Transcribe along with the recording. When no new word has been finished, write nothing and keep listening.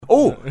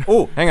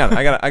Oh, hang on.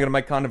 I got a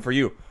mic condom for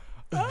you.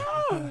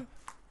 Can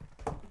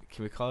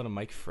we call it a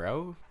Mike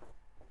Fro?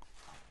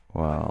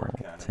 Well,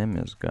 Tim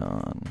is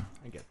gone.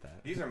 I get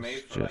that. These are made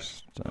for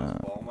Just those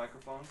ball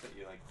microphones that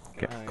you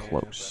get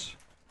close.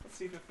 Let's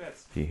see if it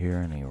fits. If you hear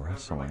any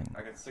rustling,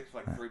 I got 6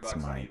 for $3 that's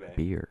on my eBay.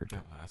 beard Oh,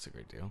 that's a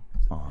great deal.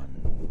 on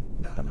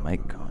the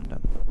mic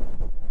condom.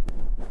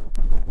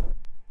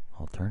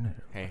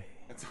 Alternatively, Hey.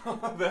 It's all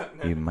that.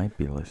 you might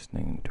be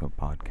listening to a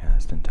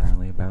podcast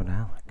entirely about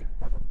Alec.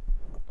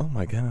 Oh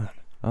my god.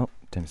 Oh,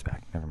 Tim's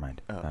back. Never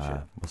mind. Oh,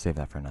 shit. We'll save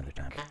that for another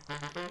time.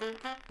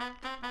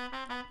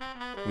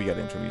 We got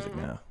intro music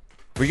now.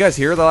 Were you guys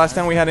here the last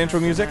time we had intro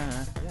music?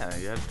 Yeah,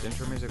 you had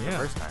intro music the Yeah.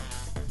 first time.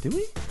 Did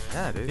we?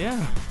 Yeah, dude.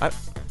 Yeah.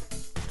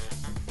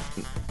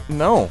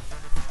 No.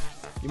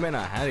 You might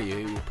not have it.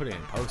 You put it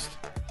in post.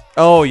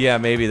 Oh yeah,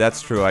 maybe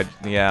that's true.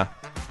 Yeah.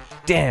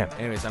 Damn.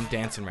 Anyways, I'm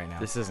dancing right now.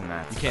 This isn't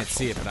that. You can't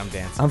see it, but I'm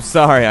dancing. I'm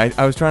sorry.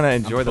 I was trying to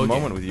enjoy the boogieing.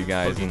 moment with you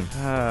guys, and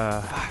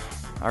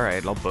All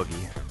right, I'll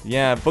boogie.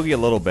 yeah, boogie a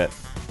little bit.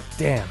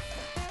 Damn.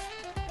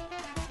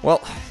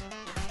 Well,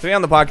 today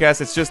on the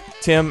podcast, it's just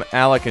Tim,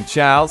 Alec, and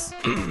Charles.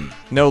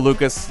 No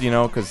Lucas,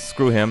 because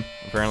screw him.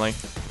 Apparently,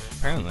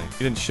 Apparently.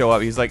 he didn't show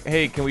up. He's like,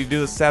 "Hey, can we do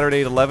this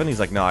Saturday at 11?" He's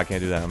like, "No, I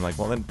can't do that." I'm like,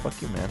 "Well, then fuck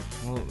you, man."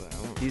 Well,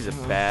 He's a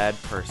bad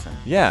person.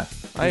 Yeah,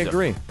 I He's a-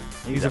 agree.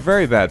 He's a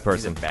very bad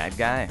person. He's a bad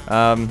guy.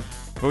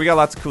 But we got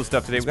lots of cool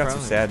stuff today. It's We got some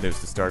probably- sad news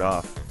to start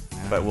off,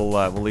 but we'll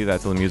leave that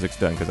till the music's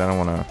done because I don't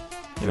want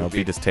to,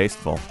 be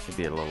distasteful. Should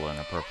be a little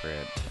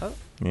inappropriate.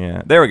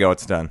 Yeah, there we go.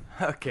 It's done.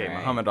 Okay, Right.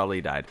 Muhammad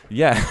Ali died.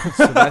 Yeah.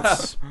 so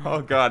that's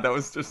Oh God, that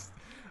was just.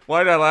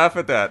 Why did I laugh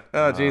at that?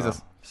 Oh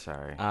Jesus.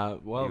 Sorry.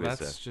 well, He was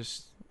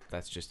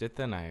that's just it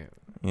then.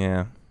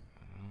 Yeah.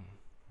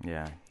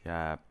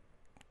 Yeah,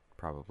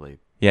 probably.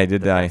 Yeah, he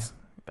did the die. best-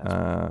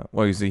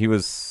 Well, he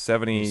was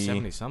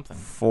 74. something.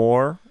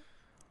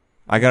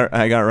 I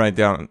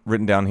got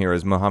written down here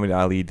as Muhammad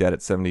Ali dead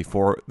at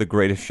 74, the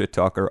greatest shit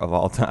talker of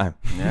all time.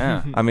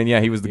 Yeah. I mean, yeah,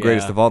 he was the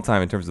greatest Yeah. of all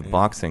time in terms of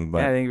boxing, but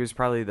Yeah, I think he was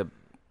probably the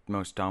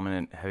most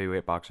dominant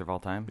heavyweight boxer of all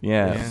time.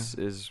 Yeah.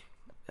 Is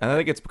and I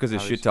think it's because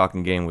his How shit he's-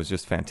 talking game was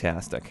just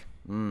fantastic.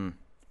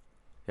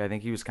 Yeah, I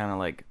think he was kind of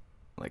like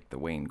the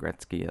Wayne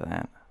Gretzky of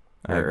that.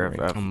 I agree.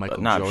 Of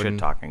Michael not Jordan. shit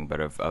talking, but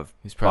of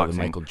He's probably boxing.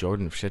 the Michael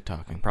Jordan of shit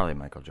talking. Probably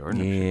Michael Jordan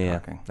of shit Yeah,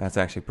 talking. that's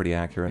actually pretty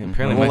accurate.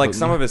 Apparently, well, Michael, like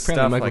some of his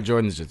apparently stuff, Michael like,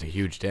 Jordan's just a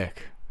huge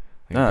dick.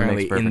 Like, No, that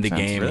apparently, makes in the perfect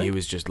sense. game, Really? he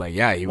was just like, he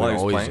While would he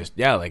was always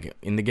playing? like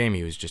in the game,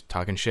 he was just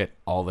talking shit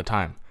all the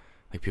time.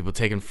 Like people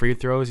taking free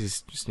throws,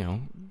 he's just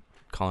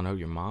calling out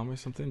your mom or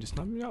something, just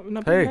not being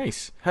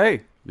nice.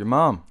 Hey, your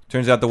mom.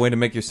 turns out the way to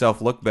make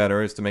yourself look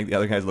better is to make the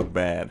other guys look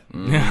bad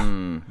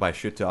Mm. by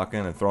shit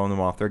talking and throwing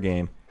them off their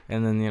game.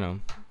 And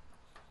then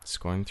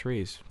scoring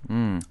threes.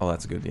 Oh,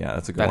 that's good. Yeah,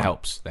 that's a good That one.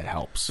 helps. That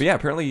helps. But yeah,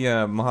 apparently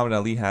Muhammad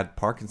Ali had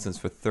Parkinson's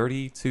for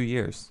 32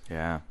 years.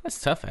 Yeah. That's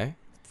tough, eh?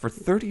 For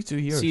 32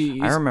 years. See,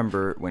 I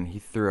remember when he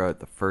threw out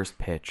the first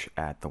pitch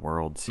at the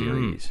World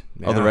Series.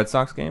 Oh, the Red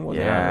Sox game? Was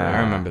it? Yeah.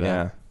 I remember that.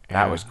 Yeah.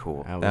 That was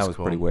cool. That was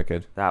cool. pretty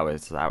wicked. That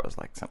was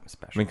like something I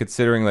special. mean,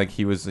 considering like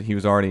he was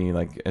already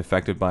like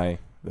affected by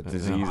the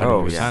disease.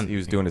 Oh, and yeah. he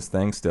was doing his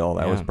thing still.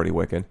 That was Yeah. pretty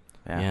wicked.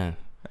 Yeah.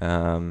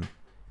 Yeah.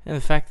 And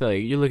the fact that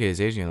you look at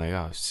his age and you're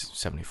like, oh,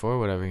 74,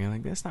 whatever. You're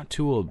like, that's not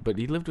too old. But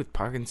he lived with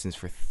Parkinson's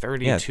for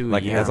 32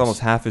 like years. that's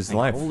almost half his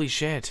Like, life. Holy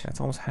shit. That's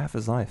almost half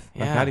his life.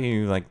 Like, Yeah. how do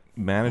you like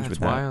manage That's with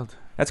that? wild.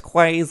 That's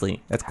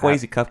crazy. That's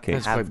crazy cupcake.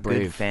 That's Have quite good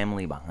brave.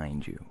 family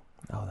behind you.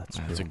 Oh, that's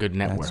true. That's a good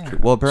network. That's true.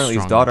 Well, apparently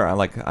his Strong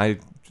daughter. I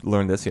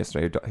learned this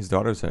yesterday. His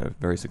daughter's a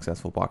very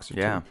successful boxer.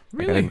 Yeah. Too.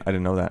 Like, Really? I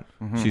didn't know that.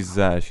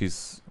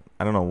 She's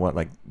I don't know what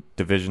like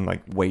division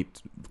like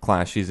weight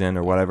class she's in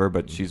or whatever,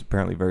 but she's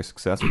apparently very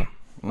successful.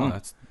 Oh,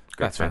 that's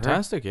for her.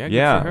 fantastic. Yeah, good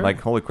Yeah, for her.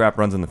 like holy crap,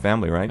 runs in the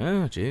family, right?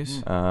 Oh,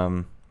 jeez.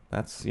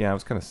 That's I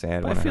was kind of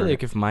sad. But when I feel heard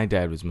like it. if my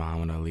dad was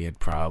Muhammad Ali, I'd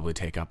probably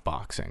take up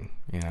boxing.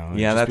 It'd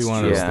Yeah, just that's be one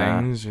true. of those Yeah.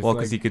 things. Well,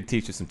 because he could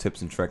teach you some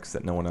tips and tricks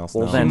that no one else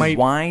Well, knows. then might-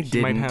 why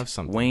he might didn't have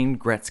something. Wayne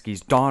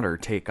Gretzky's daughter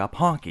take up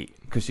hockey?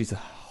 Because she's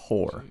a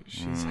whore.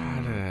 she's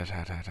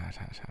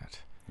hot.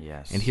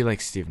 Yes. And he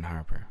likes Stephen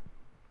Harper.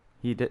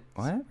 He did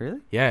what? Really?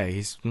 Yeah,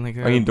 he's like.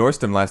 Oh, he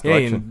endorsed him last yeah,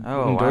 he election.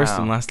 endorsed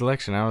wow. him last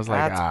election. I was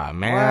like, That's-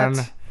 man.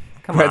 what?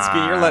 Come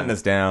Gretzky, you're on. letting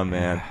us down,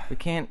 man.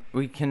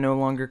 We can no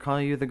longer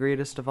call you the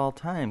greatest of all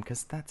time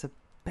because that's a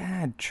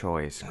bad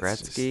choice,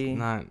 That's just Gretzky.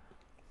 not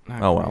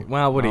Oh, well. great.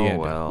 Well, what are you Oh, gonna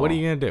well. do? What are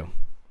you gonna do?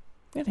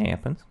 It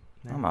happens.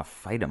 I'm gonna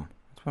fight him.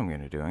 That's what I'm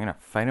gonna do. I'm gonna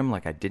fight him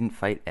like I didn't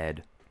fight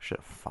Ed. Should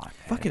have fought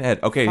Ed. Fucking Ed.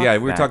 Okay, Fuck yeah, we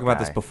were that talking about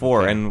this guy.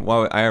 before, Okay. and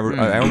while I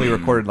only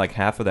recorded like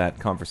half of that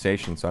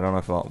conversation, so I don't know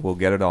if we'll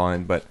get it all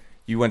in. But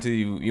you went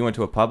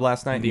to a pub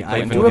last night. The You played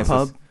Ivan- pool to a against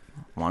us? pub.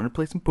 Wanted to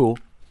play some pool.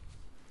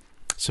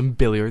 Some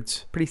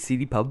billiards. Pretty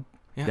seedy pub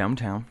Yeah.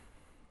 downtown.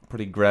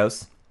 Pretty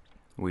gross.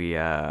 We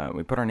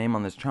put our name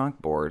on this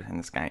chalkboard, and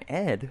this guy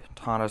Ed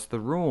taught us the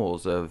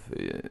rules of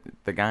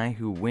the guy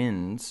who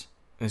wins.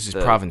 This is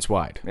The- province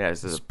wide. Yeah,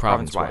 this This is is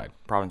province-wide.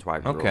 province-wide.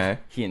 Province-wide rules. Okay.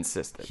 He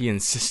insisted. He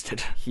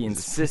insisted. He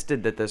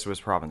insisted that this was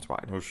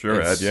province-wide. Oh sure,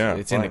 it's, Ed. Yeah,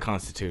 it's in the fine.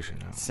 Constitution.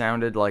 Now.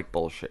 Sounded like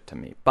bullshit to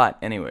me. But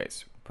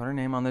anyways, put our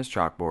name on this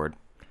chalkboard.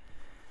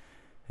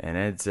 And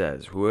Ed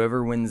says,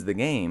 whoever wins the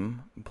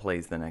game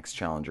plays the next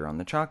challenger on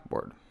the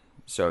chalkboard.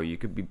 So you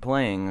could be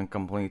playing a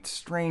complete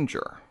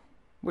stranger,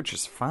 which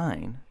is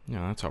fine.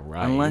 Yeah, that's all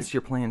right. Unless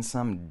you're playing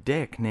some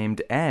dick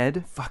named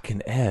Ed.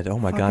 Fucking Ed. Oh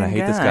my God, I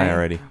hate this guy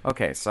already.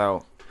 Okay,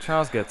 so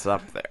Charles gets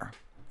up there.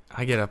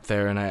 I get up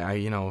there and I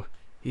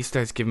he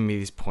starts giving me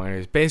these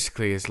pointers.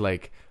 Basically, it's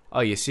like, oh,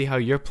 you see how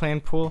you're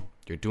playing pool?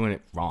 You're doing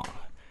it wrong.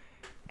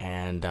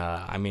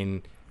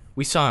 And,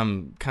 we saw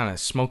him kind of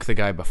smoke the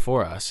guy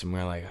before us, and we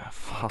were like, oh,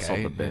 fuck, Hustle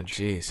the bitch.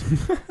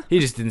 Jeez. He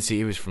just didn't see.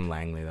 He was from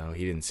Langley, though.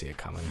 He didn't see it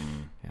coming.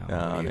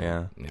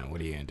 Yeah.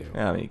 What are you going to do?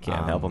 Yeah, I mean, you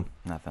can't help him.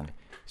 Nothing.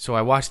 So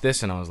I watched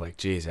this, and I was like,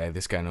 geez,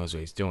 this guy knows what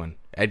he's doing.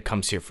 Ed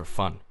comes here for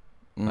fun.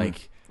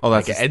 Like,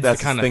 that's Ed's that's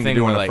the kind the thing of thing to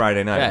do where, on a like,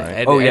 Friday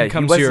night, right? Ed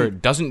comes here,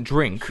 doesn't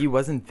drink. He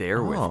wasn't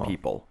there with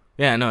people.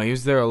 Yeah, no, he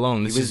was there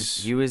alone.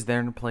 He was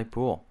there to play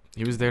pool.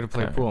 He was there to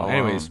play pool. Alone.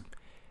 Anyways,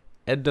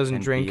 Ed doesn't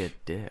And drink. be a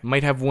dick.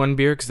 Might have one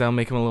beer because that'll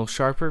make him a little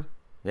sharper.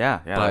 Yeah,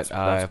 But,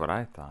 that's what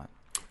I thought.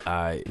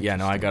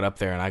 I got up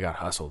there and I got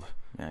hustled.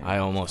 Yeah, I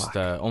almost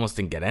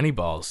didn't get any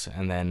balls,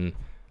 and then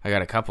I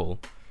got a couple,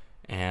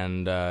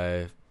 and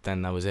then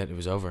that was it. It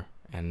was over,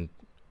 and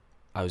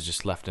I was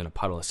just left in a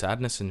puddle of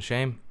sadness and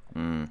shame.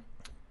 Mm.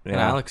 And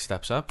Alex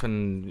steps up,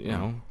 and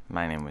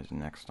My name was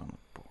next on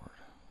the board.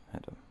 I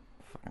had to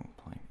fucking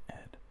play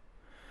Ed.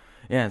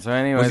 Yeah. So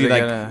anyway,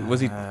 Was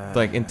he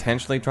like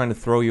intentionally trying to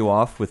throw you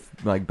off with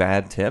like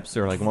bad tips,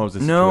 or like what was the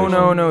No.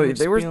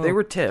 situation? They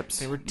were tips.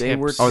 They were They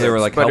were tips. Oh, they were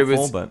like but helpful, it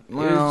was, but it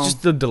was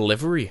just the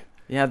delivery.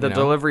 yeah, the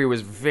delivery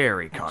was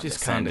very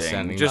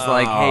condescending. Just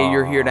like, hey,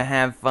 you're here to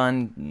have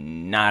fun.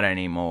 Not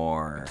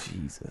anymore.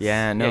 Jesus.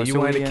 Yeah, no. Yeah, you so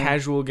wanted we, a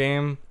casual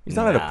game. He's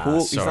not at a pool.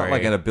 He's not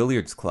like at a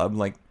billiards club.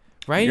 Like,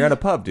 right? You're at a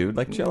pub, dude.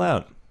 Like, chill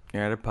out.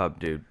 You're at a pub,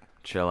 dude.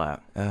 Chill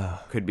out.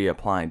 Could be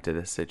applied to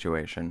this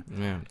situation.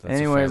 Yeah. That's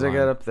Anyways, a I fair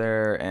got line. up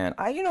there, and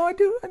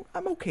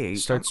I'm okay.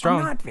 Start strong.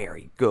 I'm not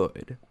very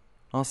good.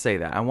 I'll say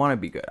that. I want to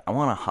be good. I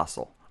want to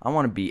hustle. I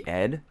want to be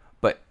Ed,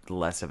 but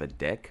less of a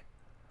dick.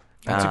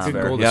 That's a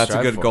good goal. Yeah, that's a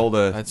strive good for. goal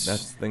to. That's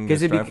That's the thing to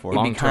Because it'd strive for. be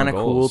Long-term kind of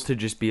cool goals. to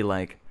just be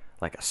like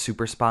a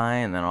super spy,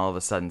 and then all of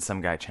a sudden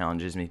some guy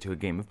challenges me to a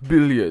game of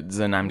billiards,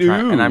 and I'm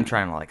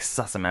trying to like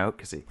suss him out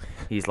because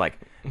he's like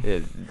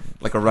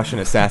Like a Russian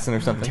assassin or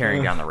something.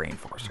 tearing down the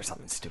rainforest or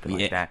something stupid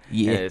like that.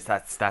 Yeah. And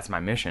that's my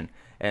mission.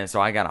 And so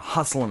I gotta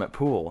hustle him at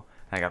pool.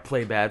 I gotta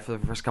play bad for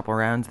the first couple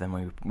rounds.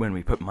 Then when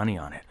we put money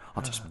on it,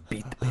 I'll just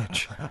beat the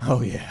bitch.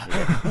 Oh yeah.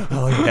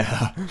 Oh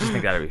yeah. Just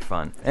think that'd be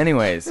fun.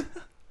 Anyways,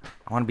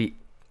 I want to be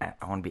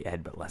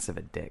Ed, but less of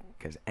a dick.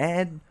 Because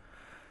Ed,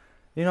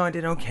 I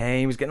did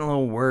okay. He was getting a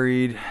little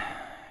worried.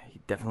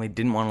 He definitely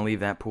didn't want to leave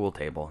that pool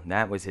table.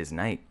 That was his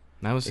night.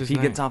 That was If his he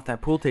night. gets off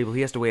that pool table,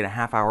 he has to wait a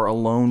half hour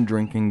alone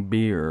drinking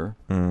beer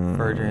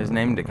for his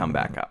name to come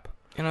back up.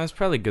 It's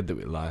probably good that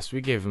we lost.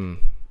 We gave him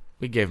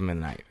a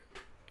night.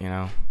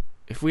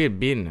 If we had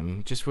beaten him,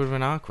 it just would have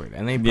been awkward,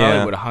 and they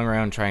probably would have hung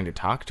around trying to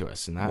talk to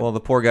us. And that. Well, the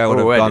poor guy would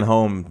have gone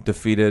home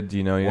defeated.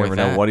 You never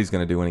know that. what he's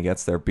going to do when he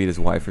gets there. Beat his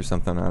wife or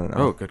something. I don't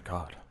know. Oh, good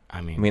God. I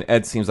mean,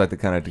 Ed seems like the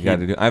kind of guy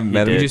to do. I've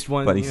met him, did. Just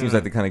one- but he seems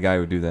like the kind of guy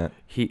who would do that.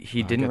 He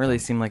didn't get really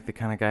that. seem like the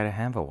kind of guy to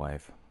have a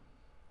wife.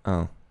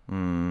 Oh,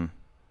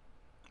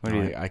 What do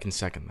you? I can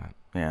second that.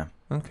 Yeah.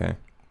 okay.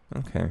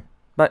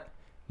 But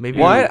Maybe.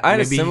 Well, I had a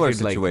maybe he similar could,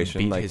 situation,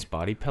 Beat like- his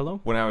body pillow.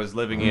 When I was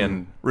living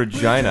in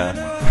Regina,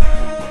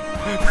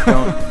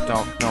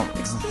 don't. All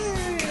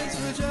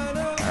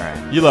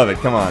right. you love it.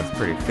 Come on,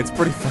 Pretty. it's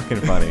pretty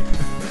fucking funny.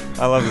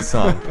 I love the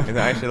song. And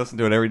I actually listen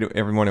to it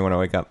every morning when I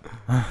wake up.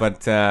 But when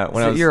Is I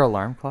it was your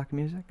alarm clock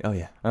music? oh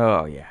yeah,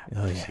 Oh yeah.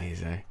 oh yeah,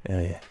 Jeez, eh? oh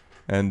yeah.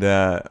 And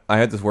I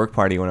had this work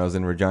party when I was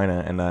in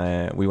Regina,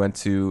 and we went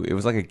to. It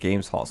was like a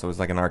games hall, so it was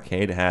like an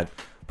arcade. It had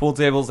pool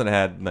tables, and it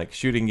had like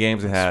shooting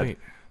games. It had Sweet.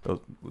 those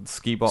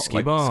skee ball,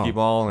 Skee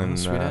ball. and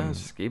Sweet ass.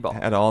 Skee ball.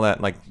 had all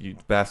that like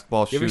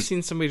basketball. You ever shoot.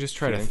 seen somebody just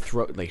try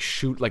to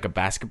shoot like a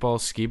basketball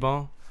skee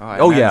ball?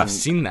 Oh, yeah. I've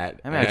seen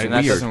that. I imagine And that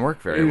it's doesn't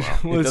work very well.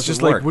 well, it's doesn't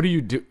just work. like, what do you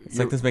do? It's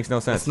like this makes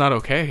no sense. It's not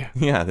okay.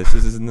 Yeah, this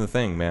isn't the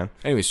thing, man.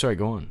 Anyway, sorry,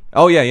 go on.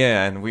 Oh yeah,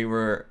 and we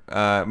were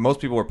most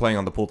people were playing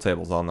on the pool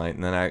tables all night,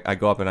 and then I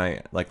go up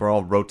and we're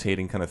all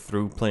rotating kind of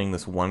through playing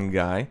this one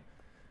guy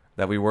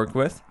that we worked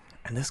with,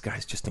 and this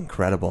guy's just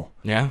incredible.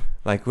 Yeah.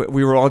 Like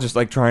we were all just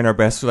like trying our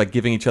best, like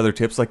giving each other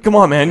tips, like come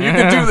on man, you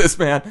can do this,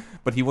 man.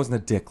 But he wasn't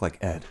a dick like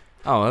Ed.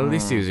 Oh, well, at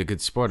least he was a good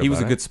sport about He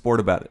was a it. good sport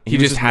about it. He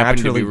just happened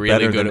to be naturally really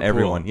better good than at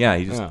everyone. pool. Yeah,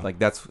 he just Yeah. like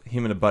that's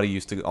him and a buddy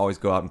used to always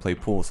go out and play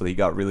pool, so he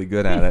got really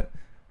good at it.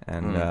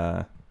 And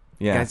yeah,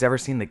 You guys ever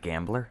seen The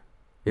Gambler?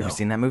 You ever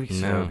seen that movie?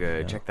 No. So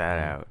good. Check that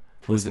out.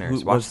 Who's- Listeners,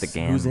 who- watch what's- The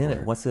Gambler. who's in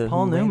it? What's the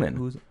Paul who made it? Newman?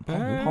 Who's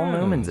Paul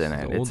Newman's in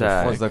it. It's It's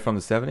old was that from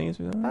the 70s?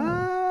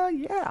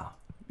 yeah,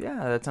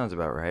 that sounds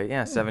about right.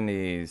 Yeah,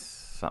 70s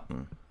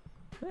something.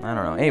 I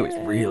don't know. Anyways,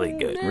 really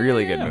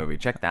good movie.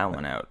 Check that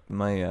one out.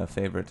 My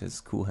favorite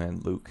is Cool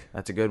Hand Luke.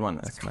 That's a good one.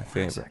 That's my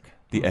favorite. classic.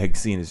 The egg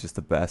scene is just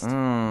the best. Still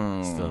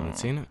haven't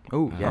seen it.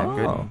 Oh yeah,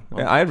 good. Oh.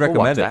 Well, Yeah, I'd we'll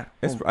watch recommend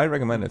it. that. I'd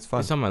recommend it. It's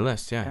fun. It's on my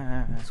list,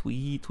 yeah.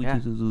 Sweet, Yeah.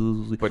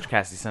 sweet. Butch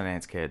Cassidy,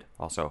 Sundance Kid,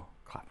 also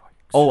classic.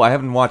 Oh, I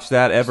haven't watched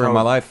that ever in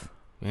my life.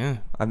 Yeah.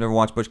 I've never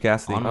watched Butch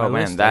Cassidy. On my Oh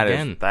man, list that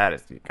again.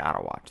 is you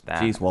gotta watch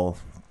that. Jeez, well,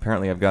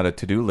 apparently I've got a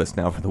to-do list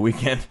now for the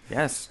weekend.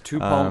 Yes, 2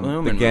 Paul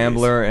Newman The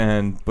Gambler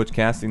and Butch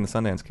Cassidy and the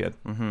Sundance Kid.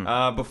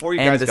 Before you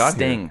and guys the got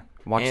Sting. here.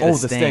 Watch Oh,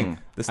 the the Sting.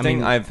 The Sting,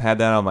 mean- I've had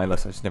that on my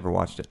list. I just never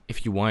watched it.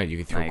 If you wanted, you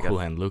could throw No, you Cool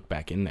got- Hand Luke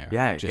back in there.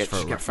 Yeah, just get for a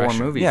 4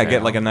 refresher. movies. Yeah, there.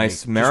 get like a nice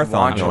Just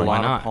marathon watch a going. Why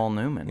lot not? of Paul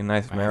Newman. A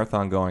nice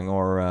marathon going.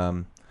 Or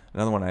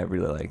another one I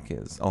really like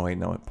is... Oh, wait,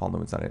 no, Paul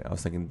Newman's not it. I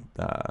was thinking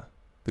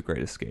The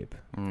Great Escape.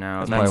 No,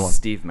 That's that's my one.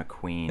 Steve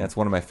McQueen. That's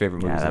one of my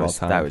favorite movies yeah, of all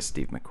time. that was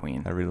Steve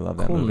McQueen. I really love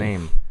that Cool movie.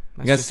 name.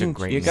 That's You guys just seen- a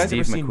great you name. guys Steve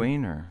ever seen-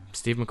 McQueen, or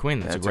Steve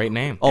McQueen. That's a That's great a-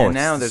 name. Oh, and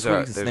now it's the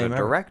there's sweetest a name ever.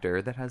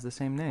 director that has the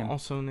same name.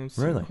 Also named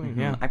Steve Really? McQueen.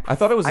 Yeah. I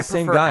thought it was the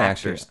same prefer guy, actor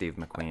actually. Steve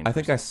McQueen. I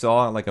think I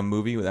saw like a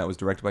movie that was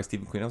directed by Steve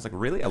McQueen. I was like,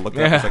 really? I looked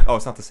it up. I was like, oh,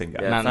 it's not the same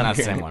guy. Yeah, Not- it's not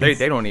the same one.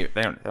 They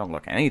don't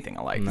look anything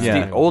alike. No.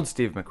 Yeah. Old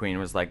Steve McQueen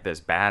was like this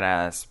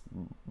badass,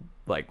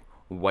 like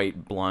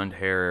white blonde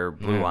hair,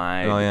 blue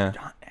eyed, Oh, yeah.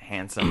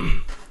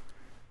 handsome,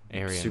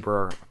 Aryan.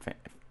 super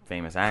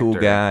famous actor. Cool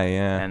guy,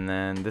 yeah. And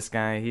then this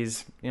guy,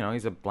 he's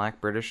a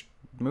black British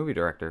movie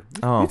director.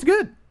 Oh. He's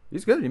good.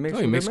 He's good. He makes. Oh,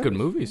 some he makes good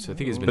movies. movies. I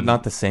think he's been. But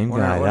not the same Why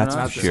guy, not? Why that's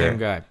not? for the sure. same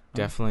guy.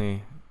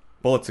 Definitely.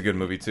 Bullet's a good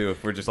movie, too,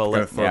 if we're just going to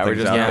Bullet. throw Yeah, we're things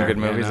just out throwing there. good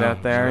movies no,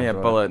 out there. just Yeah, throw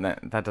it.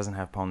 Bullet. That doesn't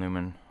have Paul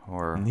Newman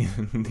or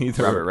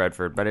Neither. Robert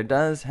Redford, but it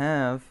does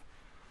have.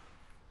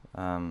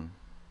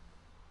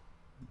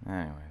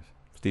 Anyways,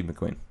 Steve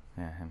McQueen.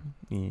 yeah, him.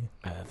 Yeah.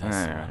 That's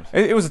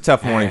Anyways. It was a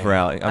tough morning for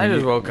Allie. I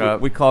just you- woke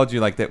up. We called you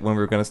like that when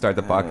we were going to start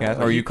the podcast,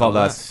 or you called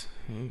us,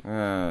 and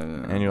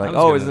you're like, I was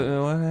 "Oh, is gonna-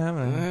 it what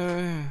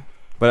happened?" Uh,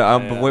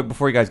 But Yeah.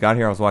 before you guys got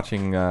here, I was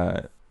watching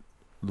the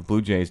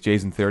Blue Jays,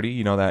 Jays in 30.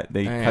 You know that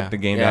they Oh, cut yeah. the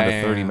game Yeah, down to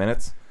yeah, 30 yeah.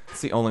 minutes.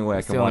 It's the only way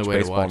It's I the can only watch way to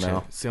baseball watch now.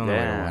 it. It's the only way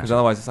to Yeah. watch Because it.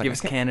 otherwise, it's like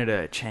Gives Canada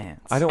a chance.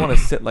 I don't want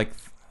to sit like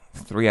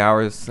 3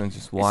 hours and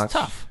just watch It's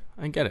tough.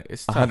 I get it.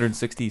 It's tough.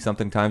 160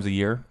 something times a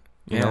year.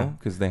 You Yeah. know,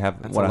 because they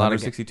have That's what a lot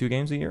of 162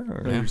 games a year.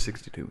 Or? Yeah.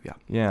 62. Yeah.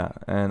 Yeah,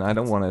 and I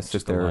don't want to sit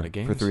just a there lot of for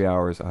games. 3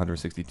 hours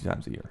 162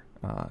 times a year.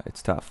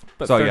 It's tough.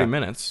 But so 30 yeah,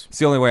 minutes. it's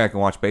the only way I can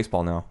watch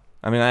baseball now.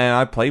 I mean,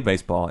 I play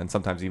baseball, and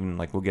sometimes even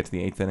like we'll get to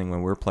the 8th inning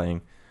when we're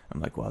playing. I'm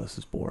like, wow, this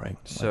is boring.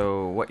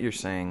 So what you're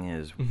saying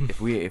is,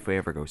 if we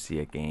ever go see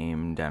a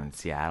game down in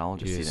Seattle,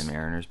 just see Yes. the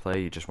Mariners play,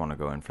 you just want to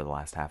go in for the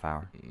last half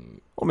hour.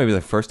 Well, maybe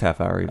the first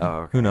half hour. Even. Oh,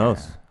 okay, Who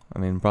knows? yeah. I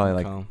mean, probably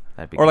like, Call.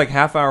 That'd be or good. like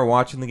half hour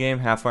watching the game,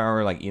 half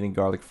hour like eating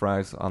garlic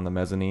fries on the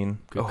mezzanine.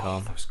 Good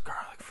call. those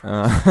garlic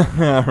fries.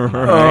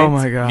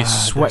 Right? god, You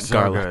sweat they're so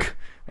garlic. good.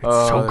 It's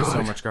Oh, so there's good.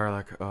 so much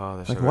garlic. Oh,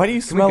 there's Like, so why good. do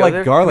you Can we smell go like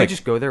there? garlic? Can we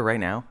just go there right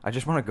now? I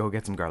just want to go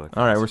get some garlic.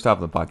 All right, fries. we're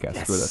stopping the podcast.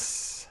 Screw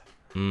this.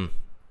 Yes. Mm.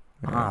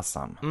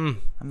 Awesome. Mm.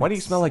 Why do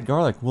you smell like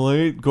garlic? Well, I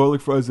ate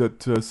garlic fries at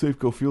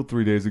Safeco Field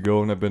 3 days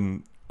ago, and I've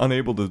been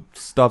unable to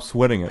stop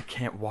sweating it.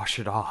 Can't wash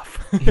it off.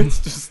 It's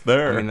just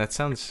there. I mean, that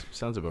sounds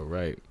about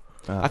right.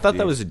 I thought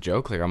that was a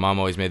joke. Like, our mom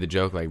always made the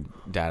joke, like,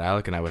 Dad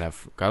Alec and I would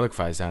have garlic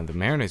fries down at the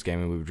Mariners game,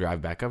 and we would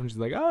drive back up, and she's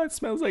like, oh, it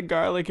smells like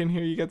garlic in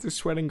here. You got this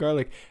sweating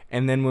garlic.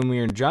 And then when we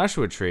were in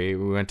Joshua Tree,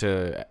 we went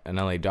to an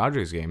LA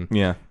Dodgers game.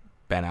 Yeah,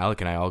 Ben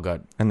Alec and I all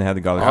got and they had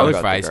the garlic. garlic got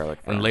the fries. garlic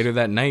And fries. later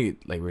that night,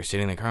 like, we were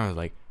sitting in the car, and I was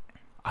like,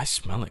 I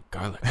smell like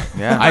garlic.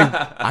 Yeah.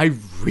 I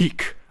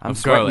reek I'm of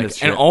sweating garlic.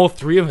 this And shit. all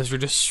three of us were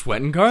just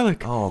sweating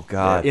garlic. Oh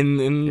God.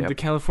 In Yep. the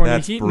California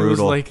That's heat, and it was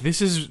brutal. like,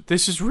 this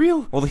is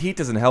real. Well, the heat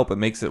doesn't help; it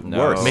makes it No.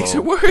 worse. Makes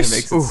it worse. It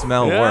makes it Ooh.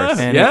 smell Yeah. worse.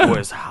 And Yeah. it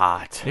was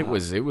hot. It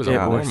was a It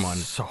warm was one.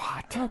 so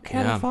hot. Oh,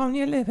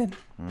 California living.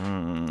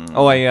 Mm.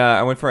 Oh,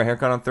 I went for a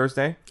haircut on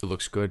Thursday. It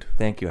looks good.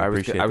 Thank you. I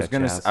appreciate I was that.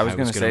 gonna Chaz. I was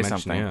gonna say mention,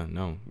 something. Yeah,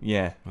 no.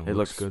 Yeah, It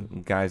looks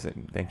good. guys.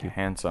 Thank you.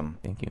 Handsome.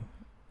 Thank you.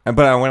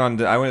 But I went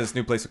to this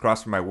new place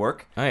across from my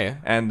work, Oh yeah.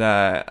 and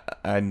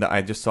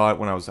I just saw it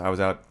when I was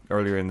out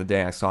earlier in the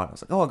day. I saw it. I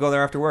was like, oh, I'll go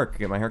there after work,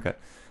 get my haircut.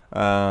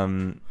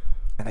 And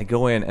I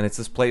go in, and it's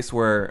this place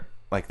where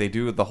like they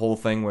do the whole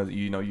thing where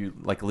you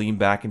like lean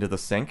back into the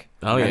sink,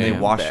 Oh, and yeah, they yeah.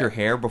 wash your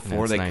hair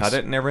before That's they nice. cut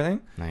it and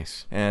everything.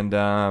 Nice. And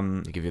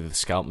They give you the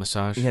scalp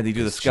massage. yeah, they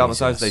do the scalp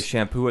massage. They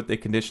shampoo it, they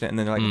condition it, and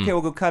then they're like, okay,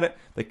 we'll go cut it.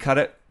 They cut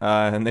it,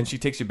 and then she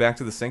takes you back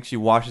to the sink. She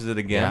washes it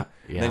again. Yeah,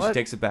 yeah. And then What? she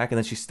takes it back, and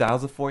then she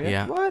styles it for you.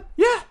 Yeah. What?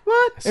 Yeah.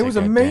 What? That's It was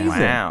like a amazing. damn-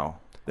 Wow.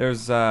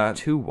 There's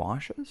 2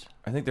 washes?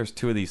 I think there's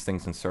 2 of these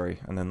things in Surrey,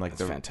 and then like That's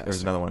there's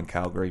fantastic. another one in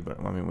Calgary, but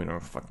I mean we don't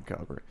have fucking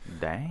Calgary.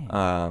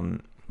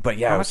 Dang. But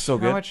yeah, how it much, was so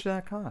good. How much did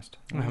that cost?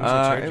 How much they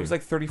charge It you? was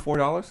like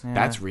 $34. Yeah.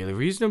 That's really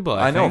reasonable.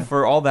 I know think.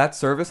 for all that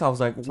service, I was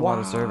like, a wow. lot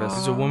of service.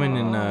 There's a woman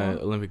in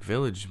Olympic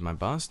Village, my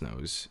boss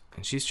knows,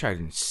 and she's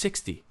charging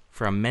 $60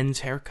 for a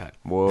men's haircut.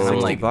 Whoa. And I'm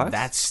 60 like, bucks?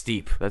 that's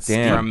steep. That's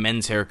Damn. for a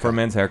men's haircut. For a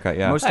men's haircut.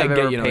 Yeah. Most I I've get,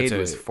 ever you know, paid it's a-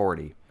 was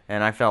 40,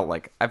 and I felt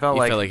like You felt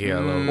like you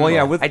got a little. Well,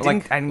 yeah, with I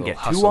didn't like get little 2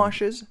 hustle.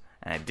 washes,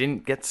 and I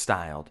didn't get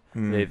styled.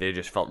 They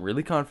just felt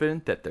really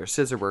confident that their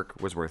scissor work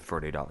was worth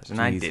 $40,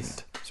 and I Jesus.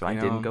 didn't. So I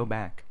You didn't know, go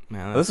back.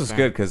 Man, This was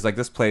good because like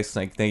this place,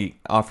 like they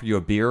offer you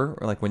a beer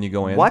or like when you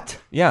go in. What?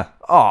 Yeah.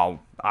 Oh.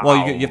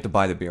 Well, you have to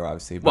buy the beer,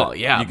 obviously. But Well,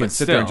 yeah, you can but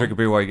sit there and still. drink a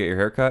beer while you get your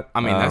hair cut.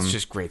 I mean, that's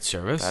just great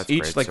service. that's-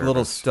 each great like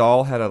little service.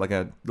 stall had a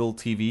little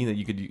TV that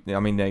you could.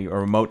 I mean, a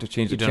remote to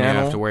change You the don't even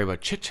channel. have to worry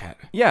about chit chat.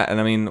 Yeah, and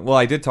I mean, well,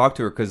 I did talk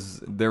to her because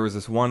there was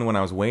this one when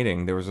I was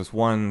waiting. There was this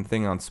one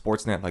thing on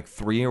Sportsnet, like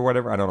 3 or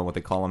whatever. I don't know what they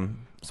call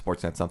them.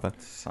 Sportsnet something.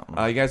 Something.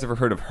 You guys ever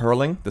heard of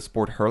hurling? The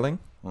sport hurling?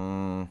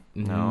 No.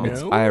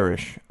 It's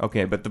Irish.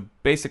 Okay, but the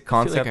basic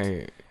concept,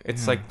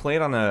 it's yeah. like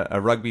played on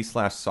a rugby /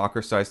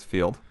 soccer sized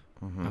field,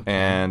 Mhm.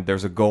 and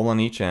there's a goal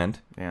on each end.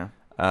 Yeah.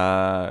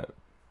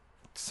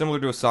 Similar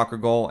to a soccer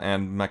goal, and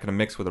I'm not going to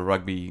mix with a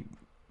rugby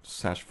 /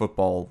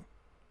 football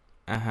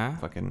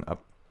fucking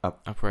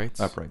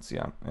uprights,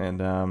 yeah.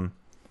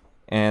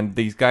 And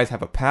these guys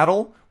have a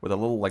paddle with a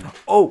little like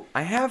Oh,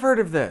 I have heard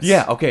of this.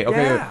 yeah, okay.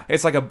 Yeah.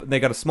 It's like they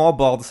got a small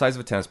ball the size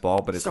of a tennis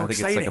ball, but So I think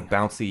it's like a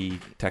bouncy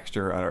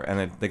texture, and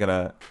then they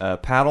got a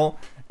paddle,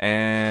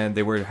 and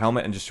they wear a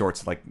helmet and just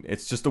shorts. Like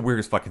it's just the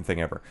weirdest fucking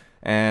thing ever.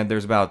 And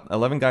there's about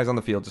 11 guys on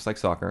the field, just like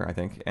soccer, I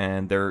think,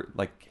 and they're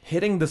like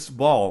hitting this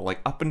ball like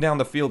up and down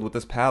the field with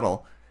this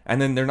paddle. And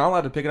then they're not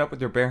allowed to pick it up with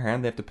their bare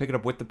hand. They have to pick it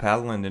up with the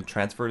paddle and then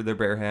transfer to their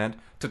bare hand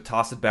to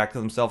toss it back to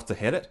themselves to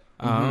hit it.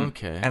 Oh,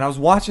 okay. And I was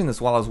watching this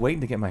while I was waiting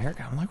to get my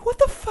haircut. I'm like, what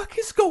the fuck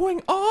is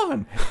going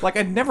on? Like,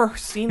 I'd never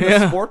seen this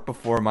Yeah. sport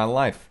before in my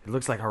life. It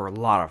looks like a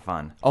lot of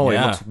fun. Oh,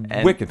 Yeah. it looks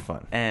And- wicked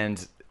fun.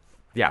 And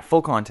yeah,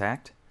 full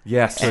contact.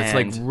 Yes. So it's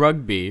like And-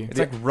 rugby It's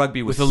like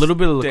rugby with a little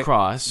bit of stick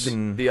lacrosse,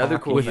 and The other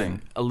hockey. cool with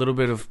thing. a little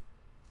bit of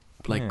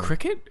like Yeah.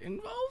 cricket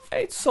involved.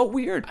 It's so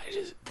weird.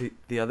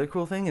 The other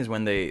cool thing is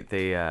when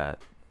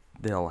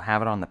they'll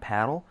have it on the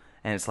paddle,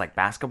 and it's like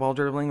basketball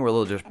dribbling, where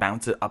they'll just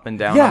bounce it up and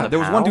down. Yeah, on the there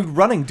was one paddle. dude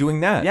running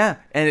doing that. Yeah,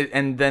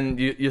 and then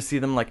you see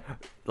them like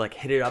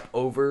hit it up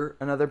over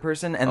another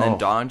person, and then Oh.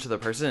 dodge the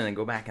person, and then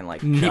go back and like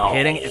keep No.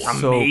 hitting. It's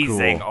So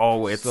amazing. cool.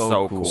 Oh, it's So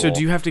so cool. cool. So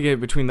do you have to get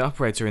it between the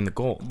uprights or in the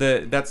goal?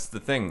 That's the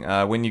thing.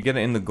 When you get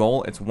it in the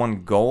goal, it's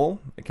one goal.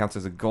 It counts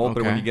as a goal.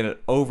 But when Okay. you get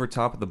it over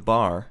top of the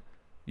bar,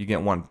 you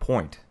get 1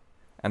 point.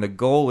 And a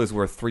goal is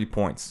worth 3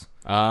 points.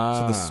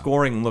 So the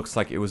scoring looks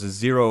like it was a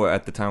 0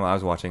 at the time I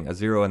was watching, a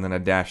 0 and then a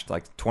dash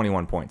like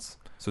 21 points.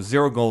 So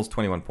 0 goals,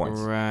 21 points.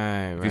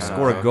 Right. If you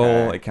score a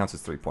goal, it counts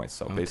as 3 points.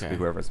 So basically, Okay.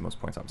 whoever has the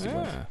most points obviously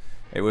wins. Yeah.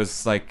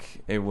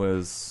 It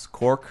was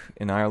Cork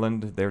in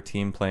Ireland, their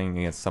team playing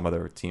against some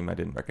other team I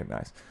didn't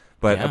recognize.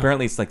 But Yeah.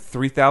 apparently, it's like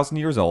 3,000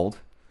 years old.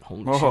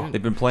 Holy Oh. shit.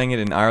 They've been playing it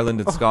in Ireland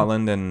and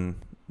Scotland and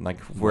like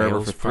wherever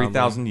Wales, for probably.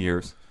 3,000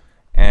 years.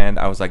 And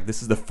I was like,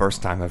 this is the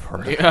first time I've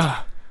heard of it. Yeah.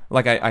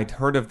 Like I'd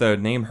heard of the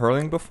name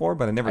hurling before,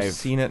 but I'd never I've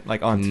seen it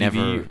like on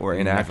TV or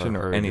in action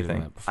or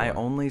anything. I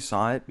only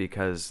saw it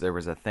because there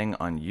was a thing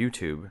on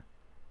YouTube,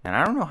 and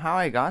I don't know how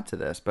I got to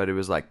this, but it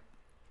was like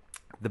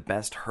the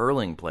best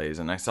hurling plays,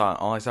 and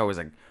all I saw was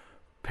a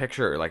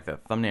picture, like the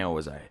thumbnail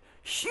was a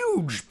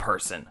huge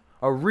person,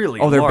 a really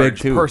Oh, they're large big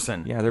too.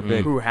 person, Yeah, they're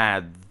big. who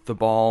had the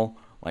ball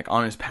like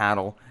on his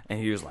paddle, and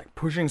he was like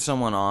pushing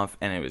someone off,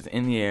 and it was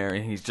in the air,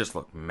 and he's just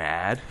looked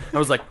mad. I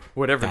was like,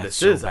 whatever That's this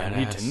so is, I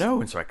need to badass. know,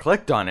 and so I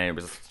clicked on it. It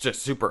was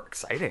just super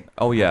exciting.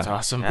 Oh yeah, That's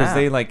awesome. Because Yeah.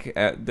 they like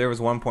there was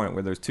one point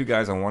where there's 2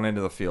 guys on one end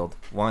of the field,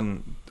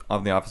 one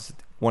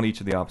each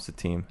of the opposite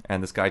team,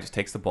 and this guy just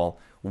takes the ball,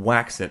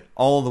 whacks it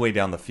all the way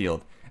down the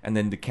field, and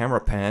then the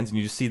camera pans, and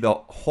you just see the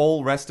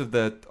whole rest of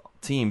the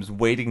teams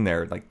waiting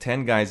there, like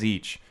 10 guys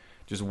each,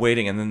 just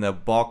waiting, and then the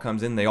ball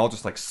comes in, they all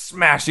just like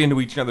smash into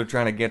each other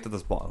trying to get to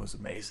this ball. It was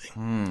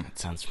amazing. That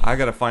sounds. I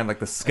gotta find like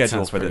the schedule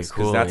sounds for pretty this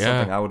because cool, that's yeah.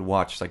 something I would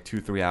watch like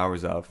 2-3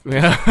 hours of.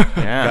 Yeah.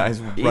 Yeah, Guys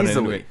run into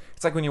easily. it.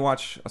 It's like when you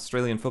watch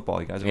Australian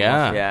football. You guys ever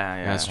Yeah. watch it?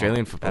 Yeah.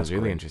 Australian football is That's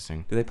really great.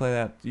 interesting. Do they play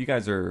that? You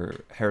guys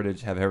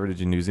have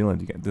heritage in New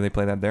Zealand. Do they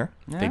play that there?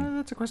 Yeah,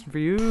 that's a question for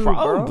you.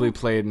 Probably bro.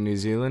 play it in New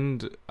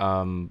Zealand,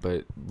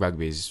 but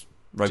rugby's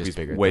Rugby's just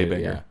bigger. way They-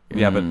 bigger. yeah.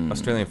 Yeah, but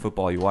Australian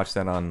football, you watch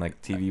that on like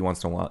TV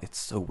once in a while. It's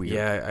so weird.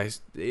 Yeah,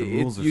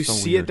 rules are you so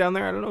see weird. it down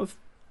there. I don't know if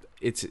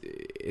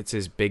it's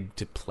as big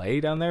to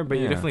play down there, but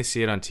you Yeah. definitely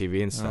see it on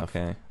TV and stuff.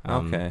 Okay.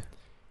 Um, Okay.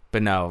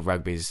 But no,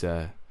 rugby's.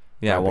 Yeah.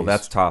 Well, rugby's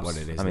that's tops. what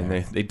it is I mean,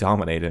 there. they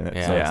dominate in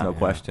it, so it's no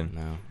question.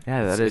 No,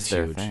 Yeah, that is it's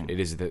their huge. thing. It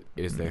is their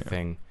Yeah.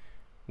 thing.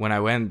 When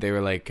I went, they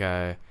were like,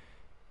 they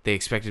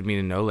expected me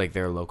to know like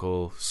their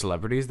local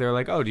celebrities. They were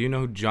like, "Oh, do you know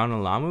who John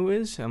Alamu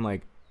is?" I'm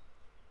like,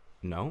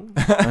 "No."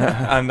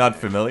 I'm not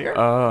familiar.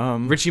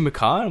 Richie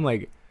McCaw? I'm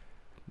like,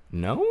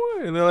 "No."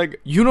 And they're like,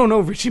 "You don't know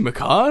Richie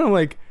McCaw?" I'm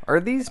like, Are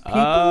these people?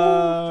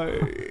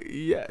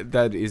 yeah,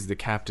 that is the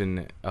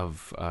captain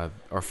of,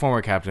 or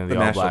former captain of the,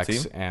 The All national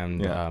Blacks, team?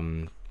 and Yeah.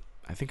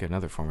 I think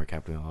another former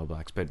captain of the All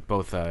Blacks, but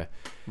both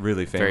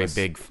Really very famous.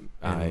 big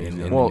in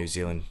the Well, New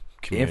Zealand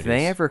If communities.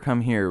 they ever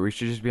come here, we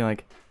should just be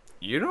like,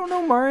 you don't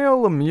know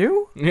Mario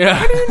Lemieux? yeah.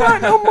 How do you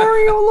not know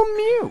Mario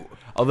Lemieux?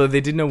 Although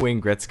they did know Wayne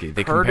Gretzky,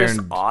 they Curtis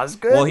compared.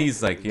 Osgood? Well,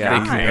 he's like They yeah.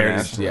 he's compared it,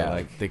 international, yeah,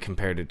 like they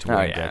compared it to Oh,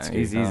 Wayne yeah, Gretzky.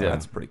 he's Oh, a,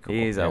 that's pretty cool.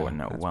 He's Yeah, a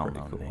that's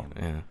well-known pretty cool. name.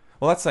 Yeah.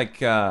 Well, that's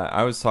like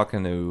I was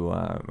talking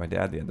to my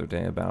dad the other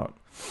day about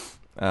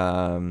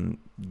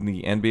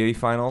the NBA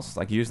finals.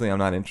 Like usually I'm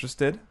not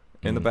interested,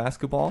 in the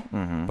basketball.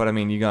 Mm-hmm. But I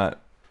mean, you got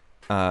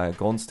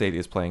Golden State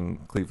is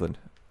playing Cleveland,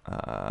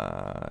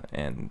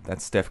 and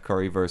that's Steph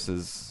Curry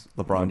versus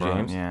LeBron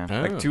James. Yeah.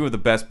 Like two of the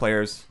best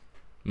players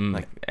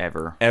Like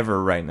ever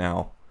right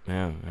now.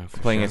 Yeah, for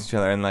playing sure. against each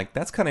other, and like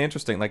that's kind of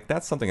interesting. Like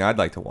that's something I'd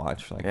like to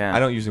watch. Like Yeah. I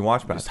don't usually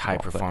watch Just basketball. high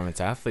performance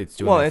athletes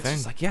doing Well, their it's thing.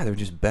 just like they're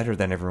just better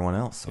than everyone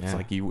else. So it's Yeah.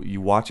 like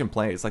you watch them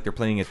play. It's like they're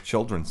playing as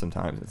children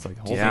sometimes. It's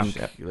like do you holy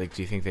think, shit. like,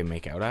 do you think they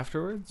make out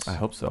afterwards? I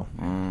hope so.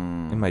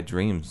 Mm. In my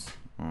dreams,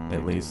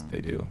 at least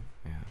they do.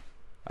 Yeah.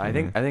 I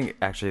think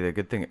actually the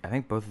good thing. I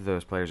think both of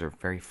those players are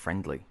very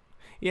friendly.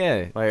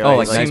 Yeah. Like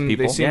nice They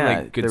people? seem Yeah,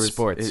 like good there was-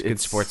 sports, good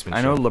it's- sportsmanship.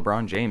 I know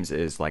LeBron James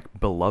is like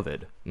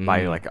beloved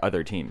by Mm. like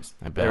other teams.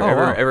 I bet.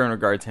 Everyone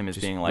regards him as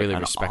Just being like really an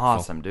respectful.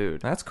 awesome dude.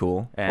 That's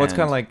cool. Well, it's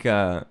kind of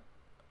And-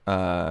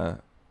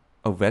 like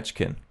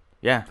Ovechkin.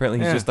 Yeah. Apparently,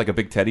 he's Yeah. just like a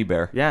big teddy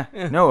bear. Yeah.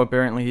 Yeah. No,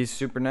 apparently he's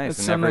super nice, It's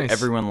and so nice.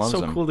 everyone loves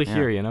so him. cool to Yeah.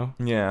 hear, you know.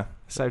 Yeah.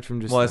 Aside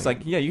from just Well, it's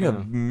like you have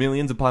know.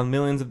 millions upon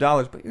millions of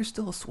dollars, but you're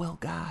still a swell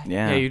guy.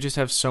 Yeah. Yeah, you just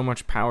have so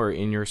much power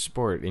in your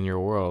sport, in your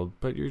world,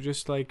 but you're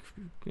just like,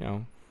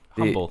 The-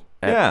 humble.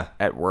 Yeah.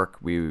 At work,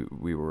 we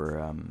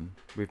were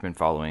we've been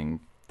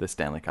following the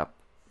Stanley Cup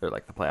or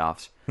like the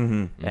playoffs,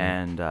 Mm-hmm.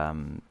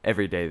 and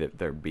every day that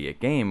there'd be a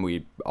game,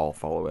 we'd all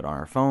follow it on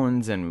our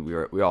phones, and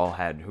we all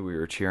had who we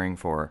were cheering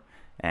for,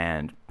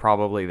 and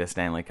probably the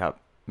Stanley Cup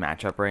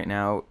matchup right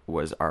now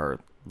was our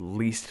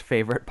least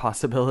favorite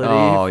possibility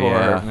Oh, for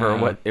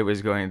yeah. what it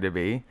was going to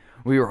be.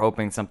 We were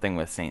hoping something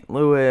with St.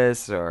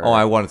 Louis or Oh,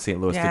 I wanted St.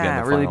 Louis to get in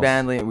yeah, the really finals.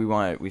 badly. We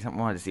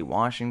wanted to see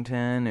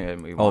Washington,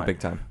 and we Oh, wanted, big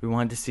time. We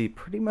wanted to see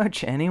pretty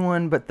much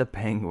anyone but the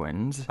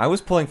Penguins. I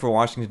was pulling for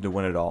Washington to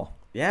win it all,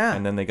 Yeah,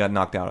 and then they got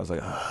knocked out. I was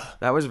like, ugh.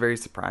 that was very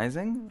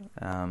surprising.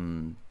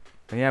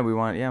 But yeah,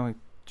 we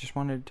just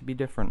wanted it to be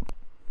different.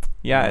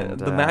 Yeah, And,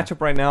 the matchup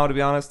right now, to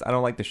be honest, I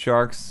don't like the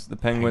Sharks, the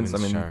Penguins.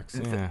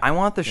 Sharks. Yeah. I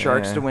want the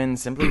Sharks Yeah. to win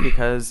simply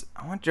because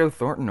I want Joe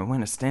Thornton to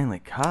win a Stanley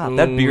Cup. Ooh.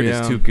 That beard yeah.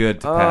 is too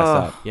good to pass Oh.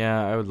 up.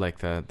 Yeah, I would like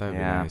that. That would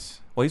Yeah. be nice.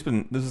 Well,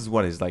 this is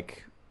what, his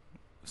like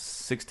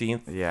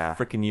 16th Yeah.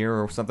 freaking year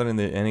or something in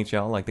the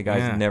NHL. Like the guy's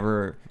Yeah.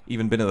 never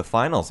even been to the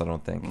finals, I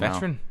don't think. No.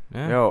 Veteran.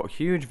 Yeah. Yo,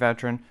 huge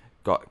veteran.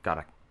 Got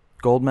a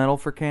gold medal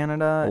for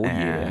Canada. Oh, yeah.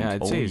 and Yeah,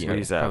 I'd say yeah.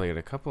 he's probably got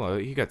a couple.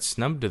 He got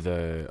snubbed to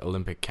the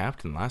Olympic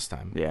captain last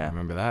time. Yeah. I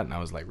remember that, and I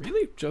was like,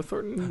 really? Joe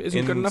Thornton isn't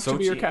In good enough to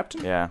be your Sochi?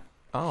 captain? Yeah.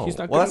 Oh, He's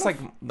not well, good that's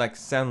like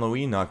San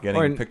Luis not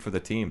getting Or in- picked for the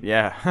team.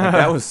 Yeah. Like,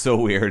 that was so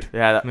weird.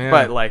 yeah, Yeah.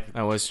 but like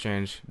That was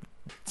strange.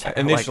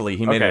 Initially,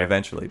 he made it okay.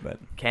 eventually, but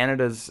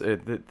Canada's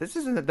this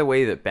isn't the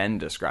way that Ben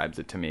describes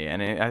it to me,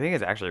 and I think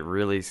it's actually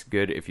really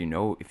good if you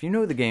know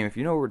the game, if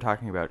you know what we're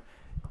talking about.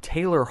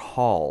 Taylor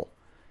Hall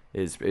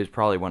is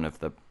probably one of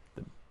the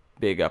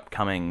big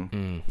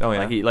upcoming. oh yeah,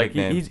 Like big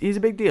name. he's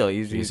a big deal.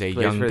 He's a plays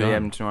young for the gun.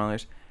 Edmonton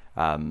Oilers.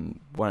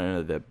 One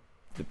of the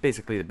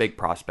basically the big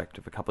prospect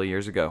of a couple of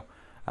years ago.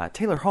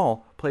 Taylor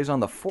Hall plays on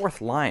the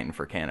fourth line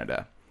for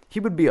Canada. He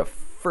would be a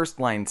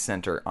first line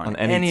center on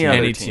any any team. other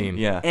Any team. team.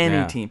 Yeah. Any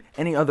Yeah. team.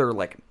 Any other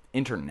like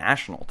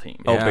international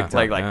team. Oh, Yeah. big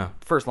time. Like Yeah.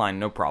 first line,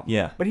 no problem.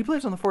 Yeah. But he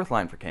plays on the fourth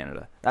line for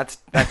Canada. That's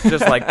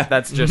just like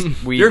that's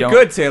just we You're don't.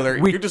 good, Taylor.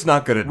 we- You're just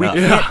not good We enough.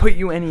 can't put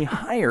you any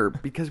higher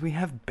because we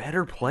have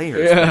better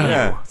players. Yeah. than you.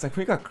 Yeah, it's like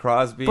we got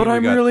Crosby, But we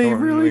I'm got really,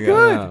 Thornton, really we got-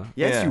 good.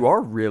 Yeah. Yes, Yeah. you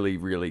are really,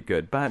 really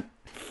good. But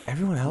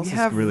Everyone else we is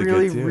have really,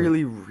 really, good too.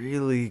 really,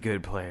 really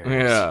good players.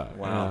 Yeah.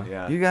 Wow.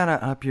 Yeah. You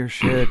gotta up your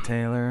shit,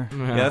 Taylor.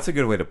 Yeah, that's a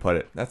good way to put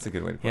it. That's a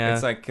good way to put it. Yeah,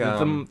 It's like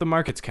the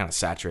market's kind of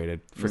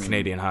saturated for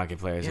Canadian hockey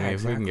players. Yeah, I mean,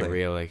 if we can get exactly.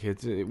 real,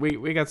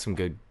 like we got some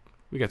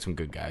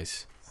good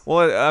guys.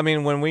 well, I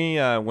mean, when we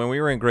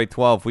were in grade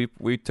 12,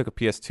 we took a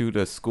PS2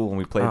 to school and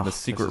we played in Oh, the this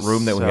secret is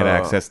room that we had so-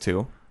 access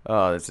to.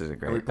 Oh, this is a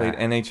great. We played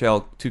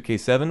NHL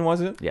 2K7,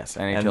 was it? Yes,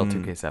 NHL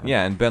And- 2K7.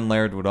 Yeah, and Ben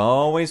Laird would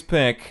always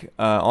pick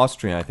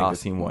Austrian, I think the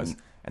Austrian. team was.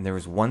 And there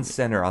was one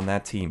center on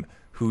that team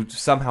who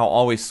somehow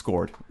always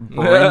scored.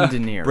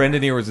 Brendaneer.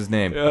 Brendaneer was his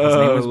name. His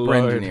name was Oh, Lord.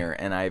 Brendaneer,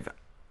 and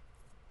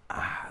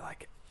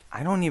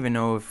I don't even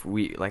know if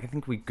I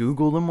think we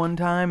Googled him one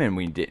time and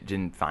we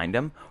didn't find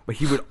him, but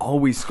he would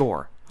always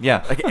score.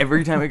 Yeah. Like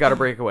every time we got a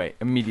breakaway,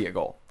 immediate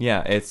goal.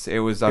 Yeah, it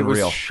was It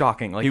unreal. was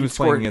shocking. Like He he was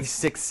playing scored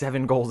against-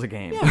 6-7 goals a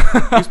game. He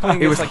was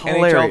playing It was against like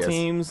hilarious. NHL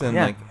teams and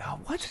Yeah. like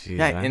what? Jeez,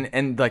 Yeah, man.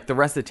 and like the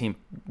rest of the team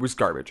was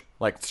garbage.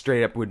 Like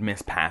straight up would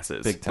miss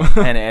passes. Big time.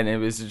 and it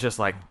was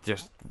just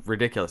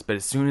ridiculous. But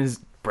as soon as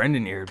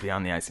Brendan Ear would be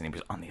on the ice, and he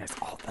was on the ice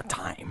all the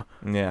time,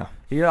 Yeah.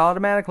 he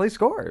automatically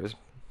score. It was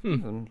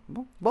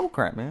bull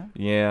crap, man.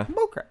 Yeah.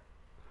 Bull crap.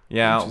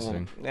 Yeah. Well,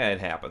 Interesting. yeah, it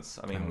happens.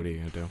 I mean, what are you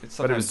gonna do? it's But it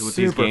sometimes was with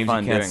these super games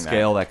fun you can't doing that.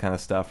 scale that kind of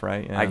stuff,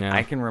 right? Yeah. Yeah.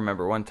 I can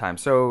remember one time.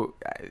 So,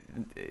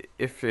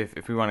 if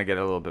we want to get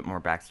a little bit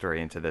more backstory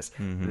into this,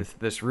 Mm-hmm.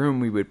 this room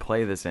we would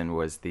play this in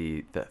was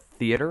the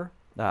theater,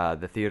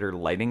 the theater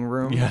lighting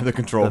room. Yeah, the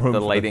control room the for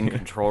the lighting theater.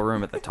 control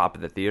room at the top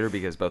of the theater,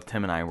 because both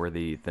Tim and I were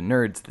the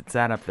nerds that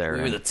sat up there.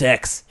 and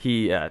techs.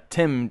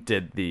 Tim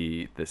did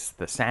the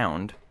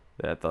sound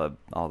at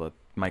all the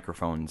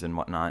microphones and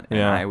whatnot, and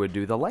Yeah. I would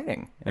do the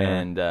lighting. Yeah.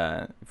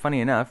 And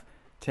funny enough,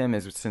 Tim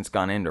has since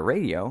gone into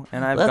radio,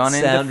 and I've That's gone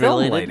into sound film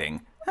related.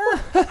 lighting.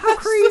 How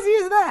crazy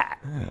is that?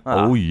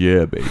 Oh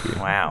yeah, baby.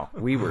 Wow,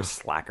 we were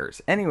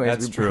slackers. Anyways,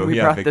 That's true. we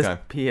Yeah, brought big this time.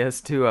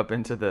 PS2 up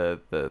into the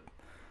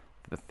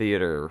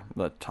theater,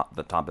 the top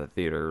of the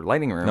theater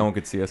lighting room. No one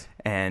could see us.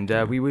 And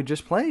we would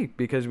just play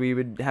because we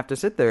would have to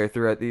sit there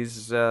throughout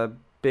these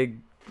big,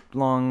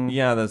 long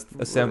Yeah, the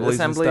assemblies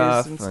and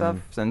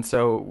stuff. And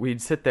so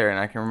we'd sit there, and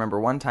I can remember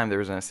one time there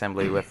was an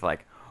assembly with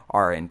like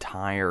our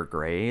entire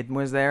grade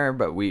was there,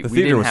 but we The we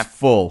theater didn't was have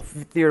full.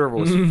 theater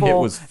was full.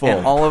 It was full.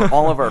 And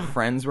all of our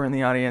friends were in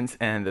the audience,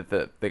 and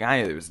the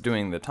guy that was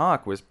doing the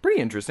talk was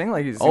pretty interesting.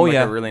 Like he seemed like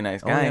a really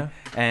nice guy.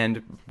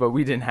 But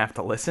we didn't have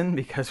to listen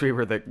because we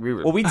were.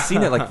 Well, we'd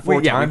seen it like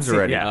four times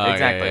already. Yeah,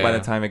 exactly. By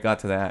the time it got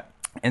to that.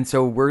 And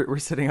so we're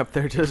sitting up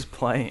there just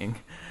playing,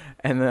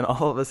 and then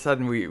all of a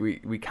sudden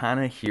we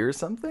kind of hear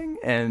something,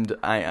 and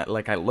I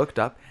looked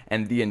up,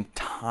 and the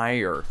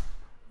entire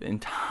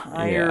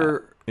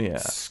Yeah.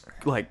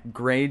 like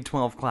grade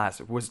 12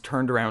 class was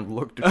turned around,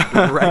 looked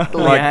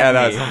directly Like at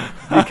at me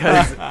us.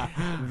 because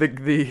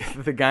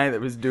the guy that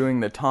was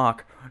doing the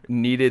talk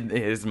needed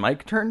his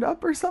mic turned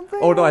up or something.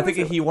 Oh no, I What think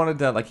was it? he wanted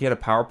to he had a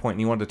PowerPoint and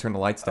he wanted to turn the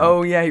lights down.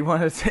 Oh yeah, he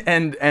wanted to,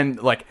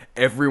 and like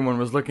everyone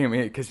was looking at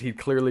me because he'd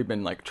clearly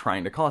been like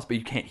trying to call us, but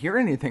you can't hear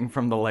anything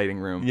from the lighting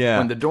room. Yeah.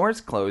 When the door's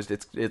closed,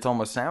 it's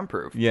almost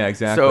soundproof. Yeah,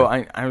 exactly. So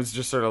I was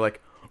just sort of like,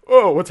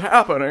 oh, what's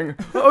happening?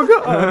 Oh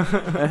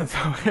god. And so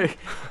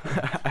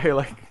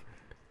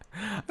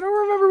I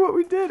don't remember what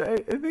we did. I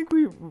think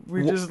we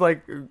just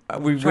like I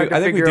tried to think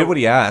we figure did out- what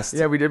he asked.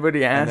 Yeah, we did what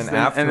he asked, then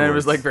and then it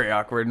was afterwards- like very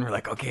awkward, and we're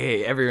like,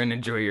 okay, everyone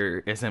enjoy your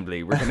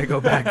assembly. We're gonna go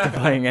back to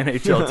playing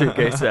NHL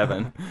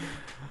 2K7.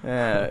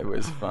 Yeah, it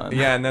was fun.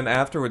 Yeah, and then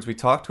afterwards we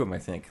talked to him. I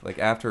think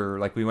after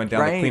we went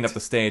down to clean Right. up the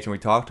stage and we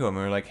talked to him and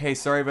we were like, "Hey,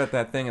 sorry about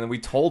that thing." And then we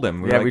told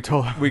him. Yeah, like, we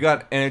told him. We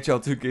got NHL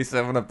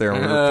 2K7 up there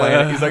and we were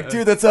playing it. He's like,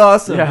 "Dude, that's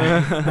awesome."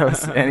 Yeah, that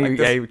was, and Like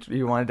this-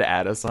 he wanted to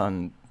add us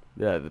on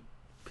the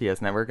PS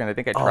Network, and I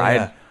think I Oh, tried,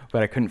 yeah.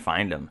 but I couldn't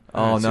find him.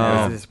 Oh, So no.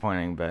 it was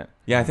disappointing. But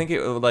Yeah, I think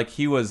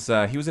he was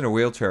in a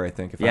wheelchair. I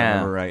think if I Yeah.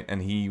 remember right,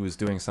 and he was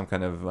doing some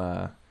kind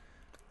of.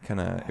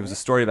 It was a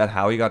story about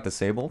how he got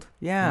disabled.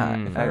 yeah,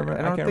 If I I remember-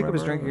 I don't can't think it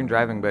was remember. drinking and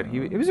driving, but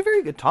it was a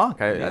very good talk.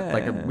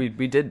 Yeah.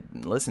 We did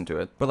listen to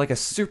it. But like a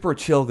super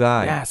chill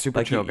guy. Yeah, super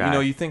like, chill You guy. know,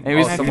 you think And he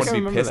was- someone I would be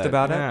remember pissed that,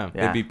 about yeah. it.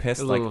 Yeah. They'd be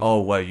pissed A like, little- "Oh,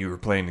 what, you were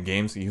playing the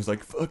games?" He was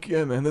like, "Fuck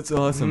yeah, man, that's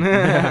awesome."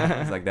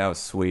 He's like, "That was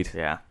sweet."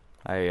 Yeah,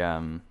 I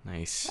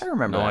Nice.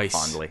 remember Nice. that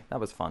fondly. That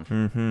was fun.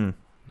 Mm-hmm.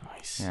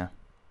 Nice. Yeah.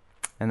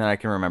 And then I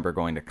can remember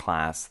going to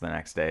class the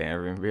next day and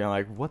everyone being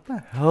like, "What the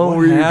hell What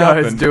were you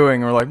guys happened?"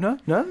 doing?" We're like, "No,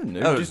 nothing.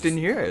 Oh, I just didn't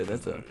hear it.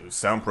 That's it.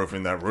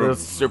 Soundproofing that It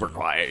was super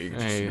quiet.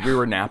 Hey. We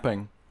were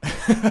napping."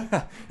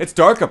 It's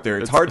dark up there.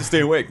 It's hard to stay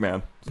awake,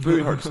 man. It's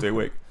really hard to stay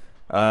awake.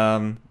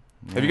 Have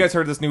you guys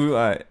heard of this new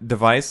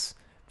device?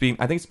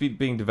 I think it's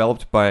being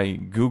developed by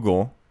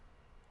Google,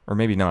 or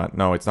maybe not.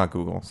 No, it's not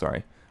Google.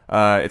 Sorry.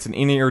 It's an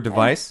in-ear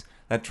device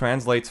that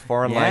translates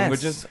foreign Yes.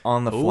 languages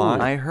on the Ooh. fly.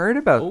 I heard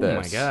about Oh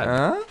this. my god.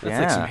 Huh? That's Yeah.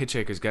 like some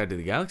Hitchhiker's Guide to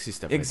the Galaxy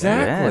stuff.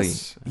 Exactly.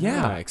 Yes. Right there.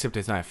 Yeah. Except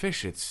it's not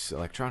fish, it's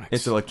electronics.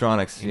 It's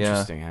electronics. Yeah.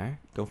 Interesting, huh?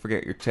 Don't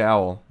forget your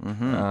towel.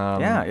 Mm-hmm. Um,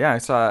 Yeah. I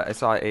saw a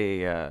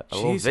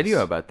little Jesus.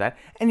 video about that,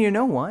 and you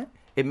know what?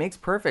 It makes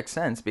perfect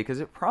sense because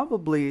it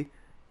probably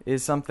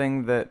is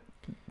something that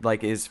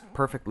like is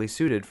perfectly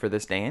suited for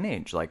this day and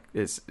age. Like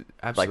is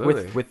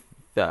Absolutely. like with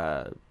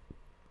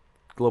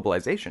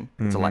globalization,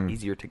 it's a lot Mhm.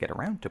 easier to get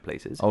around to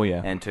places. Oh,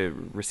 yeah. and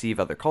to receive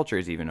other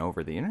cultures even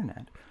over the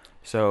internet.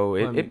 So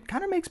Well, I mean- it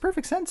kind of makes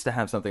perfect sense to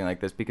have something like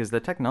this because the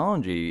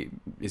technology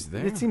Is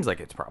there. It seems like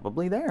it's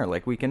probably there.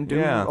 Like we can do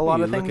Yeah. a lot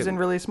You of look things at- in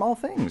really small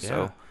things. Yeah.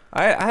 So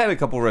I had a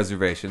couple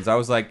reservations. I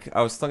was like,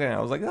 oh,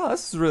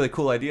 this is a really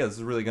cool idea. This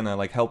is really gonna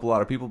help a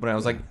lot of people. But I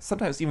was like,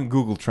 sometimes even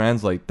Google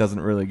Translate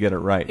doesn't really get it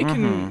right.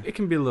 It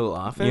can be a little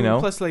off. You And know?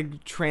 plus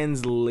like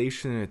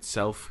translation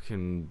itself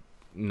can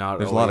not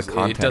There's a lot of always-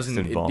 context it doesn't,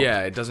 involved.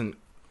 it doesn't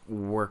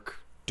work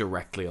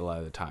directly a lot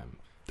of the time.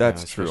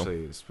 That's You know, true.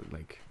 especially it's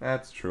like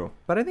That's true.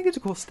 but I think it's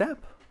a cool step.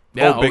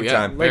 yeah, big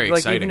time. Very like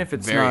exciting. even if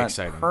it's very not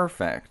exciting.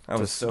 perfect I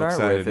to was so start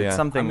excited, with, it's yeah.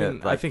 something I mean,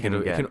 that like, I think can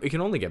it get-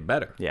 can only get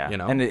better. yeah, you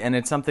know, and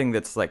it's something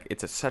that's like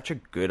such a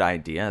good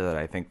idea that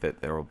I think that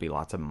there will be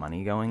lots of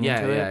money going Yeah,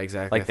 into it. yeah,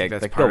 exactly. Like I think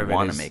that's like part they'll of it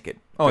want to is- make it.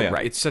 Oh, yeah.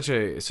 right. it's such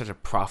a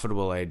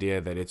profitable idea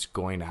that it's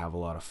going to have a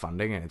lot of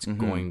funding and it's Mhm.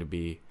 going to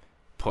be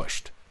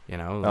pushed. You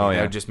know, Oh, yeah.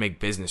 that would just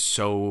make business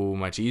so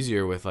much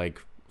easier with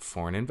like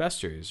foreign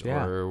investors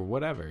Yeah. or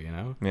whatever. You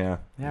know, Yeah.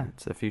 Yeah,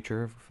 it's the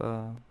future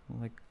of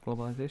like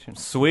globalization.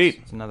 Sweet.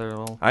 It's another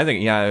little. I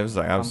think I was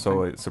so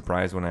Something.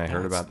 surprised when I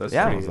heard about this.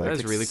 yeah, I was like,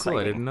 that's really cool.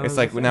 I didn't know. it's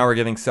that like was a now thing. we're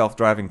getting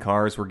self-driving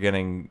cars. We're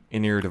getting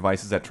in-ear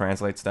devices that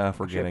translate stuff.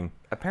 We're getting.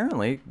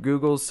 Apparently,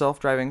 Google's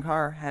self-driving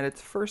car had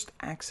its first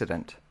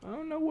accident.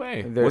 Oh no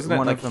way! There's Wasn't it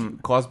one like of them.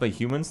 caused by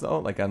humans though?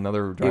 Like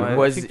another It driver? I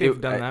was. think they've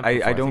done that I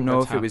before. I don't think know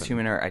if that's it was happened.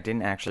 human or I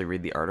didn't actually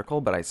read the article,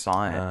 but I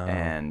saw it, Oh.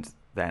 and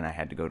then I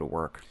had to go to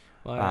work.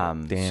 Well,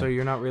 Damn. so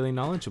you're not really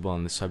knowledgeable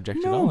on the subject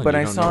at No, all. and but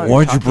you I don't saw- know what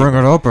Why'd you're you talking bring it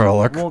about. up,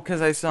 Alec? Well,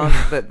 because I saw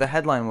that the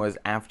headline was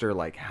after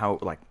how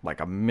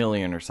a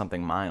million or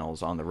something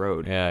miles on the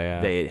road. Yeah.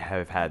 They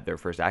have had their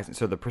first accident.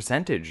 So the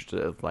percentage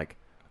of like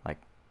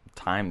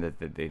time that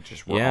they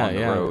just were on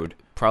the road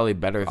Probably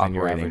better than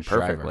your operating average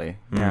perfectly.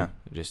 driver.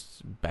 Yeah.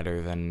 Just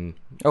better than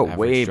Oh, average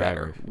way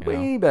driver, better. you know?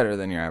 Way better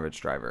than your average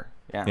driver.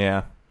 Yeah.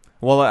 Yeah.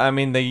 Well, I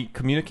mean, they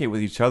communicate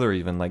with each other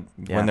even like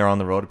Yeah. when they're on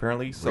the road.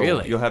 Apparently, so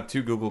Really? you'll have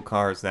two Google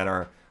cars that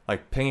are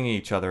like pinging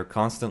each other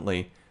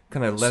constantly,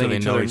 kind of So letting they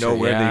each other know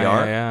where yeah, they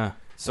are. Yeah.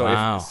 So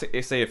Wow.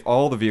 if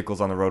all the vehicles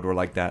on the road were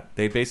like that,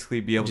 they'd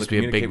basically be able Just to be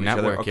a communicate big with each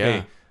other. network, Okay,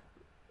 yeah.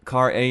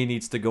 car A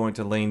needs to go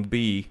into lane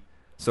B,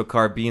 so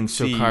car B and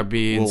So C car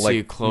B and will C like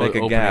make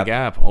open a a gap,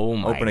 gap. Oh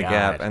my open a god.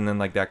 gap, and then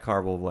like that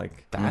car will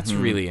like. That's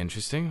Mhm. really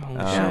interesting. Holy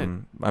shit.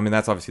 I mean,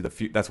 that's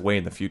obviously that's way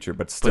in the future,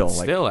 but still,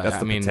 still, like that's I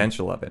the mean-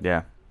 potential of it.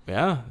 Yeah.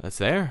 Yeah, that's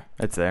there.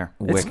 It's there.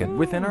 Wicked. It's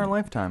within our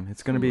lifetime.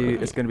 It's gonna be.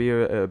 Right. It's gonna be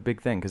a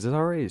big thing because it's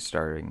already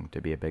starting to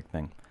be a big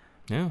thing.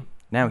 Yeah.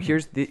 Now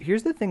here's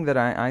the thing that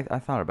I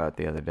thought about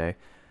the other day,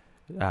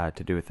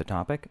 to do with the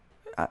topic,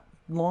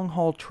 long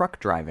haul truck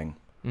driving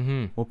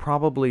Mm-hmm. will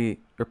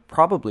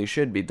probably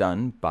should be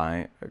done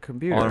by a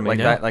computer.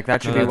 Automated.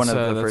 That should be one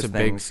of the first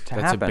things to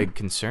that's happen. a big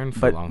concern for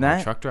But long haul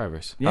that- truck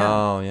drivers. Yeah.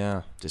 Oh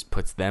yeah. Just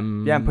puts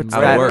them Puts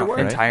Out of that work, right?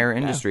 entire Yeah.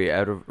 industry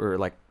out of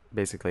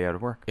basically out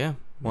of work. Yeah.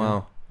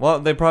 Wow. Well,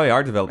 they probably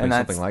are developing And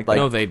that's something like like-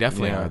 that. No, they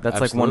definitely Yeah. are.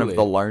 That's like one of the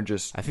Absolutely.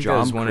 largest I think that job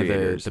was one of the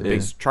creators big-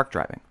 is truck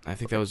driving. I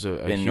think that was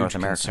a in huge North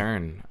America.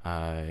 concern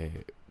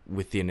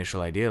with the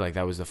initial idea. Like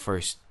that was the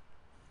first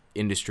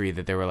industry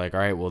that they were like,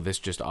 all right, well, this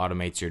just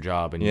automates your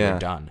job and Yeah. you're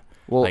done.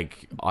 Well,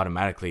 Like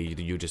automatically,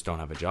 you just don't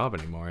have a job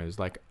anymore. It's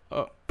like,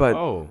 but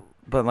oh,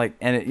 like,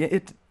 and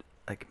it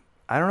like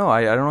I don't know.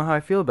 I don't know how I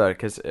feel about it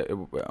because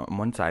on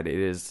one side it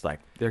is like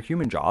they're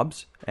human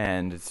jobs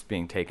and it's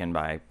being taken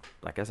by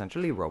like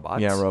essentially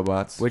robots. Yeah,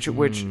 robots. Which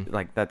Mm.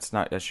 like that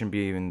shouldn't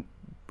be even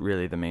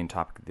really the main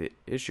topic of the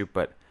issue,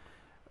 but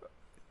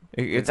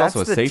It's that's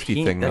also a the safety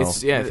team- thing, though.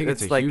 that's- I think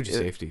it's a like- huge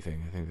safety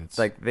thing. I think that's it's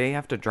like they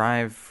have to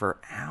drive for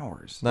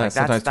hours. No, like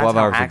sometimes that's 12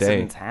 how hours a day.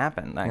 accidents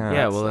happen. Like, Yeah.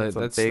 yeah. Well, a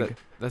that's big.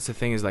 that's the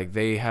thing is like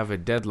they have a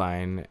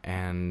deadline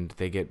and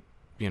they get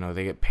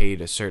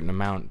paid a certain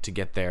amount to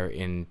get there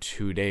in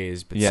 2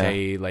 days. But Yeah.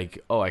 say like,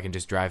 oh, I can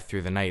just drive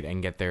through the night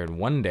and get there in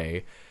 1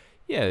 day.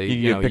 Yeah,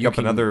 you know, pick you up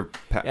can- another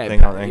yeah,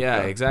 thing on yeah,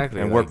 exactly,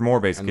 and like, work more,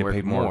 basically, and get work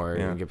paid more.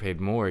 Yeah. and get paid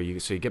more.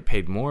 So you get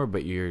paid more,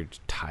 but you're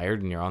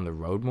tired and you're on the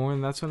road more,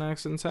 and that's when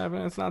accidents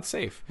happen. It's not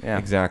safe. Yeah.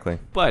 Exactly.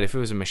 But if it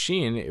was a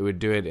machine, it would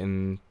do it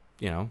in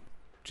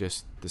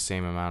just the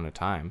same amount of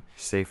time.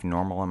 Safe,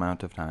 normal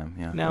amount of time.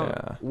 Yeah. Now,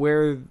 Yeah.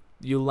 where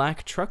you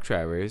lack truck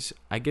drivers,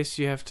 I guess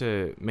you have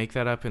to make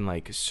that up in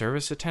like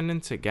service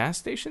attendants at gas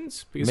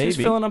stations because who's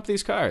Maybe. filling up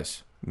these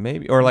cars?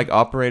 Maybe, or like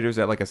operators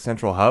at like a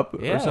central hub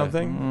Yeah. or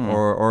something, Mm.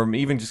 or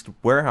even just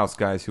warehouse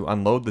guys who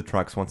unload the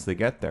trucks once they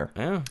get there.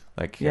 Yeah,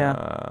 Like, Yeah.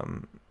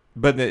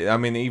 But I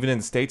mean, even in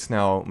the States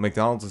now,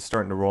 McDonald's is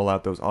starting to roll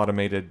out those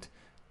automated,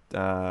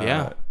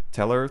 Yeah.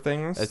 teller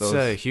things. it's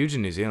those, huge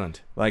in New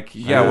Zealand. like,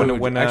 yeah,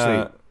 when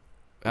actually,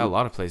 a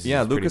lot of places.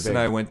 yeah, it's pretty Lucas and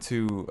I big. went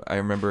to. I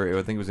remember,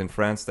 I think it was in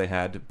France. They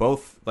had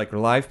both like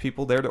live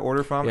people there to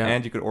order from, Yeah.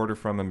 and you could order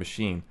from a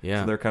machine.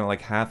 Yeah. So they're kind of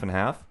like half and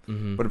half.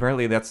 Mhm. But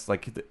apparently, that's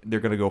like they're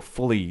going to go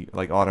fully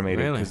like automated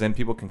Really? because then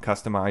people can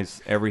customize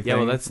everything. Yeah,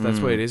 well, that's what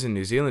Mm. it is in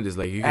New Zealand. Is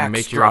like you can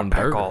make your Extra own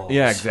burger. pickles.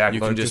 Yeah, exactly.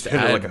 You can Just just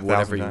hit it add like 1,000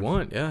 whatever you times.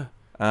 want. Yeah,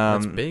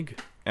 that's big.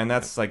 And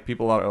that's like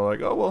people are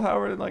like, oh well, how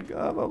are like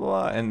blah blah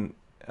blah, and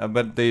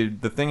but the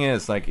thing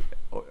is like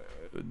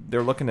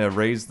they're looking to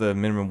raise the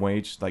minimum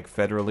wage like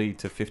federally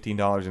to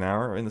 $15 an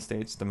hour in the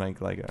States to make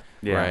like a,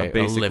 Yeah. Right. a a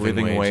basic living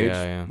living wage, wage,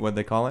 yeah. what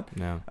they call it.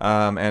 No.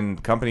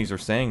 And companies are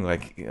saying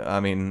like, I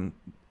mean,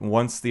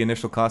 once the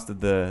initial cost of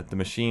the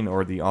machine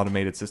or the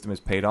automated system is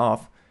paid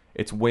off,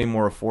 it's way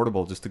more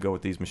affordable just to go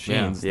with these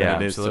machines Yeah,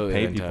 than it is to absolutely,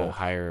 pay than to people.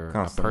 hire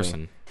constantly. a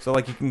person. So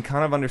like you can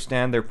kind of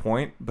understand their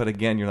point, but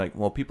again, you're like,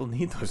 well, people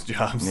need those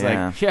jobs.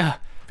 Yeah. Like Yeah,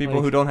 people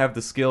like- who don't have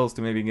the skills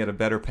to maybe get a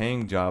better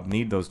paying job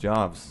need those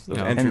jobs. Those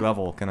No. entry And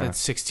level kind that of.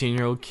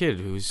 16-year-old kid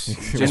who's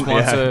just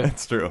wants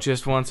That's true.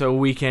 just wants a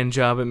weekend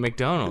job at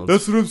McDonald's.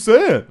 That's what I'm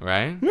saying.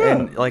 right. Yeah.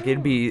 And like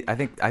it'd be, I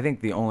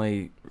think the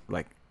only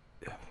like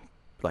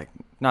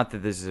not that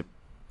this is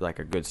like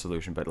a good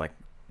solution, but like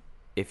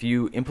if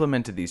you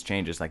implemented these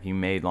changes, like you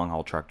made long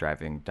haul truck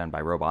driving done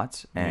by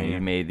robots, and Mhm. you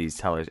made these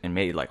tellers and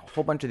made like a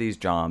whole bunch of these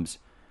jobs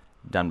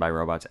done by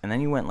robots, and then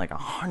you went like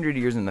 100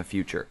 years in the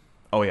future.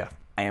 Oh yeah.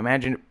 I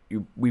imagine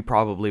we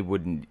probably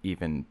wouldn't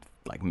even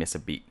like miss a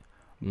beat,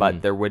 but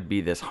Mm. there would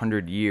be this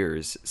 100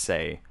 years,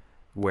 say,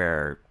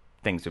 where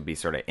things would be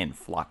sort of in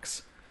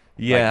flux.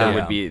 Like, Yeah.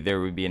 there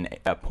would be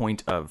a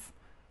point of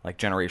like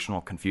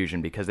generational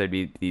confusion because there'd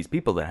be these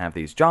people that have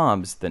these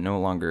jobs that no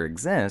longer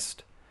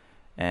exist,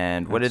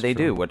 and what That's did they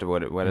true. do? What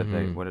did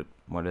they Mhm.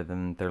 what are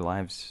then their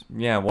lives?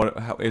 Yeah.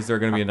 How, is there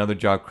going to be another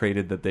job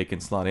created that they can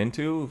slot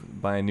into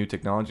by a new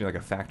technology, like a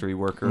factory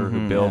worker who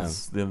Mhm.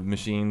 builds the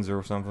machines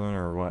or something,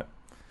 or what?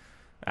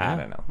 I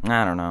don't know.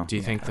 I don't know. Do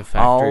you think the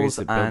factories Alls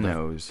I that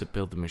knows.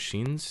 build the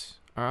machines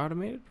are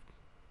automated?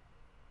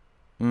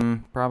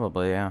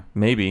 Probably, yeah.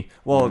 Maybe.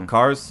 Well,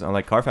 cars,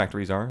 like car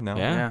factories are now.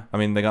 Yeah. I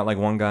mean, they got like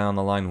one guy on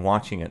the line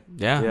watching it,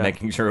 Yeah.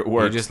 making sure it He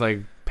works. just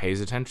like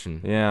pays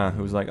attention. Yeah,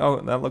 who's like, oh,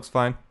 that looks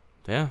fine.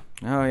 Yeah.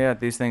 Oh, yeah,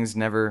 these things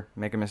never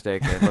make a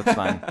mistake. It looks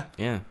fine.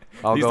 Yeah.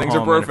 I'll These go things are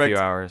home in a perfect. few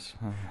hours.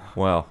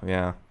 Well,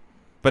 yeah.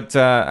 But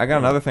I got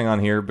another thing on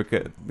here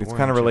because it's Boring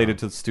kind of related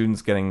job. to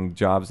students getting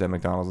jobs at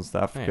McDonald's and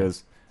stuff. Yeah.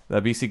 Because the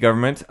BC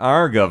government,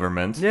 our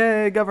government,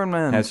 Yay,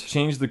 government. has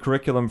changed the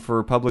curriculum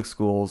for public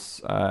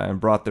schools and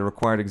brought the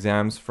required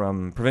exams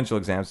from provincial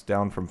exams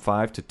down from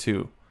 5 to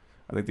 2.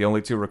 I think the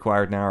only 2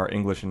 required now are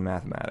English and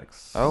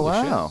mathematics. Oh,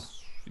 wow.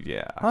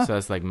 Yeah. So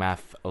that's like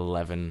math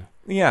 11.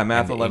 Yeah,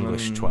 math And 11,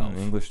 English 12.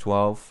 English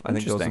 12. I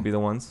think those Interesting. would be the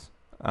ones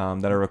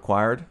that are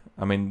required.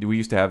 I mean, we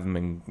used to have them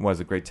in, what is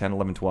it, grade 10,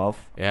 11, 12?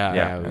 Yeah.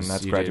 Yeah, it was- And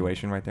that's you did-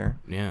 graduation right there.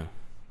 Yeah.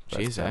 But,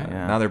 Jeez,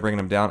 yeah. Now they're bringing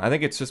them down. I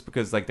think it's just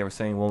because like they were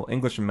saying, well,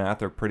 English and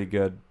math are pretty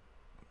good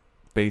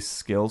base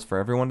skills for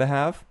everyone to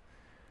have.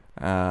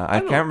 I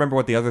don't- can't remember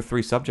what the other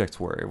 3 subjects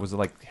were. Was it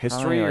like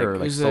history Probably, or like,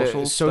 like Is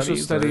social it social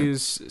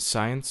studies? studies,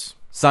 science.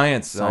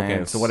 Science. Okay,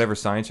 Science. so whatever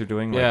science you're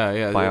doing. Like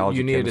Yeah. Biology,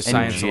 You needed a chemistry.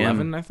 science gym.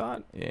 11, I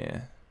thought.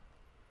 Yeah.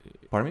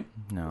 Pardon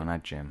me? No,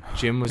 not Jim.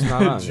 Gym was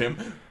not on.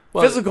 Gym.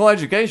 Well, Physical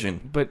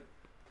education. But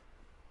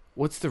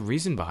what's the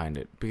reason behind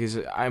it? Because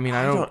I mean,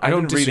 I I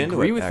don't didn't read into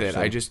disagree it, with it.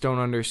 actually. I just don't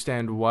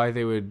understand why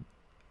they would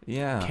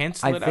Yeah.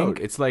 cancel I it think-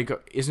 out. It's like,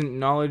 isn't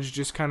knowledge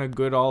just kind of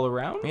good all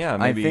around? Yeah,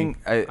 maybe. I think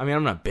I mean,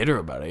 I'm not bitter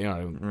about it. You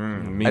know,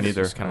 Me it's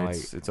neither. just kinda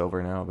It's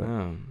over now, but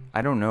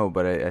I don't know,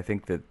 but I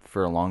think that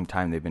for a long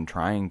time they've been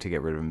trying to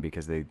get rid of them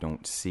because they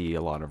don't see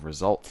a lot of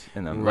results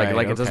in them. Right,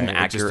 Like it doesn't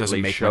okay. It just doesn't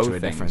accurately make show much of a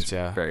things difference,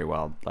 yeah. very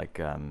well.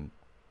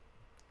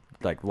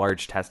 Like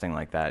large testing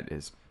like that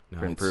is No,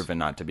 been it's- proven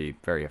not to be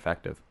very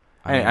effective.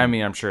 I I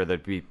mean, I'm sure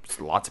there'd be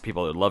lots of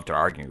people that'd love to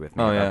argue with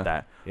me Oh, about yeah.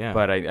 that. Yeah.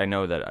 But I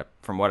know that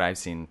from what I've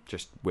seen,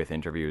 just with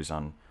interviews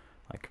on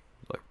like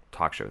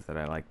talk shows that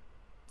I like,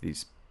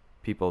 these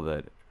people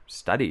that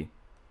study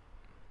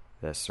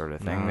this sort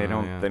of thing,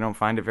 No, yeah. they don't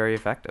find it very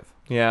effective.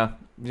 yeah.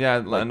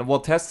 And, well,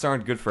 tests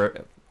aren't good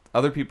for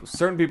other people.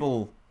 Certain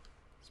people,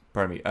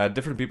 pardon me,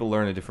 different people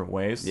learn in different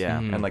ways. Yeah.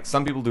 Mhm. And like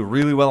some people do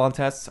really well on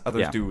tests,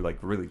 others Yeah. do like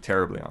really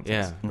terribly on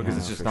tests. Yeah. Because Yeah,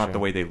 it's just for not sure. the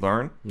way they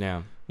learn.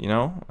 Yeah. You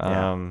know.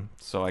 Yeah.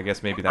 So I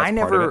guess maybe that's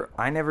part of it.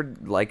 I never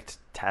liked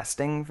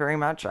testing very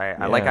much. Yeah.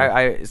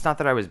 I it's not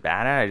that I was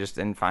bad at it. I just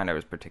didn't find I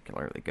was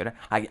particularly good at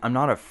it. I'm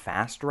not a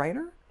fast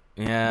writer,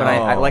 Yeah. but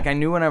Oh. I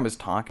knew what I was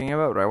talking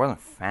about, but I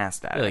wasn't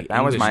fast at Yeah, it. like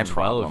That was English my 12,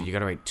 problem. you got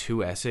to write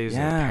 2 essays,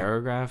 Yeah. a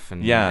paragraph,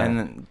 and Yeah. and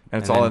And then,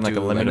 it's all then in like a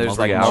do- limited and there's,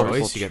 multiple like, hours. multiple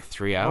choice. You get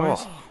 3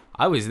 hours.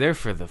 I was there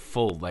for the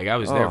full. Like I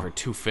was there for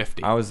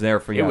 250. I was there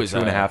for It was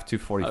 2.5,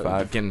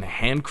 2:45. getting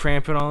hand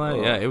cramp and all that.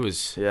 Oh. Yeah, it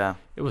was. yeah.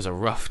 It was a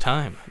rough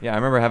time. Yeah, I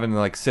remember having to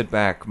like sit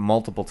back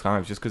multiple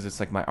times just because it's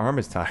like my arm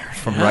is tired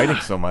from writing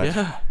so much.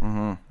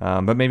 Yeah.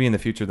 But maybe in the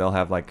future they'll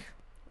have like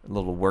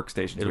little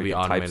workstations It'll where be you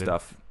can type automated.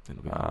 stuff.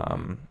 It'll be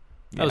automated.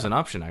 That Yeah. was an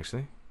option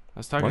actually. I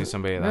was talking Was to it?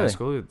 somebody at high Really?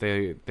 school.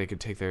 They could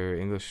take their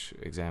English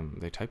exam.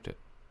 They typed it.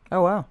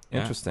 Oh wow.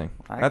 Yeah. Interesting.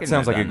 I That couldn't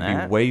sounds have like it'd done be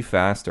that. way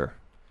faster.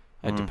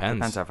 It depends.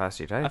 Depends how fast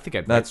you I type. think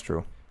I'd. That's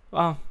true.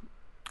 Well,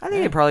 I think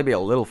it'd probably be a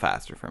little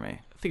faster for me.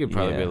 I think it'd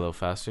probably be Yeah. a little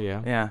faster.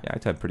 Yeah. Yeah. Yeah, I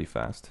type pretty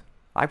fast.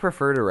 I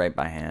prefer to write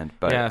by hand,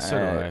 but Yeah, so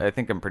do I. I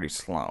think I'm pretty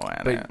slow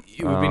at But it.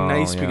 it would be Oh,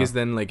 nice yeah. because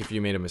then, like, if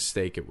you made a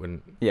mistake, it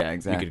wouldn't. Yeah, You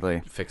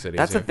exactly. could fix it.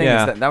 That's the easier. thing.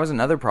 Yeah. Is that was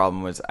another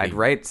problem. Was I'd You-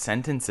 write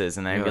sentences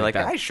and I'd You're be like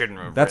like, that- I shouldn't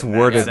have. That's written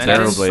worded that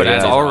sentence, terribly, but yeah.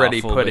 it's It's already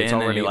awful, put but it's in.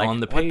 and already you're like, on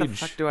the What the page.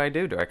 fuck do I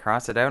do? Do I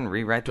cross it out and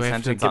rewrite Do the I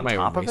have to sentence get on my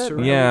top of it? eraser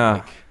out? Yeah.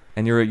 Like,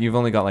 And you've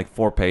only got like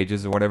 4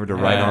 pages or whatever to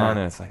write Yeah. on,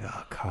 and it's like,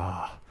 oh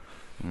god.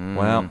 Mm.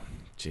 Well,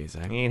 jeez,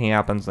 it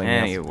happens. I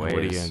guess. Anyway. what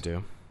are you Ways. gonna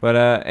do? But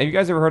have you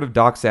guys ever heard of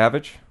Doc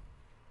Savage?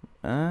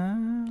 Uh,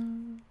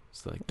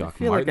 It's like I Doc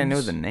feel like I know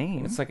Martens. the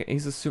name. It's like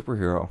he's a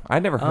superhero.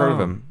 I'd never heard of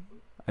Oh. him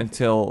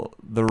until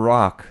The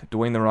Rock,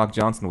 Dwayne The Rock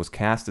Johnson, was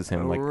cast as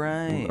him Oh, like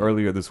right.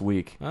 earlier this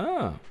week,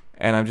 Oh,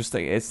 and I'm just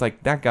like, it's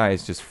like that guy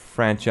is just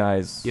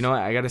franchise. you know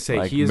what? I gotta say,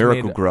 Like he has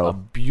Miracle made Grow. a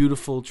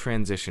beautiful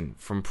transition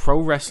from pro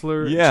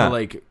wrestler Yeah. to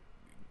like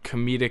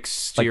comedic like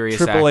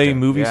serious AAA actor.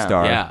 movie Yeah.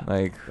 star. Yeah.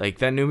 Like Like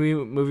that new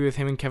movie with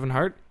him and Kevin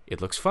Hart. It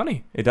looks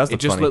funny. it does It look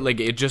just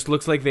funny. it just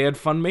looks like they had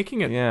fun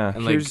making it. Yeah.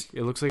 and like Here's-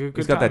 it looks like a good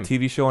He's got time. that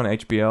TV show on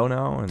HBO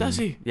now. And Does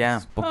he? Yeah.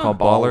 It's called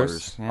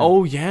Ballers. Yeah.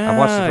 Oh yeah. I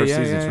watched the first yeah,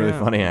 season. yeah, It's really yeah.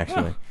 funny,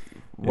 actually.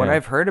 What Yeah.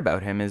 I've heard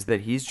about him is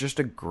that he's just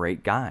a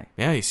great guy.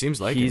 Yeah, he seems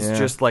like He's it. Yeah.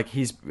 just like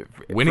he's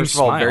Winning first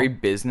of all smile. very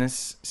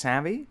business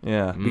savvy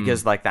Yeah.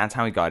 because like that's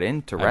how he got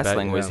into I bet,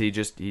 wrestling. Was yeah. he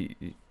just he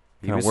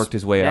Kinda was, worked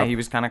his way yeah, up. he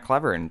was kind of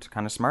clever and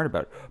kind of smart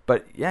about it.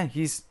 But yeah,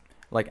 he's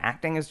like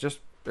acting is just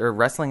or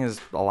wrestling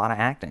is a lot of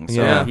acting.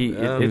 So Yeah. he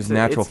Yeah. He was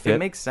natural fit. It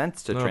makes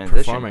sense to No, transition.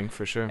 performing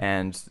for sure.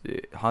 And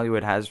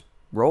Hollywood has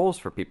roles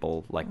for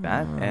people like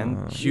that.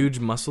 And Huge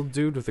muscled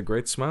dude with a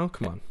great smile.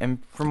 Come on. and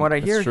from what I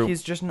That's hear, true.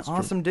 he's just an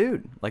awesome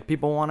dude. Like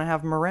people want to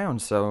have him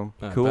around. So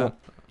I Cool. bet.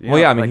 Well,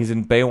 yeah, I mean, like- he's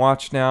in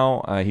Baywatch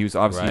now. He was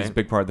obviously he's a Right.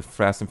 big part of the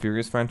Fast and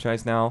Furious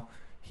franchise now.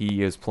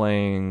 He is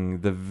playing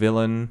the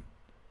villain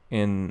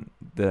in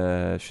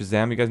the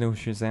Shazam. You guys know who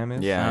Shazam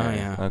is? Yeah. Oh,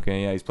 yeah.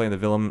 Okay, yeah, he's playing the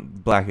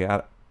villain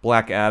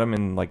Black Adam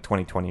in like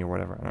 2020 or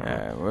whatever. I don't know.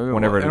 Yeah,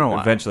 Whenever in a it while.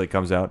 eventually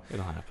comes out.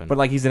 It'll happen. But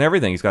like he's in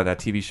everything. He's got that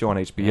TV show on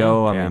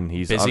HBO. Yeah. I mean,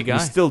 he's Busy guy.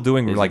 He's still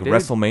doing Busy like dude.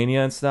 WrestleMania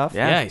and stuff.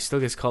 yeah, he still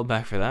gets called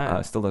back for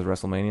that. Still does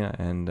WrestleMania,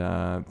 and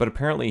but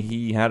apparently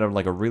he had a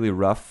really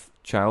rough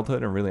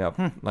childhood and really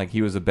like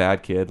he was a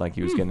bad kid. Like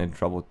he was getting in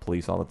trouble with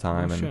police all the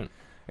time, Oh, and shit.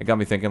 it got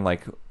me thinking,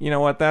 like, you know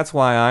what? That's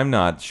why I'm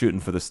not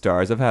shooting for the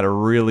stars. I've had a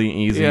really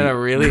easy, Yeah, a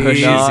really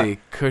cushy-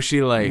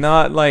 cushy life.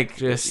 not like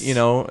Just-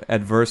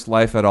 adverse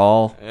life at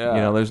all.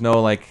 Yeah. There's no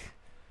like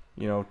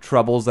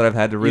troubles that I've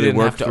had to you really didn't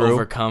work have to through.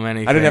 overcome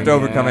anything. I didn't have to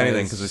overcome Yeah,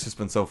 anything because it's just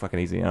been so fucking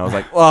easy. And I was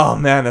like, oh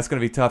man, that's gonna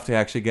be tough to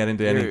actually get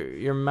into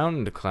any. your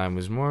mountain to climb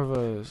was more of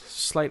a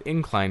slight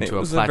incline It to a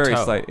was plateau. very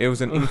slight. It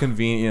was an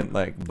inconvenient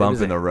like bump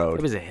in the road.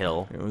 It was a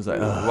hill. It was like,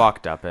 We ugh,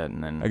 walked up it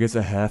and then I guess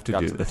I have to got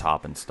do to the this.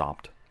 top and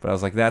stopped. But I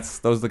was like, those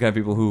are the kind of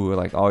people who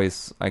like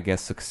always, I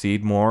guess,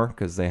 succeed more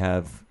because they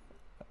have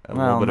a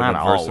Well, little bit of not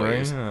adversity.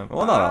 always. Yeah.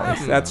 Well, not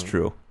always. That's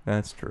true.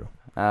 That's true.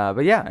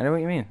 But yeah, I know what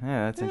you mean.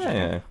 Yeah, that's interesting.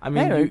 Yeah. I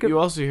mean, Anyway, you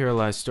also hear a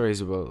lot of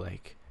stories about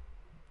like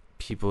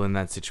people in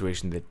that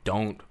situation that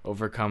don't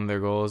overcome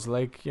their goals.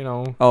 Like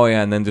Oh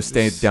yeah, and then just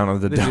stay Just- down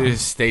on the they dump.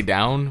 just stay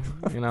down.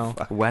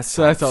 West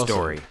So Side that's also-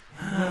 Story.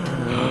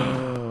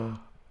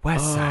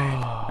 West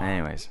Side.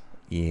 Anyways,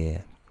 Yeah.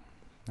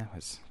 that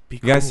was You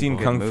guys seen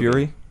Good Kung movie.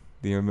 Fury?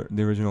 The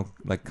original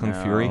like Kung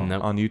No. Fury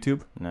Nope. on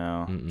YouTube?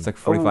 no. It's like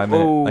 45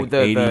 minute, like the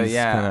 80s.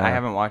 yeah. kinda, I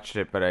haven't watched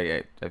it, but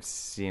I've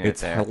seen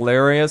It's it there.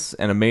 hilarious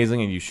and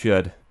amazing, and you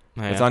should.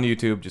 Yeah. It's on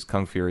YouTube. Just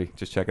Kung Fury.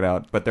 Just check it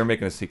out. But they're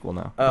making a sequel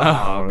now.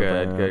 Oh,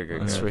 Yeah.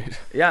 good. Sweet.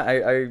 Yeah,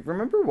 I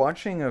remember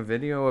watching a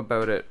video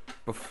about it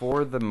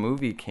before the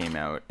movie came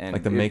out, and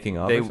Like the making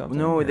of They or something,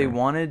 no, or-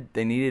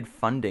 they needed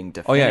funding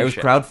to. Oh yeah, it was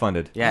finish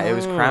crowdfunded. Yeah, it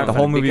was Oh. crowdfunded. The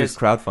whole movie because, is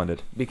crowdfunded.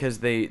 because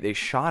they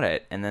shot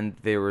it, and then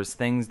there was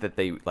things that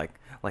they like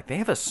they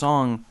have a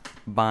song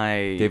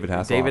by David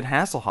Hasselhoff.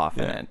 Hasselhoff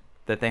in Yeah. it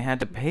that they had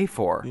to pay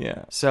for.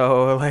 Yeah.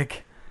 So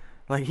like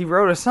he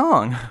wrote a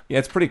song. Yeah,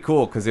 it's pretty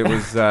cool because it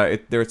was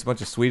there's a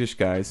bunch of Swedish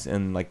guys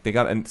and like they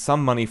got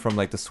some money from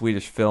like the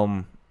Swedish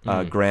film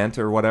grant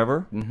or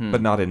whatever,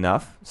 but not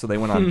enough. So they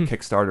went on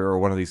Kickstarter or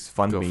one of these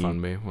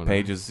GoFundMe, whatever.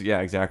 pages. Yeah,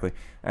 exactly,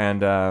 and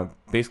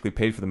basically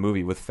paid for the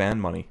movie with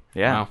fan money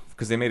Yeah. Wow.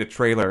 because they made a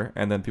trailer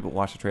and then people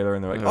watched the trailer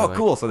and they're like, They're "Oh, like,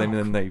 cool!" So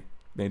then they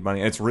made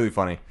money. It's really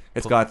funny.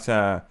 It's got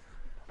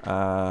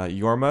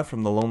Jorma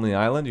from The Lonely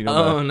Island. You know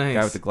Oh, the nice.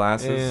 guy with the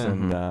glasses, Yeah.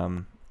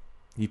 and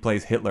he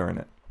plays Hitler in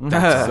it.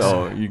 That's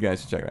So you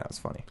guys should check it out. It's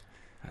funny.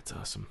 That's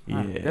awesome.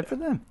 Ah, good for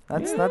them.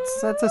 That's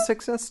a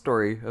success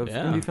story of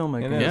Yeah. indie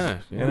filmmaking. It is.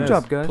 Yeah. It Good is.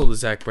 job, guys. Pulled a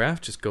Zach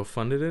Braff, just go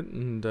funded it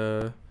and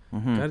got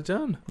it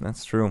done.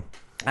 That's true.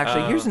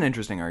 Actually, here's an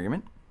interesting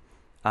argument.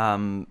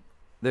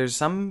 There's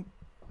some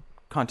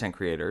content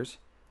creators,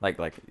 like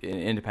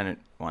independent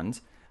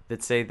ones,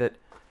 that say that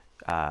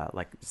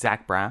like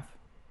Zach Braff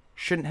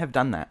shouldn't have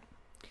done that.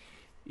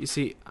 You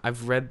see,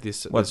 I've read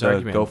this What's this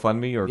argument.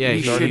 GoFundMe or Yeah,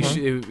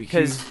 Kickstarter?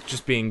 he's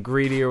just being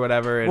greedy or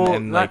whatever, and, Well,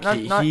 and not-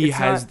 like not- he it's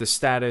has not- the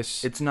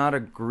status. It's not a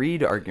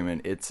greed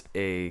argument. It's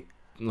a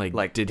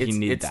like did he it's-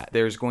 need it's- that?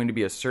 There's going to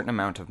be a certain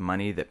amount of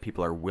money that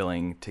people are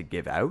willing to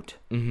give out,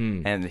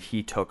 Mm-hmm. and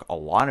he took a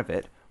lot of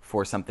it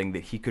for something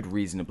that he could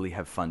reasonably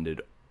have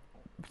funded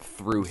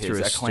through his Through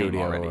a acclaim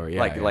studio already. or- yeah,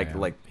 like yeah, like yeah.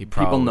 like He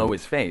people probably- know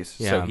his face,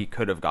 so Yeah. he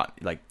could have got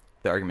like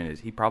the argument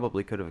is he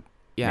probably could have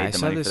Yeah, made I the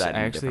saw money this. for that I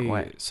in a different way.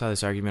 actually saw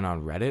this argument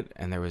on Reddit,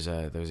 and there was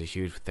a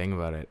huge thing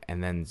about it.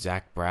 And then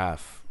Zach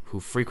Braff, who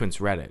frequents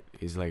Reddit,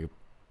 he's like,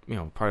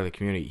 part of the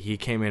community. He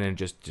came in and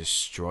just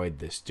destroyed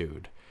this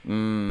dude.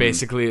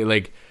 Basically,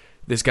 like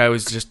this guy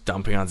was just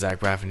dumping on Zach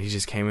Braff, and he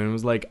just came in and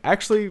was like,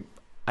 "Actually,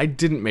 I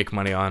didn't make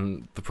money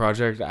on the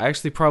project. I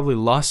actually probably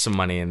lost some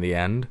money in the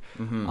end.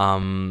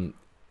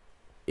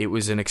 It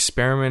was an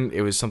experiment.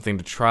 It was something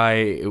to try.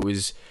 It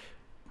was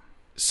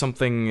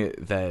something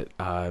that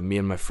me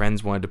and my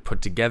friends wanted to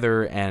put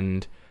together,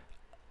 and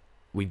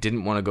we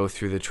didn't want to go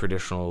through the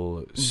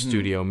traditional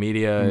studio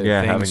media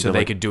Yeah, thing, having so to, they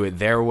like- could do it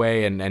their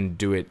way and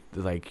do it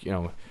like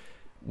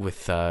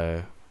with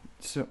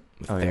So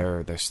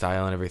their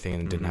style and everything,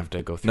 and didn't have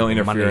to go through No the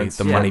interference.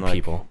 money, and, like,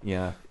 people.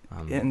 Yeah.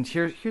 and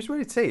here's what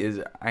I'd say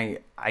is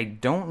I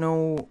don't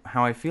know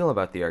how I feel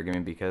about the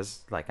argument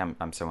because like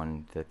I'm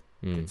someone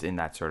that's in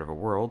that sort of a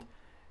world,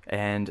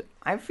 and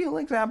I feel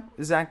like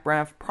Zach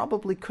Braff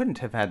probably couldn't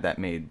have had that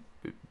made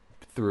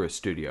through a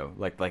studio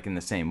like in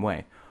the same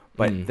way.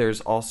 But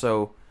there's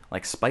also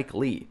like Spike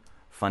Lee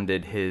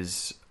funded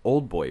his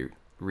Old Boy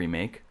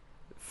remake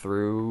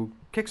through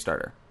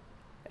Kickstarter,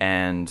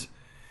 and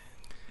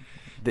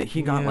that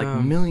he got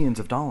like millions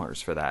of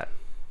dollars for that.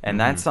 And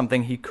that's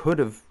something he could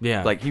have,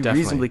 Yeah, like he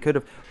definitely. reasonably could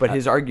have. But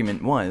his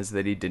argument was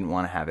that he didn't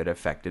want to have it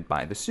affected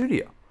by the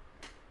studio.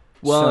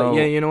 Well, So-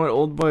 yeah, you know what?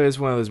 Old Boy is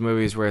one of those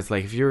movies where it's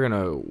like if you're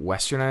gonna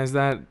westernize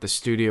that, the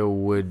studio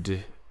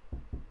would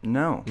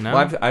No. No?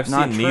 Well, I've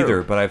Not seen true.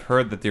 neither, but I've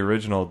heard that the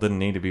original didn't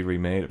need to be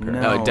remade. Apparently.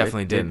 No, No, it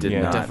definitely it didn't. did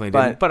It not. definitely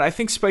But- didn't. But I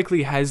think Spike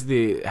Lee has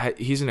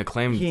he's an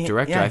acclaimed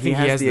director. I think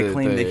he has the the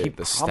acclaim that he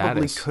the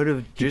probably status. could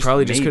have. He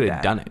probably just made could have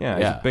that. done it. Yeah,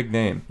 he's a big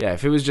name. Yeah,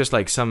 if it was just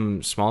like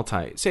some small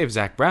time, say if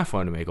Zach Braff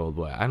wanted to make Old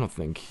Boy, I don't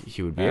think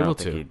he would be I don't able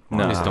think to. he'd-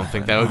 I just don't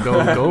think that would go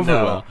over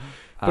No. well.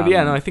 But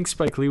yeah, no, I think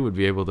Spike Lee would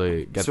be able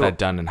to get so- that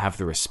done and have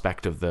the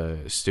respect of the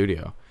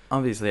studio.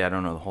 Obviously, I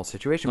don't know the whole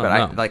situation, No,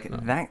 but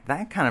no.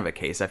 that kind of a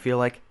case. I feel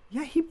like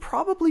he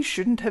probably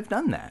shouldn't have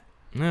done that.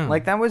 Yeah.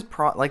 Like that was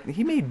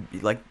he made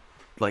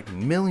like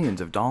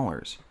millions of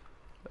dollars,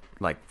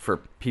 like for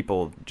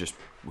people just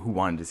who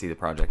wanted to see the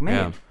project made.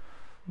 Yeah.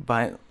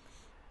 But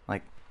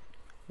like,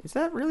 is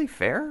that really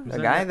fair? Is A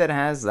that- guy that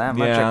has that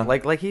much,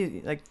 Yeah.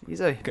 he's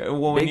a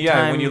Well, when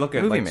big-time you look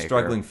at movie like maker.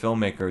 struggling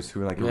filmmakers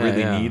who like Yeah, really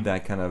yeah. need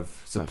that kind of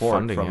support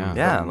funding, from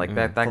yeah. from, like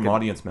that from could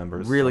audience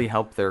members, really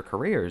help their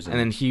careers. And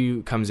then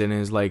he comes in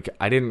and is like,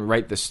 I didn't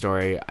write the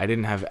story. I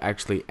didn't have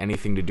actually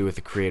anything to do with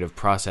the creative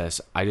process.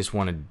 I just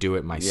want to do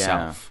it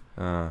myself.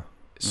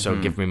 So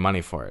Mhm. give me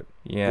money for it.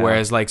 Yeah.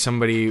 Whereas like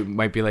somebody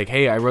might be like,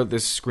 hey, I wrote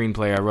this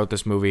screenplay. I wrote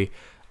this movie.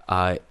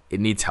 It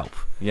needs help.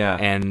 yeah,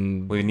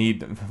 And we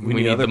need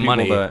need other the people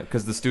money.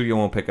 because the studio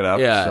won't pick it up.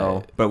 Yeah.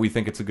 So, but we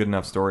think it's a good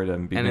enough story to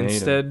be and made.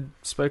 instead,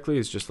 Spike Lee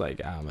is just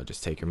like, I'm gonna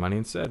just take your money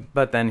instead.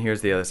 But then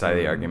here's the other side of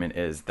the Mm. argument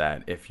is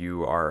that if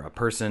you are a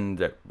person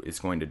that is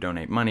going to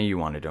donate money, you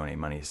want to donate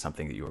money to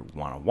something that you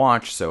want to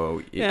watch. So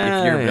if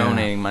you're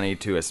donating money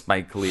to a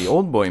Spike Lee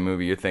Old Boy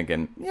movie, you're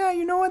thinking, yeah,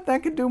 you know what,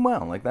 that could do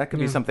well. Like that could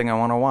be Yeah. something I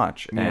want to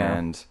watch. Yeah.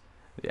 And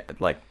yeah,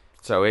 like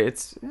so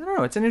it's I don't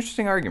know, it's an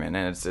interesting argument,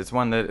 and it's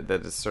one that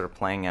is sort of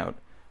playing out,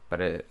 but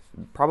it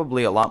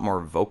probably a lot more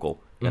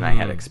vocal than I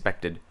had Mhm.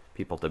 expected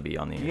people to be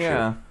on the issue.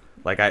 yeah,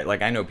 Like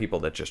I know people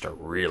that just are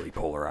really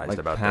polarized like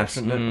about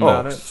passionate Mm.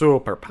 about this. it.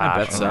 Super I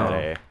bet so.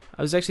 passionate.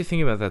 I was actually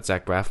thinking about that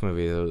Zach Braff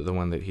movie, the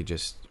one that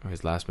or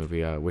his last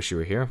movie, Wish You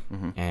Were Here.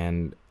 Mhm.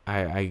 And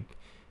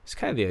it's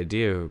kind of the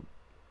idea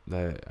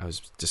that I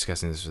was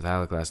discussing this with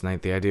Alec last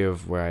night. The idea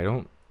of where I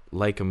don't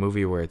like a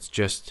movie where it's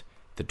just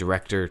the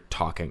director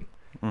talking.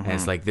 And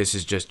it's Mhm. like, this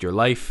is just your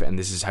life, and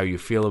this is how you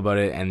feel about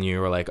it, and you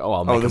were like, oh,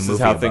 I'll make Oh, a this movie is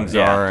how about things it.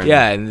 are. And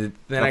Yeah, and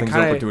then I nothing's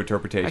kind open of to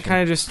interpretation. I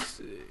kind of just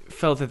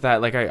felt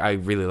that like I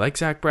really like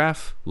Zach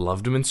Braff,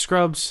 loved him in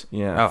Scrubs,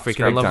 yeah, Oh,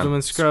 freaking big loved time. him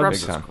in Scrubs,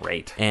 Scrubs Big was time.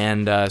 great.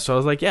 and so I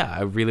was like, yeah,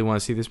 I really want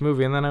to see this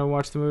movie, and then I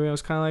watched the movie, and I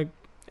was kind of like,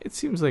 it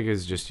seems like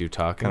it's just you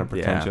talking, Kind of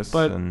Yeah. pretentious,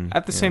 but and,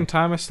 at the yeah. same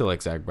time, I still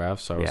like Zach Braff,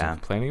 so I wasn't Yeah.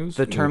 complaining. It was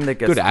The term that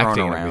gets good thrown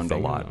acting and around a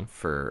everything, lot you know.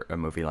 for a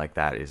movie like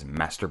that is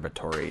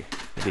masturbatory,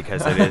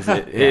 because it is.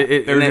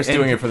 It, They're just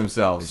doing it for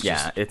themselves.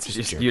 Yeah, it's just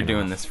just jerking you're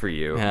doing off. this for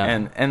you,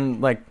 Yeah.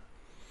 and like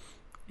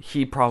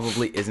he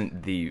probably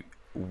isn't the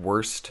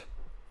worst.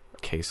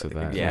 Case of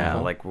that. Yeah, yeah.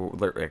 like,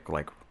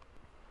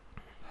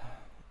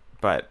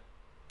 but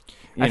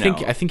I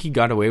think he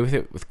got away with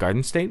it with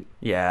Garden State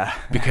yeah.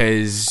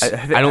 because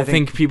I I don't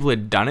think- think people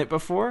had done it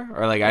before,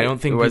 or like I don't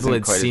think It people wasn't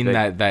had quite as seen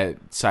big. that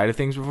side of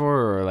things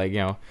before, or like, you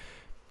know.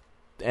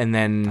 And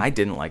then I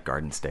didn't like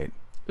Garden State.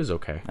 it was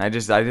okay. I I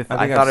think thought I've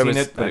it seen was,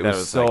 it, but it that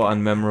was so like,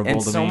 unmemorable and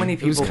to so me. many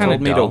was people kinda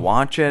told me to dull.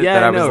 watch it Yeah,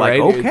 that I I was know, like,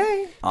 right? okay,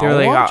 They were I'll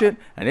like, watch "Ah." it.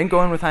 I didn't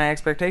go in with high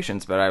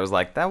expectations, but I was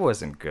like, that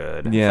wasn't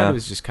good. I Yeah, thought it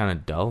was just kind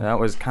of dull. That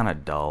was kind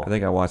of dull. I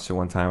think I watched it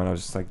one time and I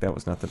was just like, that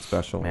was nothing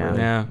special. Yeah. Really.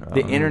 Yeah.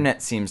 The Um,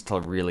 internet seems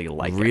to really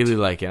like really it.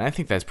 like it. And I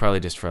think that's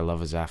probably just for a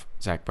love of Zach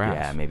Braff.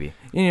 Yeah, maybe.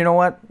 And you know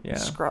what? Yeah.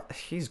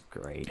 He's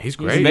great. He's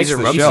He great. makes He's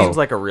the a He show. seems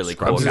like a really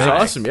cool Scrubs is guy.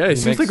 awesome. Yeah, he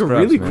seems makes like a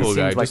Scrubs, really man. cool He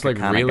guy. seems like Just the like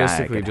kinda guy I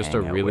realistically, could just a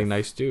hang out really with.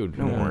 nice dude.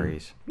 No Yeah.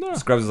 worries. No.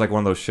 Scrubs is like one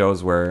of those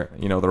shows where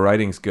the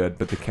writing's good,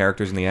 but the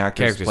characters and the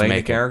actors Characters playing the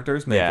make it.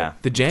 characters make Yeah,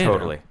 The janitor.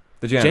 totally. it.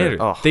 The janitor.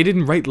 Oh. They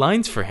didn't write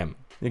lines for him.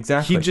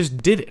 Exactly. He just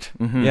did it.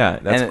 Mhm. Yeah,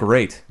 that's And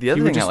great. The other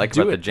He would thing I just liked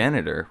do about it. the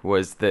janitor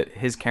was that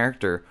his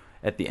character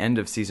at the end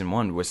of season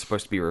 1 was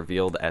supposed to be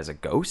revealed as a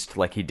ghost,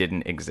 like he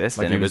didn't exist,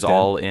 Like and he it was was dead.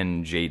 all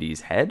in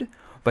JD's head.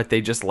 But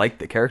they just liked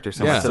the character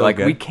so Yeah. much. So So like,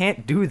 good. we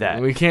can't do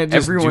that. We can't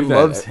just Everyone do that.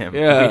 loves him.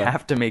 Yeah. We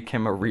have to make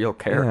him a real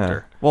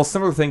character. Yeah. Well,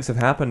 similar things have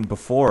happened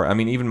before. I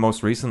mean, even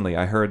most recently,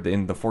 I heard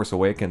in The Force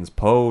Awakens,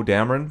 Poe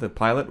Dameron, the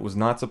pilot, was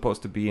not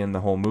supposed to be in the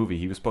whole movie.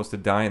 He was supposed to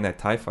die in that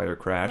TIE fighter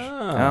crash,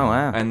 Oh,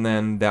 wow. and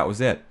then that was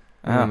it.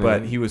 Oh.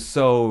 But he was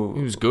so...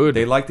 He was good.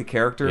 They liked the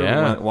character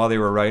Yeah. while they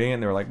were writing it,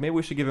 and they were like, maybe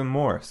we should give him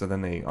more. So then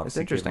they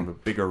obviously gave interesting. him a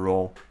bigger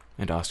role.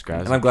 And Oscar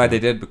Isaac. And I'm glad they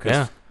did, because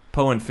Yeah.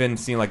 Poe and Finn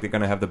seem like they're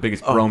going to have the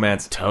biggest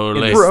bromance.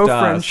 Totally. in the Bro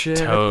stars. friendship.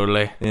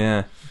 Totally.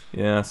 Yeah.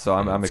 Yeah, so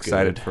I'm That's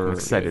excited good. for, I'm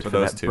excited for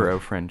those that two. bro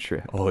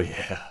friendship. Oh,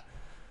 yeah.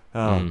 Oh,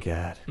 Mm.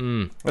 God.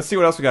 Mm. Let's see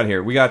what else we got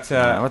here. We got...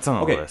 What's on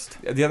the okay, list?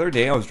 the other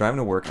day I was driving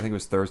to work. I think it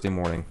was Thursday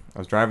morning. I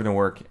was driving to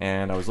work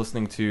and I was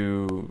listening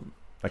to,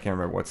 I can't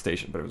remember what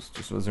station, but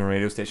it was a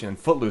radio station. And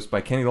Footloose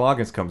by Kenny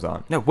Loggins comes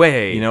on. No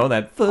way. You know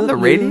that on the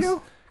Footloose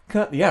radio?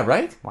 Yeah,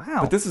 right. Wow.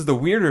 But this is the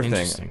weirder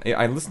Interesting. thing.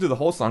 I listened to the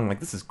whole song. I'm like,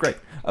 this is great.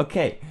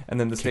 Okay, and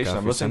then the Kick station off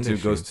I'm your listening to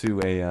Sunday goes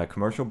to a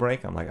commercial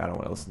break. I'm like, I don't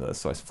want to listen to this,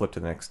 so I flip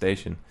to the next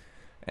station.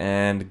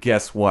 And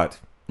guess what?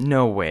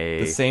 No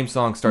way. The same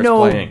song starts No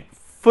playing.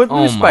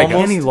 Footloose Oh by my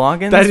Kenny God.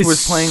 Loggins That is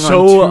was playing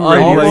so on two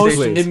radio unlikely.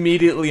 stations.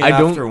 Immediately I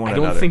after one I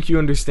don't another. think you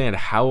understand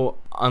how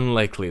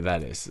unlikely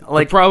that is.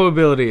 Like, the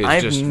probability is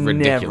I've just never-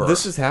 ridiculous.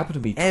 This has happened to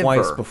me Ever.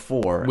 twice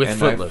before. With and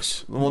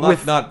Footloose. Well,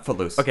 With- not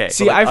Footloose. Okay.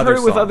 See, but, like, I've heard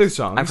it with songs. other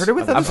songs. I've heard it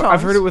with other I've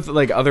songs. heard it with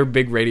like other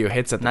big radio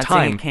hits at the Not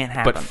saying time. it can't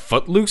But happen.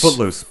 Footloose?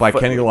 Footloose by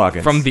Kenny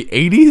Loggins. From the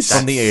 80s?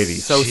 From the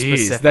 80s. so Jeez,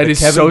 specific. that The is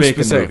Kevin so Bacon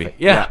specific. movie.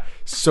 Yeah. Yeah.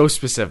 So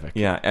specific.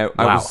 Yeah,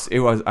 Wow.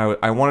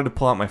 I wanted to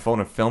pull out my phone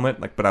and film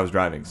it, like, but I was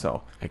driving,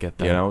 so I get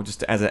that. you know,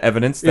 just as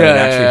evidence that it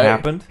actually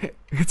happened.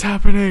 It's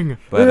happening.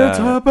 But, it's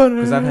happening.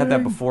 Because I've had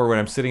that before when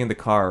I'm sitting in the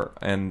car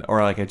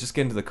or like I just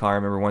get into the car. I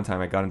remember one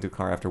time I got into a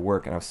car after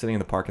work and I was sitting in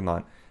the parking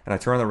lot and I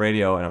turned on the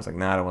radio and I was like,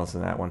 nah, I don't want to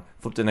listen to that one.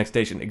 Flipped to the next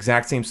station,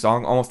 exact same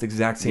song, almost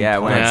exact same. Yeah,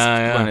 when time. it's,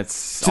 Yeah. when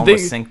it's Did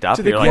almost they- synced up,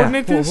 did they you're like,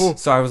 coordinate this? "Whoa, whoa."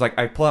 So I was like,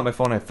 I pull out my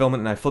phone, I film it,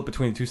 and I flip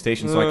between the two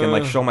stations so I can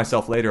like show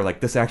myself later, like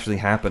this actually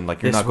happened.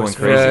 Like you're This not going was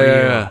crazy.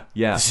 Yeah.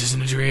 Yeah. This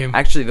isn't a dream.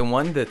 Actually, the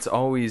one that's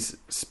always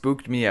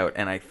spooked me out,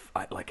 and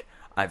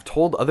I've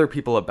told other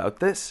people about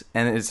this,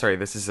 and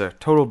this is a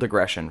total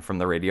digression from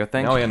the radio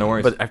thing. Oh, yeah, no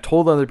worries. But I've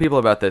told other people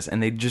about this,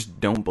 and they just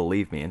don't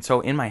believe me. And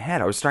so in my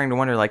head, I was starting to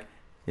wonder, like,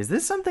 is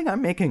this something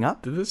I'm making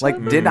up? Did this like,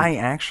 happen?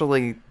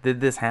 did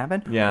this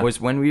happen? Yeah.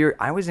 Was when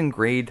I was in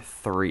grade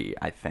 3,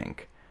 I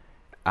think.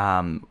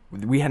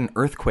 We had an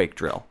earthquake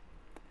drill,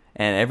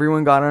 and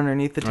everyone got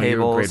underneath the Oh, you were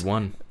tables. grade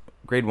 1.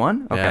 Grade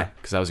 1? Okay. Yeah,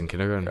 because I was in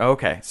kindergarten.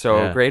 Okay, so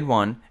Yeah. grade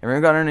 1,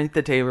 everyone got underneath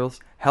the tables,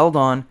 held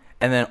on,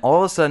 and then all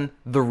of a sudden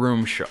the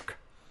room shook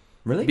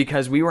Really?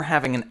 because we were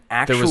having an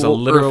actual was a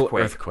literal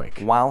earthquake.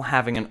 while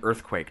having an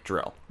earthquake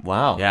drill.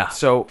 Wow. Yeah.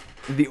 So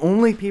the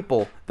only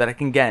people that I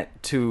can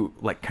get to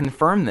like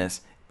confirm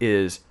this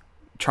is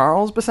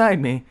Charles beside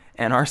me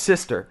and our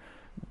sister.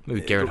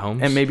 Maybe Garrett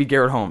Holmes. And maybe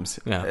Garrett Holmes.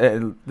 Yeah.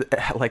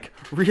 Like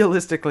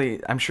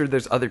realistically, I'm sure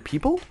there's other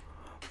people,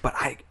 but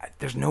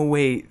there's no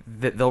way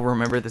that they'll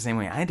remember it the same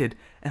way I did.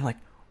 And like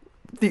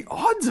the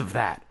odds of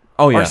that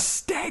Oh, yeah. are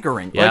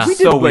staggering. Yeah. Like we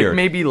did So like weird.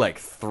 maybe like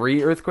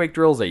 3 earthquake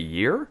drills a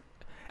year.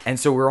 And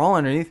so we're all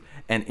underneath,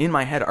 and in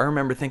my head I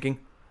remember thinking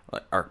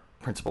our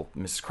principal,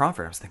 Mrs.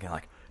 Crawford, I was thinking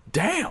like,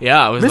 damn.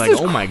 Yeah, I was like,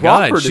 Mrs. oh my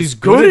God, Crawford she's is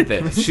good at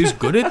this. She's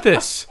good at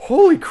this.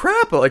 Holy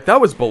crap, like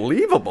that was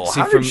believable. See,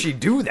 How from- did she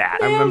do that?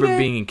 I remember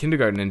being in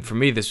kindergarten, and for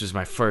me, this was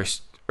my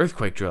first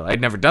earthquake drill. I'd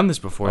never done this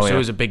before, so yeah. it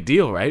was a big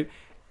deal, right?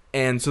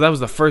 And so that was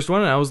the first one,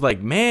 and I was like,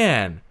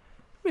 man,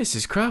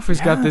 Mrs.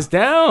 Crawford's got this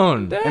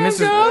down. And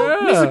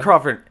Mrs.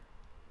 Crawford,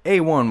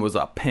 A1 was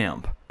a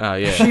pimp. Oh,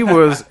 yeah. She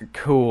was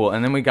cool.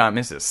 And then we got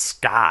Mrs.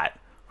 Scott,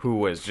 who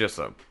was just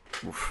a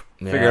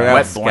Figure it out,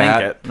 wet Scott.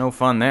 blanket. No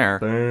fun there.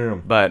 Damn.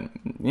 But,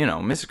 you know,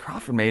 Mrs.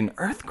 Crawford made an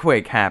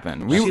earthquake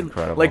happen. That's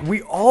incredible. Like,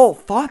 we all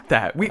thought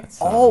that. We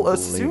all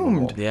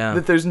assumed Yeah.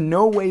 that there's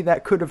no way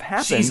that could have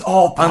happened. She's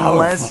all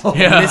unless powerful.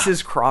 Yeah.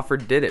 Mrs.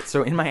 Crawford did it.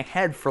 So in my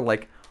head for,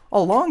 like, a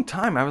long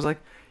time, I was like,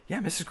 yeah,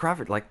 Mrs.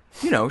 Crawford, like,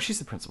 you know, she's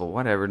the principal,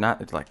 whatever.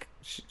 Not, like,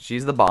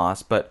 she's the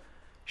boss, but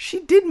she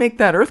did make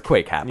that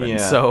earthquake happen. Yeah.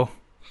 So,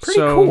 pretty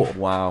So- cool.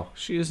 Wow.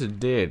 She is a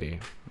deity.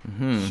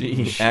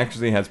 She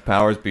actually has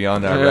powers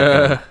beyond our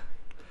reckoning.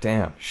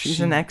 Damn. She's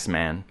an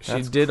X-Man. She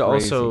That's did crazy.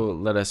 also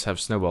let us have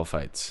snowball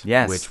fights.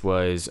 Yes. Which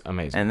was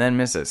amazing. And then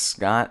Mrs.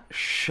 Scott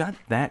shut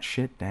that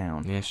shit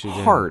down. Yeah, she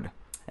did. Hard.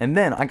 And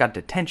then I got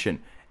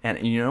detention.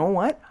 And you know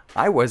what?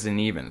 I wasn't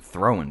even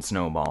throwing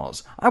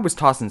snowballs. I was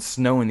tossing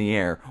snow in the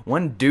air.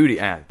 One duty...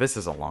 this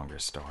is a longer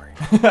story.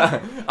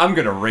 I'm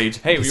gonna rage.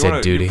 Hey, He you said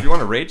want duty.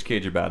 to rage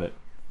cage about it?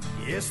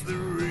 Yes, the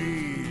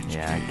rage.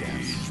 Yeah, I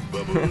guess.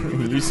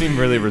 You seem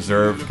really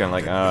reserved, kind of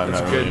like, I'm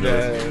not really into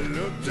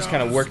this. Just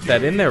kind of worked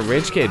that in there.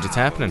 Rage Cage, it's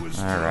happening.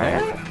 All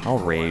right. I'll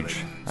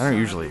rage. I don't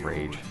usually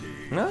rage.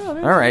 No,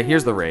 All right,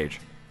 here's the rage.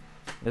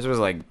 This was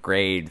like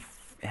it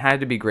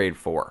had to be grade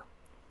 4.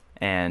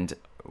 And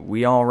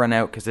we all run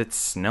out because it's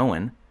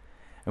snowing.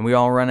 And we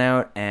all run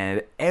out,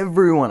 and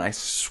everyone, I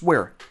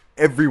swear,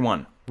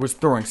 everyone was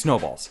throwing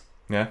snowballs.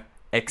 Yeah.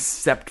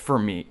 Except for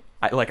me.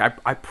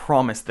 I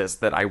promised this,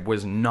 that I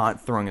was not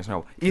throwing a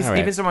snowball. All right.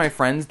 Even some of my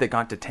friends that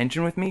got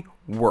detention with me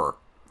were.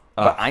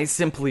 But I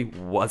simply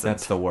wasn't.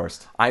 That's the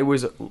worst. I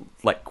was,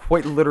 like,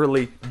 quite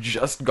literally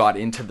just got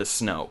into the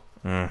snow.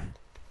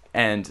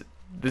 And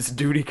this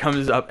dude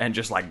comes up and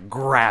just, like,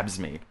 grabs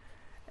me.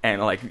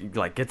 And,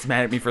 like gets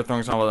mad at me for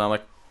throwing snowballs. And I'm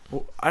like,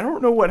 well, I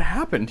don't know what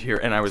happened here.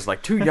 And I was,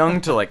 like, too young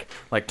to, like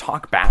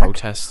talk back.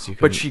 Protests, you But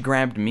couldn't- she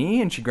grabbed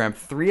me, and she grabbed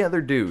 3 other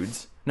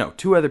dudes. No,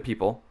 2 other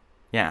people.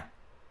 Yeah.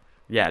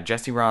 Yeah,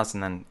 Jesse Ross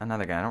and then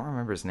another guy. I don't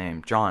remember his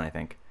name. John, I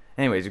think.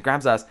 Anyways, he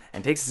grabs us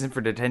and takes us in for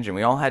detention.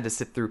 We all had to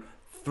sit through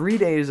 3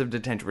 days of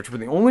detention, which were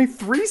the only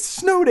 3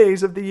 snow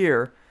days of the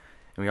year.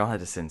 And we all had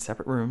to sit in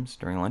separate rooms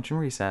during lunch and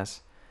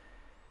recess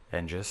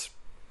and just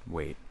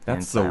wait.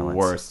 That's in the silence.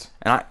 worst.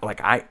 And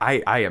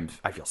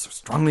I feel so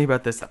strongly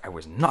about this that I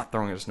was not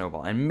throwing a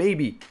snowball. And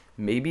maybe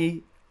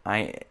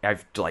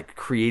I've like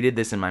created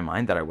this in my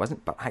mind that I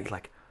wasn't, but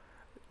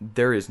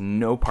there is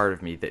no part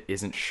of me that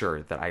isn't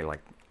sure that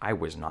I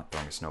was not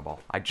throwing a snowball.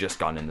 I just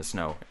got in the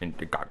snow and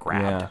it got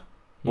grabbed. Yeah.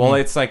 Well,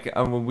 it's like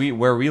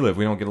where we live,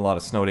 we don't get a lot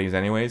of snow days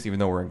anyways, even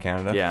though we're in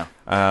Canada. Yeah.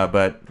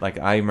 But like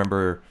I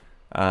remember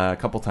a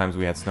couple times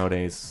we had snow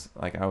days.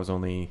 Like I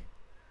think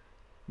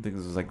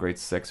this was like grade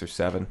 6 or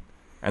 7,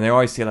 and they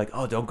always say like,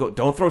 "Oh,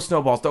 don't throw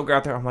snowballs, don't go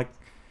out there." I'm like,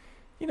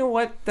 you know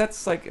what?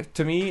 That's like,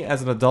 to me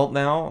as an adult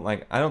now,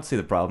 like I don't see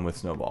the problem with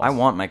snowballs. I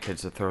want my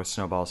kids to throw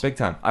snowballs. big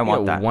time. I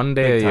want that. One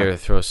day Big a year time. to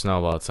throw a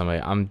snowball at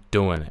somebody. I'm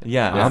doing it.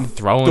 Yeah, I'm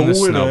throwing the doing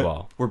it.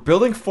 snowball. We're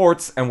building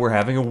forts and we're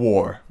having a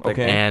war.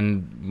 Okay.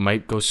 And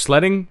might go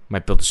sledding,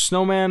 might build a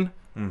snowman.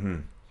 Mm-hmm.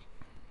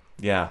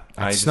 Yeah.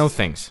 Snow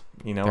things.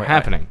 You know, They're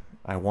happening.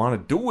 I want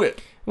to do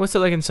it. What's it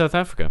like in South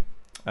Africa?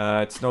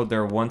 It snowed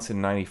there once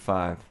in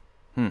 '95.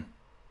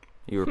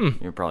 You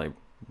were probably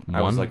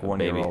I was like a 1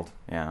 baby. year old.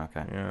 Yeah.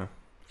 Okay. Yeah.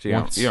 So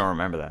Once. you don't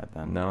remember that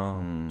then?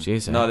 No.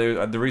 Jeez.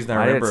 No, the reason I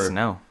Why did it remember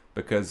snow?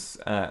 because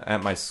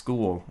at my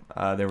school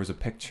there was a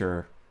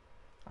picture.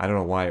 I don't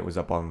know why it was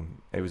up on.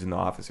 It was in the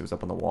office. It was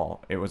up on the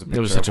wall. It was a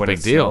picture. was such of a when big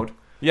it deal. snowed.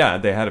 Yeah,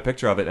 they had a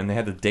picture of it and they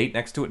had the date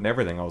next to it and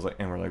everything. I was like,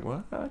 and we're like,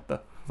 what the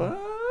fuck?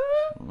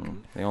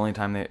 The only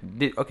time they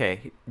did.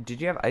 Okay. Did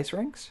you have ice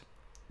rinks?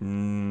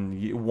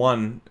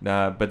 One,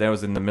 but that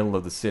was in the middle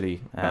of the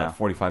city, Yeah.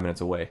 45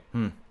 minutes away.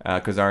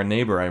 Because our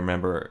neighbor, I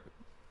remember,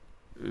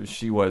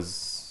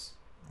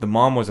 the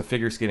mom was a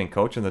figure skating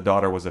coach and the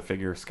daughter was a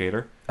figure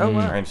skater. Oh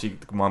wow. And the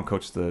mom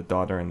coached the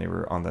daughter and they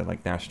were on the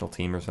like national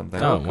team or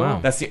something. Oh, wow.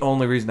 That's the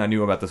only reason I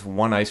knew about this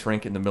one ice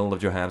rink in the middle of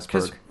Because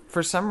Johannesburg.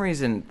 for some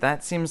reason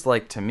that seems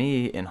like to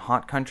me in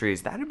hot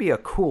countries that'd be a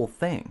cool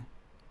thing.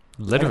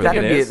 Literally. Like,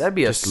 it is. that'd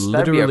be Just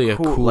that'd be literally a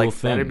cool like,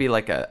 thing. That'd be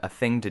like a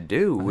thing to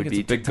do. I Would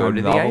think be it's to a go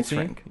big to time the novelty. ice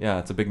rink. Yeah,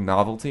 it's a big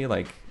novelty.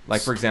 Like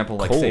for example,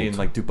 like Cold. say in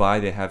like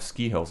Dubai, they have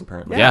ski hills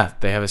apparently. Yeah,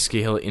 they have a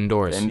ski hill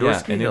indoors. Indoor yeah,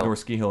 ski an hill. indoor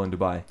ski hill in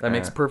Dubai. That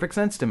makes perfect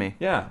sense to me.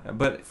 Yeah,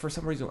 but for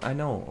some reason, I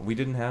know we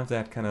didn't have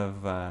that kind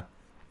of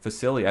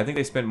facility. I think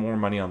they spent more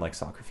money on like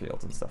soccer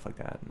fields and stuff like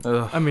that.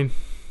 Ugh. I mean,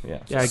 Yeah,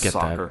 yeah, I get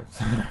Soccer.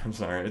 I'm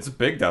sorry, it's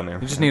big down there.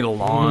 You just need a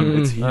lawn. Mm.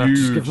 It's Just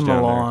huge give them down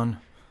a there. lawn.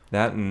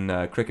 That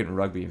and cricket and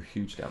rugby are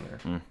huge down there.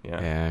 Mm.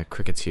 Yeah. yeah,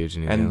 cricket's huge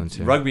in New And Zealand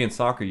too. rugby and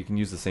soccer, you can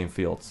use the same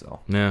field, so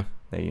Yeah,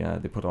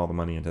 they put all the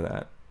money into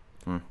that.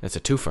 it's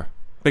a twofer.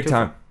 Big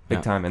time, big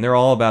Yeah. time, and they're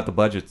all about the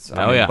budgets.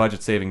 I Oh, mean, yeah.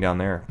 budget saving down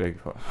there. Big.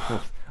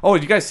 Oh,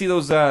 did you guys see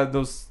those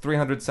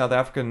 300 South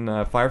African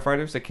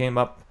firefighters that came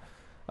up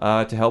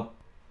to help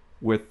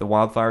with the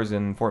wildfires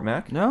in Fort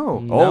Mac? No.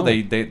 No. Oh,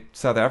 they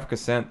South Africa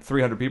sent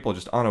 300 people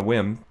just on a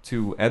whim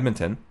to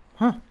Edmonton.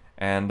 Huh.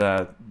 And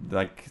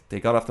like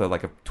they got off the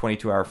like a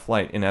 22-hour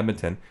flight in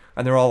Edmonton,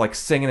 and they're all like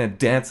singing and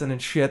dancing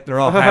and shit. They're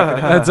all happy.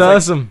 That's It's like,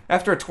 awesome.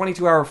 after a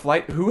 22-hour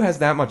flight, who has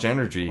that much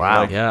energy?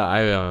 Wow. Like, Yeah,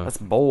 I That's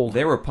bold.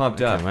 they were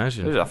pumped I up. can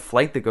imagine. There's a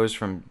flight that goes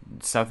from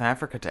South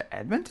Africa to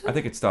Edmonton? I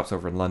think it stops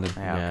over in London.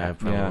 Yeah, Yeah, okay.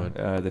 probably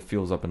would. That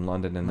fuels up in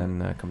London and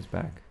then comes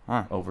back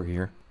Huh. over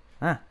here.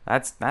 Huh.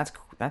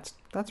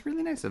 That's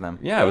really nice of them.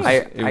 Yeah, it was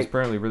I-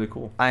 apparently really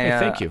cool. I, Hey,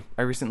 thank you.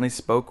 I recently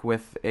spoke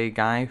with a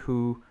guy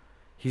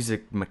he's a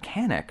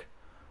mechanic,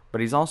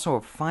 but he's also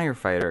a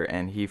firefighter,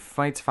 and he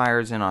fights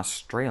fires in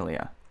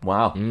Australia.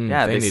 Wow.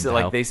 Yeah, they need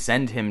help. they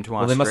send him to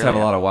Well, Australia. they must have a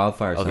lot of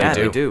wildfires. Oh, huh? Yeah,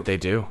 they they do. do. They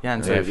do. Yeah,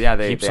 and They so have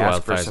they heaps of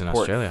ask for wildfires in support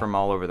Australia. from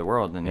all over the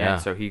world, and Yeah.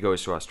 so he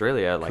goes to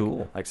Australia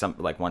Cool.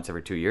 like once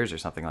every 2 years or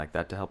something like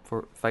that to help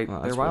fight Oh,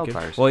 their that's wicked.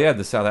 wildfires. Well, yeah,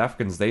 the South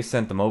Africans, they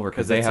sent them over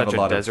because because they it's have such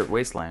a lot desert of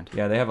wasteland.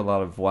 yeah, they have a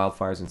lot of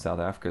wildfires in South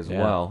Africa as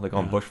Yeah. well. They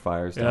call them Yeah.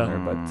 bushfires Yeah.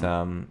 down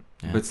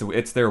there, but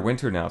it's their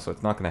winter now, so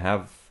it's not going to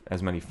have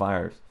as many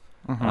fires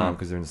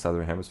because they're in the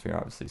southern hemisphere,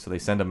 obviously. So they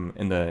send them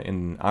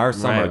in our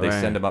summer. Right, they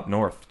right. send them up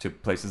north to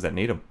places that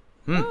need them,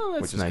 Oh,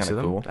 that's which is nice kind of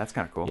of them. cool. That's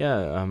kind of cool.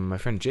 Yeah, my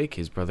friend Jake,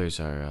 his brothers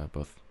are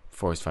both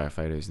forest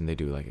firefighters, and they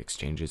do like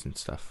exchanges and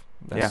stuff.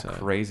 That's Yeah.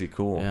 crazy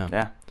cool. Yeah.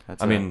 Yeah,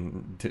 that's I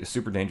mean,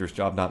 super dangerous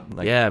job, not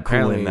like Yeah, cool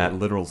apparently- in that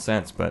literal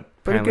sense, but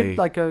but a apparently-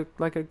 good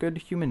like a good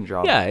human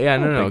job. Yeah,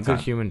 no, Oh, a big good time.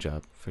 human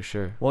job for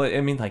sure. well,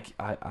 I mean, like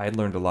I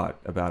learned a lot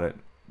about it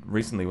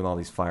recently with all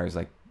these fires,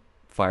 like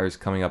fires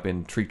coming up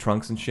in tree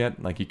trunks and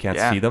shit. Like you can't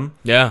Yeah. see them.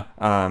 Yeah,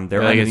 They're Like, it's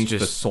underneath the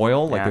just-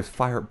 soil. Like yeah. there's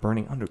fire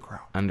burning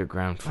underground.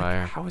 underground Like,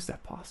 fire. how is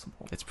that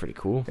possible? It's pretty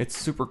cool. It's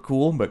super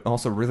cool, but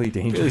also really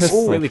dangerous. It's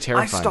really I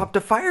terrifying. stopped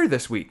a fire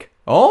this week.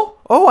 Oh,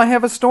 Oh, I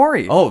have a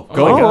story. oh,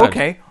 go my ahead. God.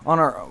 okay.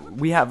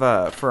 We have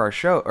for our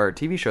show or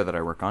TV show that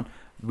I work on,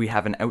 we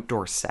have an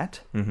outdoor set,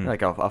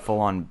 like a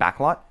full-on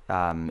backlot.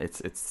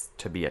 It's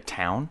to be a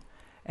town,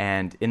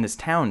 and in this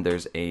town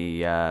there's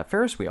a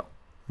Ferris wheel,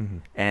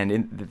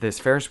 and this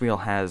Ferris wheel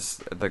has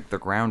the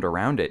ground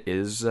around it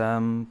is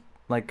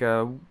like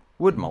a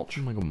wood mulch,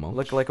 Like a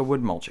mulch? like a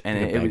wood mulch, and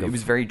Like a bag it of-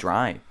 was very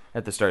dry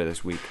at the start of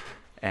this week,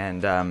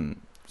 and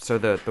so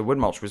the wood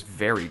mulch was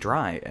very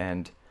dry,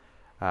 and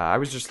I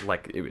was just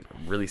like, it was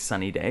a really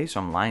sunny day, so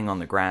I'm lying on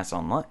the grass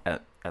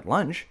at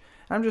lunch,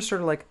 and I'm just sort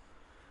of like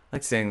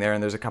sitting there,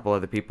 and there's a couple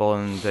other people,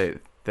 and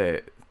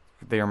they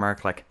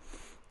remark like,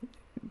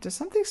 does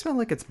something smell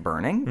like it's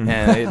burning?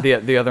 And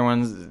the other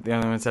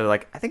one said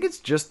like, I think it's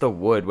just the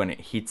wood when it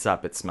heats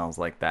up, it smells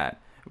like that.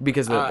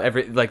 because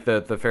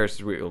the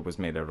Ferris wheel was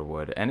made out of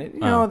wood, and it,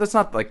 that's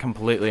not like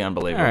completely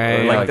unbelievable.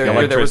 Right, Like there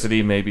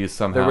electricity maybe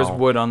somehow. there was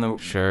wood on the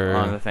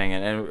Sure. thing,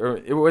 and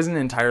it wasn't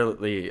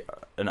entirely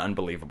an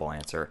unbelievable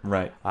answer.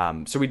 Right.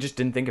 So we just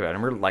didn't think about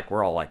it, and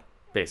we're all like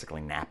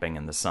basically napping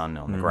in the sun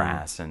on the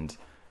grass, and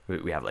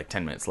we have like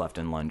 10 minutes left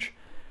in lunch,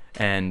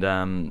 and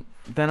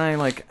then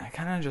I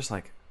kind of just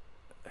like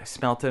I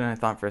smelt it, and I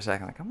thought for a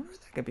second like I wonder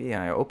what that could be,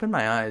 and I opened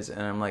my eyes,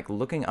 and I'm like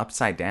looking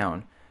upside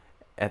down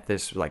at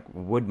this like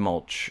wood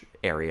mulch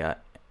area,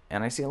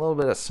 and I see a little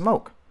bit of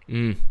smoke.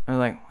 I was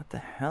like, what the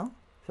hell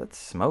is that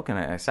smoke? And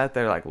I sat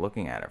there like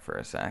looking at it for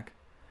a sec,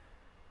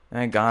 and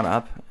I got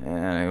up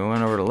and I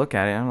went over to look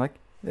at it, and I'm like,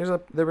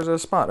 there was a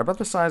spot about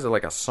the size of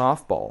like a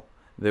softball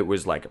that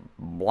was like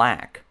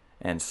black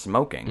and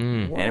smoking,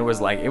 and it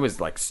was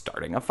like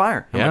starting a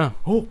fire. I'm Yeah.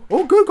 like,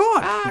 oh good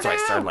God. And so I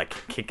started like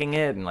kicking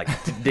it and like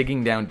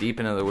digging down deep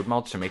into the wood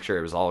mulch to make sure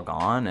it was all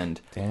gone,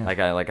 and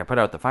I put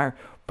out the fire.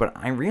 But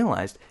I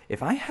realized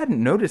if I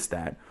hadn't noticed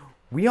that,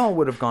 we all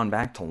would have gone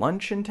back to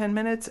lunch in 10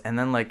 minutes, and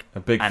then like A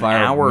big an fire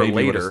hour maybe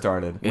would later have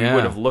started. we Yeah.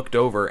 would have looked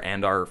over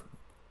and our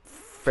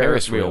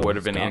Ferris wheel would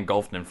have been gone.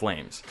 engulfed in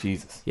flames.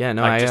 Jesus. Yeah,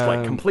 no, Like I just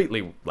like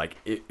completely like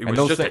it And was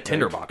those just a things-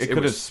 tinderbox. It could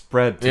have was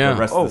spread to Yeah. the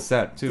rest of the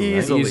set too. right?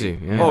 easily. Easy,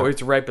 yeah. Oh,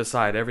 it's right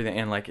beside everything,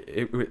 and like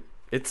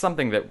it's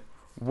something that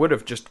would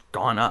have just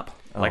gone up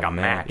like Oh, a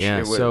man. match. Yeah,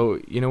 It would- so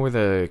you know where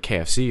the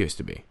KFC used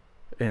to be?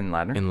 in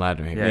Ladner. In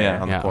Ladner here.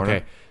 Yeah, on the corner.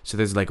 Okay. So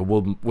there's like a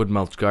wood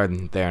mulch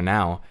garden there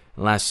now.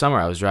 And last summer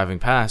I was driving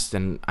past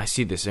and I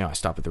see this, I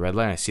stop at the red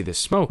light and I see this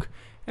smoke.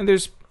 And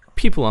there's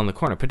people on the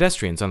corner,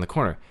 pedestrians on the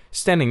corner,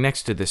 standing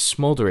next to this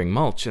smoldering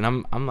mulch. And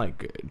I'm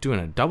like doing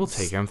a double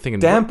take here. I'm thinking,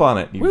 Damp on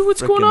it.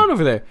 what's going on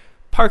over there?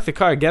 Park the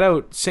car, get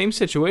out. Same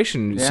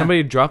situation. Yeah.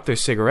 Somebody dropped their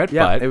cigarette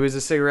Yeah, butt. it was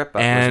a cigarette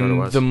butt. And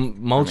was the what it was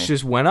mulch for me.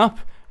 just went up.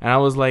 And I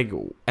was like,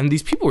 and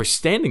these people were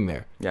standing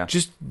there. Yeah.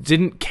 Just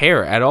didn't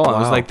care at all. I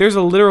was Wow. like, there's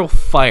a literal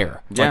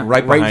fire. Yeah.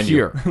 right behind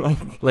you. here.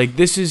 Like,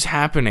 this is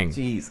happening.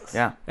 Jesus.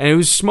 Yeah. And it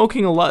was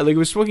smoking a lot. Like, it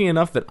was smoking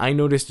enough that I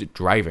noticed it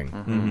driving.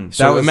 Mhm.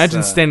 So That was,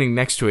 imagine standing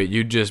next to it.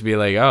 You'd just be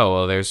like, oh,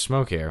 well, there's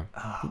smoke here.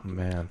 Oh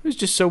man. It was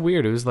just so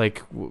weird. It was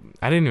like,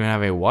 I didn't even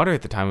have any water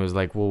at the time. It was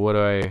like, well, what do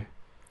I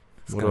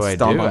gonna do?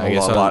 stomp on I the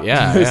guess lot.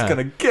 yeah. It's yeah.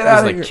 gonna get I out was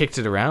of like here. kicked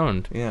it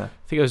around. Yeah. I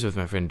think I was with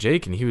my friend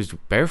Jake, and he was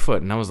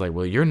barefoot, and I was like,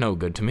 well, you're no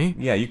good to me.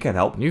 Yeah, you can't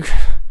help. You're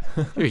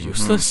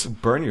useless.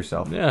 Burn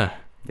yourself. Yeah.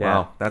 Yeah.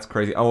 Wow, that's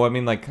crazy. Oh, I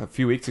mean, like a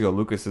few weeks ago,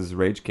 Lucas's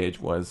rage cage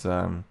was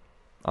on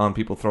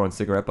people throwing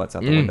cigarette butts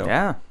out the window.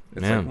 Yeah.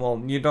 It's Yeah. like,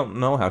 well, you don't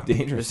know how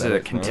dangerous This is that a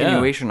is.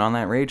 continuation on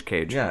that rage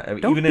cage. Yeah, I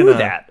mean, Don't even do in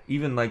that.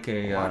 Even like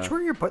a Watch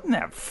where you're putting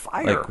that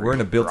fire. like we're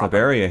in a built-up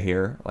area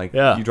here. Like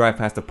Yeah. you drive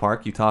past a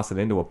park, you toss it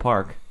into a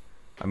park.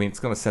 I mean, it's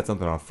gonna set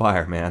something on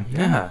fire, man.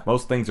 Yeah.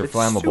 Most things are It's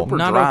flammable. super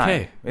Not dry.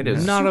 okay. It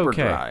is Not super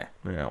okay. dry.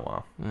 Yeah,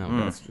 wow. Oh,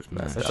 That's just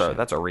messed That's up.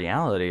 that's a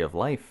reality of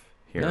life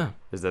here. Yeah.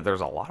 Is that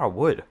there's a lot of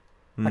wood.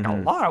 Like a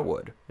lot of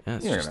wood. Yeah,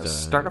 it's You're just gonna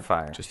start a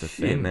fire. Just a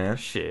Shit, thing. man.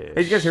 Shit. Hey,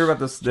 did you guys hear about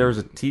this? There was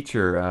a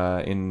teacher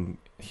in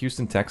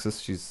Houston, Texas.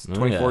 She's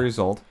 24 yeah. years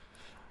old.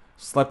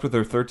 Slept with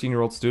her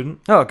 13-year-old student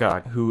Oh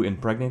God. who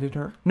impregnated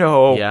her,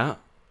 No. Yeah.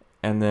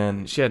 and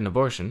then She had an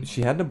abortion.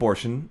 she had an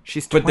abortion.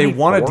 She's but they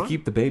wanted to 24?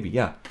 keep the baby.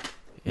 Yeah,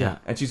 Yeah.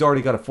 and she's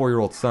already got a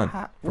 4-year-old son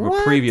from a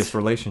What? previous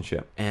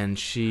relationship. And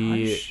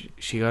she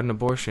got an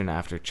abortion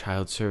after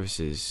Child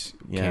Services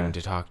Yeah. came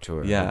to talk to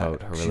her Yeah,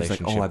 about her she's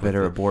relationship. like, "Oh, I with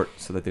better the- abort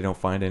so that they don't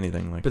find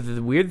anything." Like, But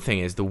the weird thing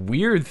is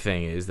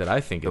that I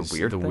think is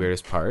weird the thing?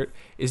 weirdest part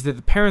is that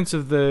the parents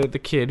of the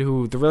kid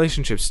who the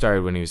relationship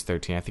started when he was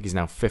 13. I think he's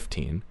now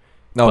 15.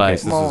 no, okay, but-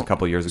 so this was a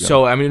couple years ago.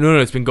 So I mean, no,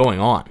 it's been going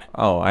on.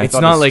 oh, I it's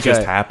thought not this like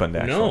just a- happened.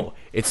 Actually, No,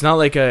 it's not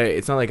like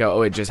a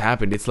oh, it just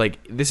happened. It's like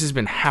this has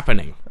been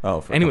happening. Oh,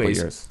 for a couple Anyways,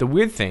 years. the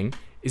weird thing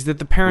is that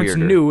the parents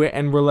Weirder. knew it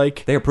and were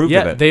like, They approved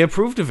yeah, of it. they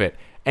approved of it.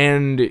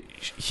 And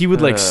he would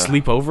like Ugh.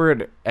 sleep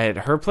over at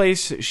her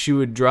place. She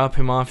would drop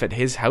him off at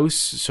his house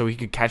so he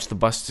could catch the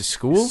bus to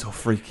school. So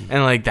freaky.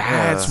 And like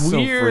that's So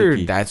weird.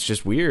 freaky. That's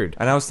just weird.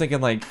 And I was thinking,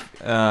 like,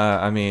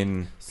 I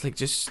mean, It's like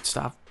just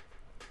stop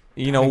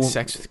you know, having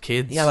sex with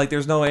kids. yeah, like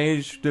there's no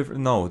age difference.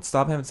 No,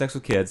 stop having sex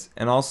with kids.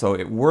 And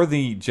also, were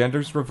the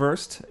genders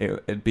reversed,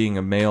 it being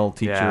a male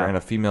teacher Yeah. and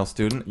a female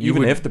student, You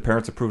even would- if the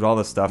parents approved all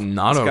this stuff,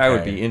 Not this guy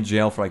would okay. be in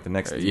jail for like the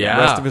next Yeah.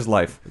 rest of his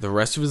life. the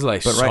rest of his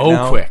life But so right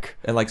now, quick.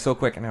 and like so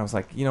quick. And I was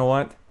like, you know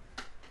what?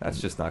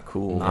 That's just not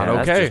cool. Not Yeah,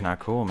 okay. That's just not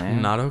cool,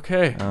 man. Not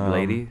okay.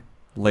 Lady.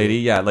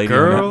 lady,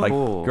 Girl. like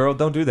Cool. girl,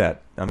 don't do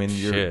that. I mean,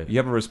 Shit. you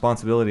have a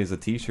responsibility as a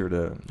teacher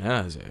to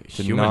Yeah, as a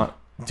to human. not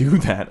do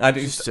that.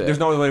 Just, There's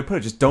no other way to put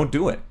it. Just don't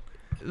do it.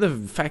 The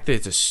fact that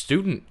it's a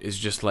student is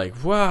just like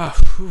wow.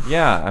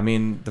 Yeah, I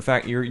mean, the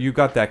fact you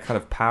got that kind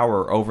of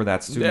power over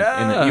that student,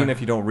 Yeah. even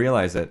if you don't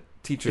realize it.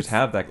 Teachers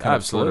have that kind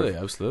Absolutely, of sort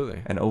of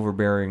absolutely. an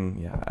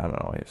overbearring. Yeah, I don't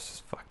know. It's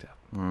just fucked up,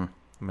 Mm.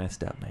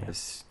 messed up, man. That's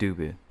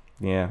stupid.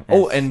 Yeah.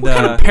 Oh, and What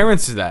kind of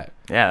parents is that?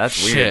 Yeah,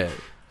 that's weird.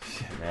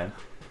 Shit. man.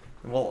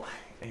 Well,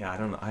 yeah, I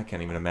don't know. I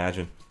can't even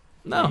imagine.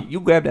 No. You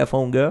grab that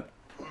phone, girl.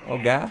 Oh,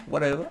 guy,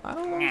 whatever. I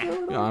don't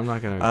know. No, I'm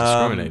not going to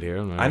discriminate here.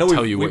 I'm I going know to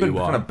tell we've, you we've what been you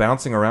kind are. of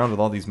bouncing around with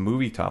all these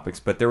movie topics,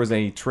 but there was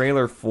a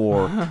trailer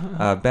for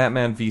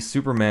Batman v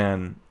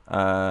Superman,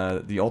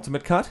 the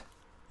Ultimate Cut.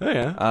 Oh,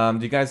 yeah.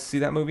 Do you guys see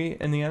that movie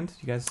in the end?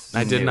 You guys?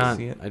 I did not.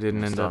 See it? I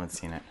didn't end Still up. haven't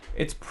seen it.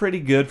 It's pretty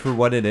good for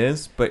what it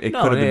is, but it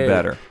No, could have been it-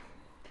 better.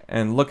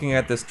 And looking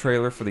at this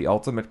trailer for the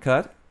Ultimate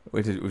Cut,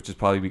 which is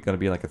probably going to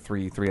be like a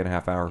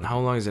 3.5 hour. How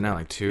long is it now?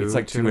 Like 2? It's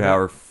like 2 2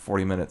 hour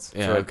 40 minutes.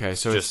 Yeah, okay.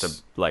 So just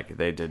it's, like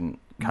they didn't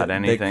cut They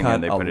anything cut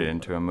and they a put it l-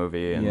 into a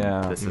movie, and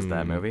Yeah. this is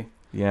that movie.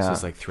 Yeah, so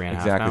it's like 3.5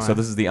 exactly. now, So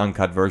this is the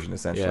uncut version,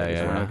 essentially. Yeah, is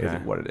yeah, what- yeah.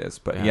 is what it is.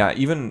 But Yeah. yeah,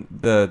 even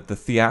the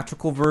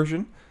theatrical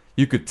version,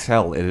 you could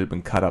tell it had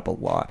been cut up a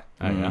lot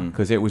Oh, yeah.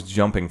 because it was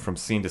jumping from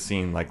scene to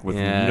scene, like with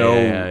Yeah, no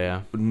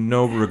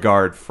yeah.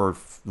 regard for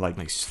like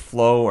Like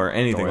flow or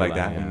anything like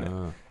that. Storyline, And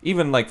yeah.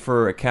 even like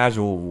for a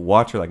casual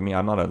watcher like me,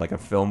 I'm not like a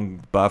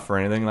film buff or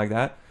anything like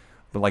that.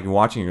 But like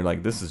watching, you're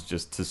like, this is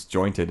just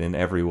disjointed in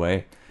every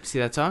way. See,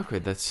 that's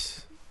awkward.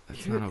 That's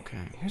not okay.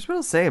 Here's what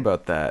I'll say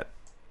about that.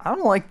 I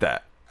don't like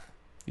that.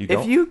 You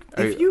don't? If you Are you- if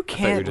I you thought you were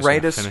can't just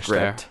write gonna a finish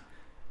script,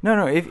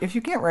 no, if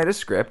you can't write a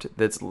script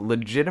that's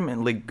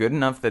legitimately good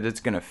enough that it's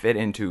gonna fit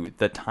into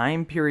the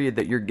time period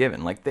that you're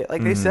given, like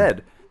they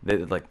said,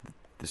 like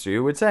the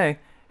studio would say,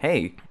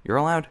 hey, you're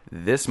allowed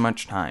this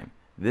much time.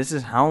 This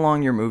is how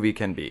long your movie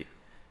can be.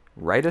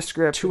 Write a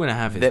script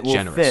 2.5 is that will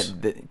generous.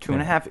 fit. Two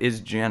and a half is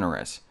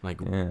generous. Like,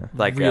 Yeah.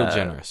 Like real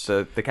generous.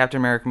 The Captain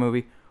America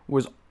movie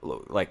was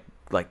like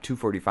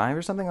 2:45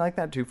 or something like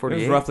that. It 2:48.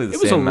 was roughly the it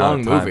was a same amount long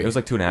of time. movie. It was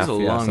like 2.5. It was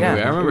a yeah, long something movie. like I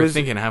that. remember It was-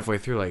 thinking halfway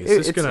through, like, is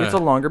this it's gonna? a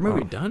longer Are we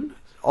movie. done?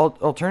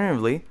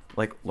 Alternatively,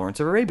 like Lawrence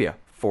of Arabia,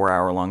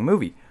 4-hour long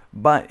movie,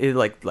 but it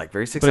like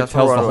very successful.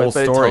 tells the Broadway, whole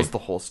but story. It tells the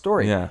whole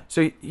story. Yeah.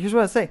 So here's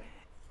what I say: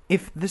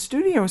 if the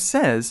studio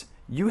says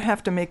you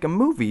have to make a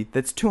movie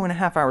that's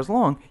 2.5 hours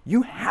long,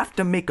 you have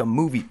to make a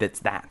movie that's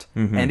that,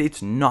 and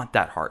it's not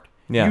that hard.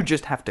 Yeah. You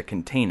just have to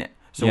contain it.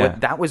 So Yeah.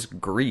 that was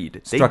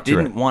greed. They Structure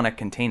didn't it. want to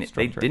contain it.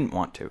 Structure They didn't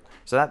want to.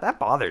 So that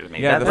bothers me.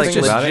 Yeah, that the like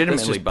thing about it- legitimately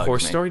It's just bugs poor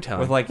me. storytelling.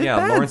 With like, It's yeah,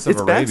 bad. Lawrence of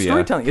It's bad Arabia.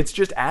 storytelling. It's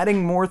just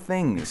adding more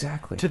things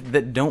Exactly.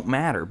 that don't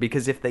matter,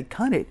 because if they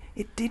cut it,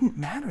 it didn't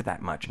matter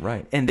that much.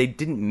 Right. And they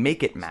didn't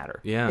make it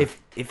matter. Yeah.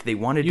 If they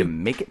wanted to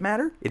make it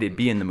matter, it'd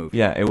be in the movie.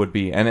 Yeah, it would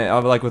be. And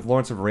like with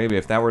Lawrence of Arabia,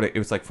 if that were to, it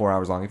was like 4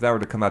 hours long. If that were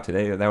to come out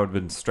today, that would have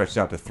been stretched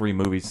out to 3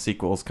 movies,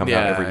 sequels coming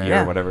out Yeah, every year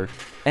yeah. or whatever.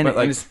 And, But,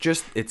 like, and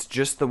it's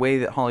just the way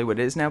that Hollywood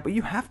is now. But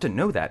you have to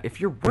know that if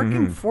you're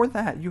working for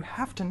that, you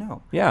have to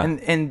know. Yeah.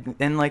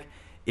 And like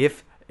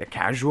if a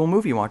casual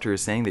movie watcher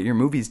is saying that your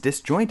movie's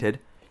disjointed,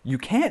 you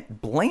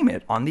can't blame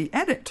it on the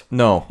edit.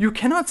 No. You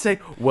cannot say,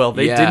 well,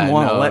 they Yeah, didn't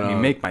want to no, let no. me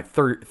make my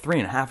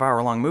 3.5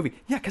 hour long movie.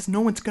 Yeah, because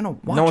no one's gonna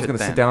watch no one's it going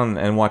to then. sit down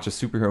and watch a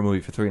superhero movie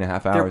for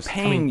 3.5 They're hours.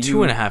 paying I mean, you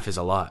 2.5 is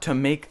a lot. to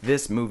make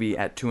this movie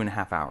at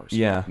 2.5 hours.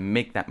 Yeah.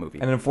 Make that movie.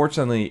 And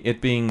unfortunately, it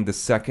being the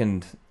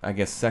second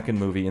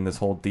movie in this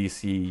whole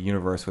DC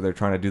universe where they're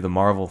trying to do the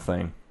Marvel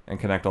thing and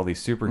connect all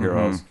these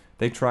superheroes,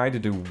 they tried to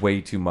do way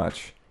too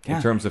much Yeah.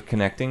 in terms of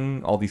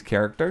connecting all these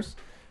characters.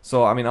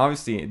 So, I mean,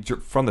 obviously,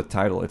 from the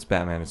title, it's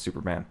Batman and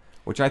Superman,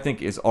 which I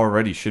think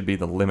already should be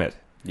the limit.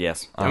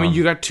 yes. I mean,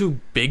 you got 2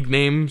 big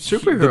name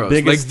superheroes. Like,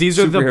 biggest these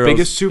are the superheroes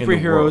biggest in the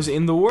superheroes world.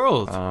 in the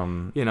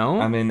world. You know?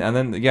 I mean, and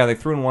then they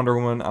threw in Wonder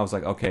Woman. I was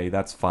like, okay,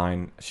 that's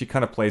fine. She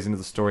kind of plays into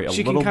the story a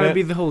she little can kind bit. of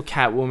be the whole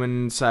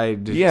Catwoman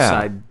side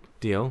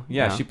deal.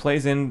 Yeah, she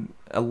plays in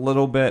a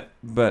little bit,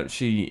 but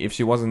if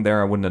she wasn't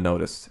there, I wouldn't have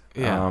noticed.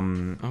 Yeah.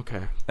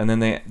 Okay. And then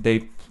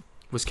they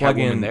Was plug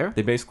Catwoman in. there?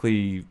 They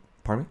basically,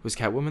 pardon me? Was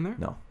Catwoman there?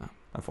 No,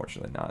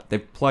 unfortunately not. They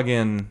plug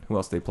in. Who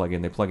else? They plug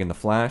in. They plug in the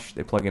Flash.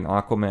 They plug in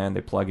Aquaman.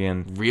 They plug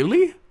in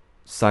Really?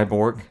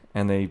 Cyborg,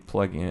 and they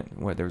plug in.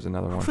 What? There was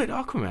another Who one. played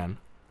Aquaman?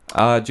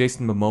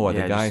 Jason Momoa,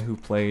 Yeah, the guy just- who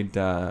played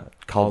Khal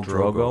Khal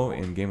Drogo Drogo.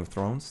 in Game of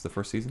Thrones, the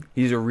first season.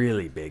 He's a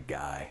really big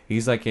guy.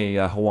 He's like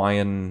a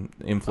Hawaiian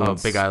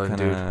influence. Big Island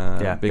kinda,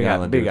 dude. Yeah, Big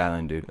Island big dude.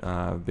 island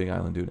dude. Big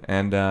Island dude.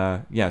 And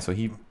yeah, so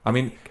I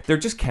mean, they're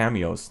just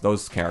cameos,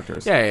 those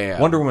characters. Yeah.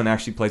 Wonder Woman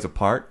actually plays a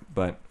part,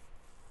 but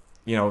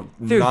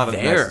They're not as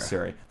there.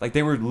 necessary. Like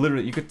they were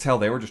literally, you could tell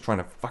they were just trying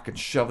to fucking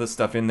shove this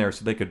stuff in there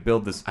so they could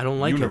build this I don't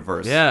like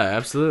universe. it. Yeah,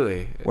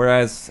 absolutely.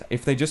 Whereas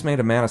if they just made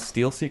a Man of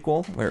Steel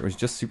sequel where it was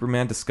just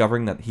Superman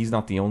discovering that he's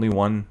not the only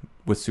one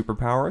with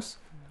superpowers,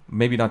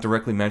 maybe not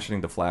directly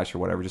mentioning the Flash or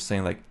whatever, just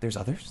saying like, there's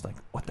others. Like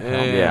what the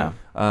hell? Yeah.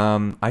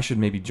 I should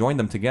maybe join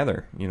them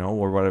together,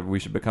 or whatever. We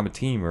should become a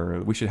team,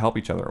 or we should help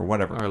each other, or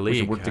whatever. Or a We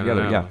should league. work I don't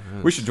together. know. Yeah,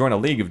 Yes. we should join a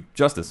league of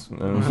justice.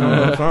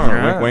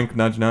 Wink, wink,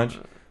 nudge, nudge.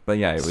 But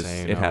yeah, it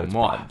Say had no its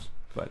more. problems.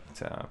 But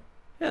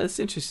Yeah, that's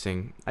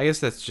interesting. I guess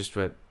that's just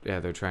what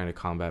they're trying to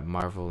combat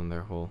Marvel and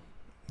their whole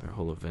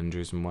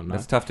Avengers and whatnot.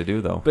 that's tough to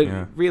do, though. But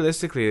yeah.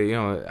 realistically,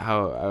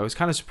 how I was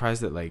kind of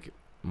surprised that like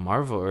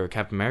Marvel or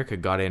Captain America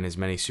got in as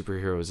many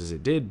superheroes as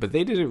it did, but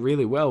they did it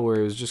really well. Where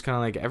it was just kind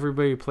of like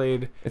everybody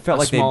played. It felt a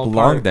like they small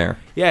belonged part. there.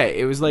 Yeah,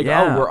 it was like,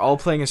 Yeah. oh, we're all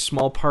playing a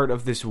small part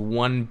of this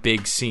one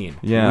big scene.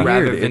 Yeah.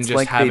 rather Weird. than It's just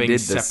like having they did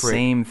separate. the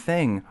same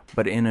thing,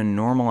 but in a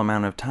normal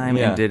amount of time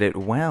Yeah. and did it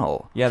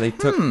well. Yeah, they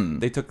took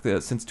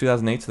since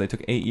 2008, so they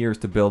took 8 years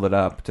to build it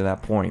up to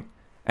that point,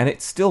 and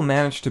it still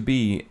managed to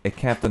be a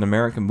Captain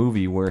America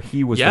movie where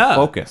he was the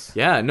focus.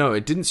 Yeah, no,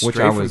 it didn't Which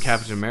stray I from was,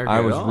 Captain America. I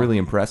at was all. really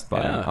impressed by.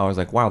 Yeah. It. I was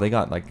like, wow, they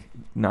got like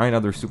 9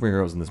 other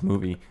superheroes in this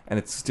movie, and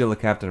it's still a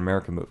Captain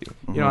America movie.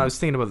 You know, I was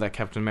thinking about that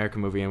Captain America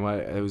movie, and what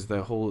it was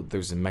the whole.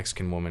 There's a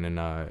Mexican woman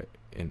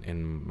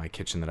in my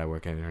kitchen that I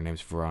work in. And her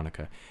name's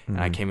Veronica, and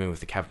I came in with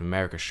the Captain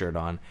America shirt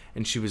on,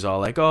 and she was all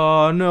like,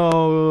 "Oh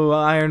no,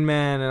 Iron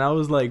Man!" And I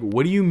was like,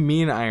 "What do you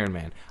mean, Iron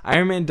Man?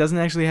 Iron Man doesn't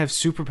actually have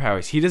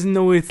superpowers. He doesn't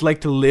know what it's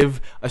like to live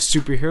a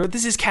superhero.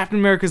 This is Captain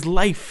America's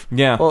life."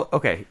 Yeah. Well,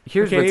 okay.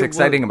 Here's Okay, what's well-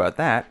 exciting about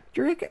that.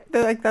 You're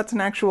like that's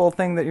an actual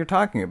thing that you're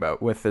talking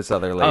about with this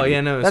other lady. Oh,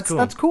 yeah, no, it's that's cool.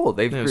 that's cool.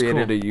 They've Yeah, it's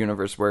created cool. a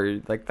universe where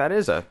like that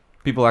is a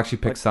People actually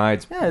pick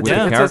sides yeah. with It's,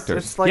 the it's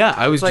characters. it's like, yeah,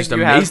 I was it's like just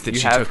you amazed have- that you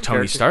she have took Tony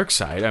characters- Stark's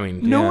side. I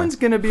mean, No Yeah. one's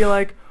gonna be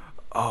like,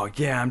 oh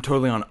yeah, I'm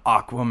totally on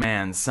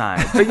Aquaman's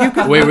side. But you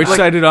could wait, which like,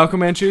 side did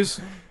Aquaman choose?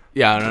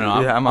 Yeah,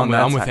 no, Yeah, I'm on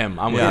that with side. him.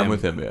 I'm yeah,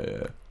 with I'm him. with him.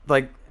 Yeah.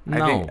 like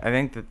No. I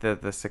think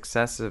that the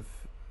success of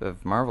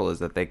Marvel is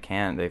that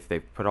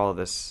they've put all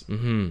this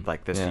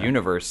like this Yeah.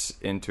 universe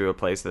into a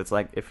place that's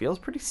like it feels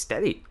pretty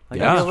steady. Like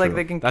Yeah, it feels like true.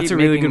 they can That's keep a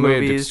really making good way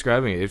of movies.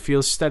 describing it. It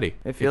feels steady.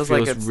 It feels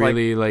like it's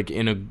really like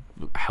in a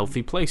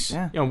healthy place.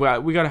 Yeah. You know,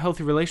 we got a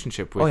healthy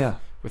relationship with Oh, yeah.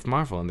 with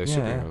Marvel and their Yeah,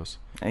 yeah. superheroes.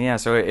 And yeah,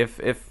 so if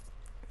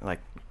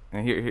like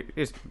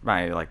here's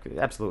my like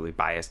absolutely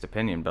biased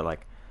opinion, but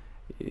like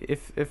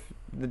if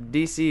the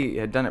DC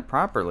had done it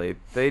properly,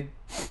 they'd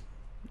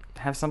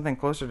have something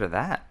closer to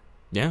that.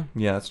 Yeah.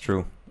 Yeah, that's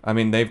true. I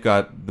mean, they've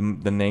got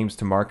the names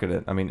to market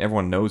it. I mean,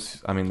 everyone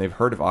knows. I mean, they've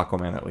heard of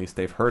Aquaman at least.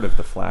 They've heard of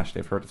the Flash.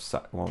 They've heard of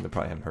well, they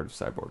probably haven't heard of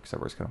Cyborg.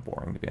 Cyborg's kind of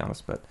boring to be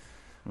honest, but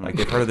like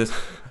they've heard of this.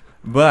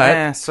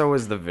 But So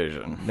is the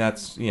Vision.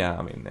 that's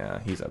I mean,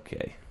 he's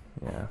okay.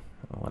 Yeah.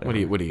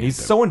 Whatever. What do you He's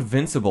do? so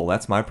invincible.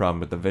 That's my problem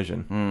with the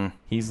Vision. Mm.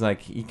 He's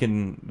like he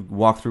can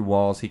walk through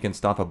walls. He can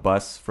stop a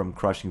bus from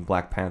crushing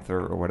Black Panther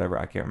or whatever.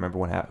 I can't remember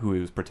who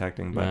he was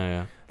protecting, but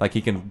Yeah. like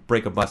he can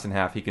break a bus in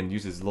half. He can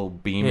use his little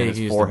beam Yeah, in you his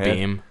can use the forehead.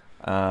 beam.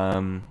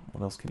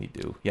 What else can he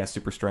do? Yeah,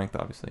 super strength,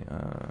 obviously.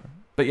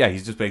 But yeah,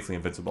 he's just basically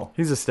invincible.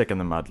 He's a stick in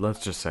the mud. Let's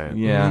just say it.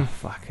 Yeah,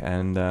 fuck.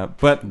 And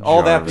but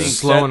all that being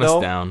Slowing said, us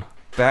though, down.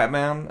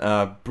 Batman,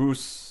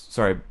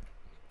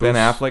 Ben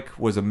Affleck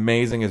was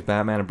amazing as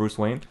Batman and Bruce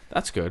Wayne.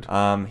 That's good.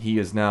 He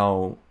is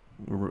now.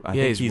 I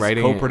think he's he's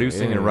writing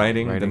co-producing it, and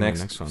writing the writing the next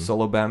next one.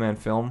 solo Batman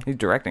film, He's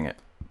directing it.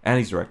 and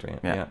he's directing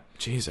it. Yeah.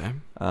 Jeez,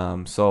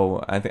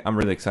 So I think I'm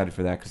really excited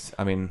for that because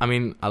I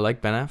mean I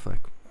like Ben Affleck.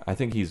 I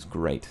think he's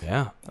great.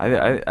 Yeah.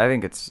 I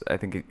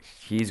think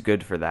he's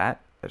good for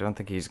that. I don't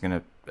think he's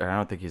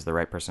the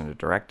right person to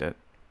direct it.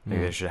 I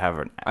think they should have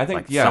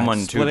someone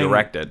to splitting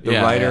direct it. The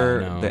Yeah,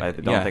 writer, yeah, no. I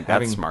don't think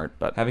that's smart,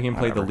 but having him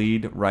play the whatever.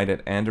 lead, write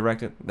it, and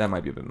direct it, that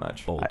might be a bit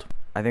much. Bold.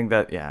 I think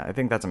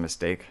that's a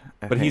mistake.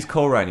 But he's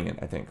co-writing it,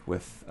 I think,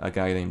 with a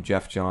guy named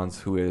Jeff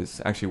Johns, who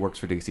actually works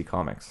for DC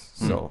Comics.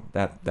 So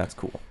that's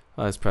cool.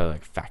 Well, that's probably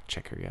like fact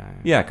checker guy.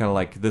 Yeah, kind of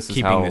like this is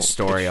Keeping how the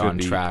story it should on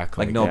be. track,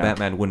 Like, like, no, yeah.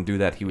 Batman wouldn't do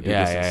that. He would do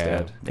Yeah, this yeah,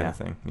 instead, yeah. kind of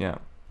thing.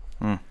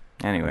 Yeah.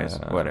 Anyways,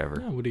 whatever.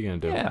 Yeah, what are you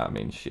gonna do? Yeah, I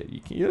mean, shit.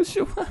 You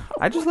should.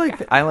 I just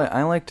like I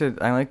like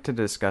to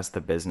discuss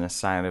the business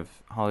side of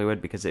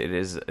Hollywood because it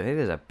is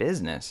a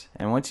business,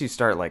 and once you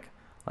start like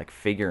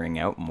figuring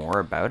out more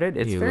about it,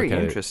 it's You very look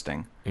at it-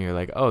 interesting. And you're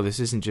like, oh, this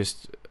isn't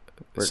just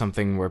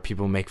something where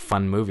people make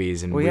fun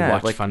movies and Well, we yeah,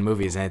 watch like- fun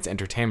movies and it's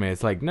entertainment.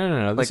 It's like,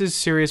 no. This Like- is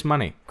serious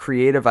money.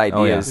 Creative yeah.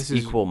 ideas This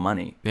is- equal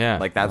money. Yeah.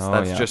 Like that's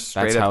Oh, yeah. just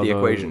straight That's up how the the-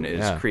 equation is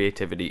yeah.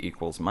 creativity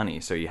equals money.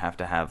 So you have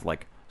to have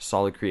like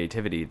solid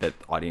creativity that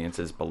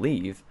audiences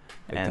believe,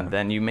 and time.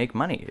 then you make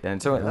money. And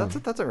so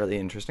that's a really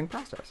interesting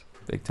process.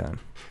 Big time.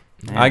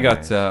 Anyways. I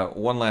got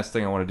one last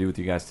thing I want to do with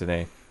you guys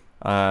today.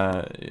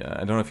 I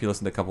don't know if you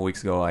listened a couple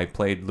weeks ago. I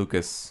played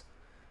Lucas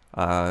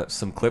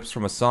some clips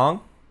from a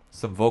song,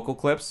 some vocal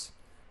clips,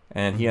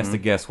 and he has to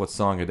guess what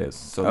song it is.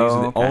 So these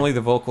are okay. only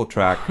the vocal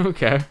track.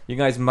 Okay. You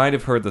guys might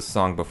have heard the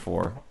song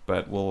before,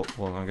 but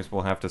I guess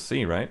we'll have to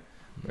see, right?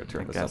 I'm gonna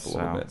turn I this up guess a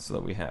little so. bit so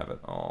that we have it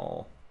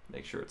all.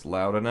 Make sure it's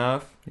loud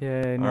enough.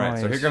 Yay! All right,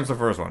 so here comes the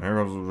first one. Here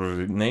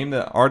goes. Name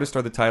the artist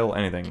or the title,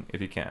 anything,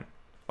 if you can.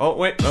 Oh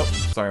wait, oh,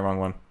 sorry, wrong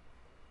one.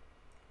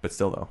 But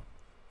still though.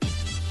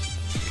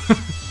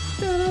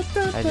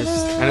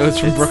 I know it's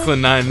from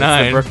Brooklyn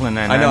Nine-Nine. Brooklyn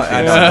Nine-Nine.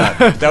 I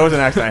know that was an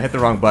accident. I hit the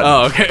wrong button.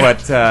 Oh, okay.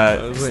 But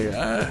I was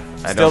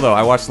like, still though,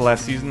 I watched the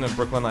last season of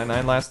Brooklyn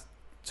Nine-Nine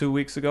 2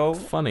 weeks ago.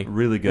 funny.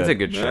 Really good. It's a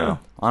good show. Yeah.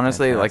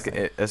 Honestly,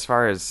 Fantastic. as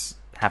far as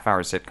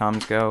half-hour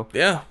sitcoms go.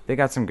 Yeah. They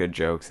got some good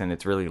jokes, and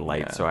it's really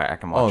light, Yeah. so I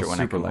can watch Oh, it when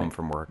I super come home light.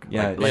 from work.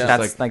 Yeah, like, it's just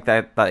that's like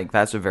that. Like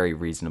that's a very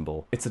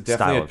reasonable. It's style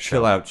definitely a of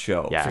chill show. out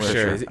show. Yeah, For for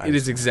sure. sure. It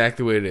is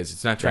exactly what it is.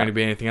 It's not trying Yeah. to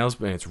be anything else,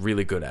 but it's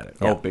really good at it.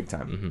 Oh, big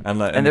time.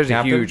 And And there's the a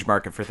captain- huge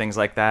market for things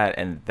like that,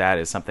 and that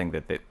is something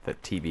that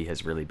TV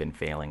has really been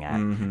failing at.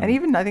 And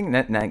even I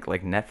think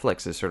like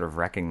Netflix is sort of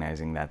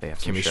recognizing that they have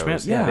some Kimmy shows.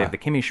 Schmidt? Yeah, they Yeah. have the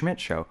Kimmy Schmidt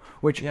show,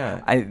 which Yeah.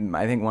 I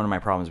think one of my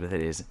problems with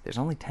it is there's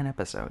only 10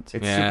 episodes.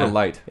 It's Yeah. super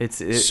light.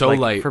 It's So like,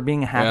 light. for being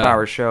a Yeah.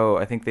 half-hour show.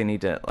 I think they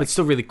need to. But Like,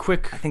 still really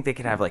quick. I think they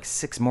could have like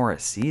 6 more a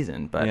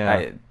season. But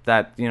Yeah.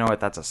 you know what?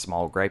 That's a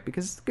small gripe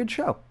because it's a good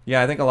show.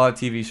 Yeah, I think a lot of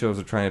TV shows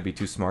are trying to be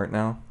too smart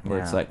now. Where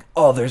it's Yeah. like,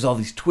 oh, there's all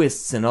these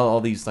twists and all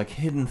these like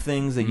hidden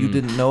things that you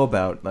didn't know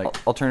about. Like,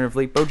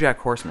 Alternatively, BoJack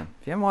Horseman.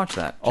 If you haven't watched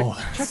that,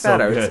 check so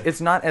that out. good.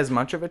 It's not as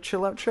much of a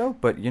chill-out show,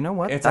 but you know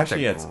what? It's That's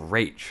actually- a it's-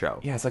 great show.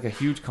 yeah, it's like a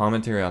huge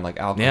commentary on like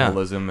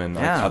alcoholism and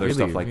like, Yeah, other really,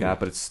 stuff like really. that,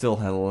 but it's still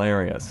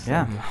hilarious.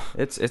 Yeah,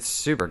 it's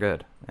super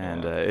good,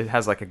 and it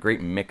has like a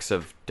great mix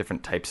of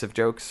different types of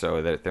jokes,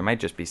 so that there might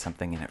just be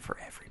something in it for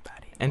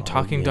everybody. And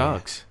talking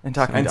dogs. And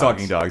talking And dogs.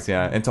 talking dogs,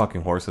 yeah, and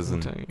talking horses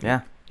and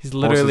Yeah, He's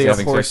literally a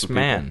having sex horse with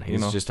man. people, you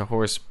He's know? just a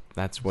horse.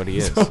 That's what he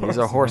is. he's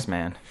a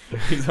horseman.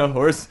 he's a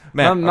horse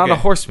man. Not a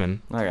okay.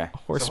 horseman. Okay, A So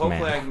horseman.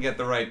 hopefully I can get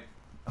the right.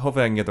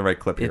 Hopefully I can get the right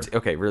clip here. it's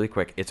okay. Really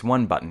quick, it's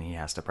one button he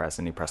has to press,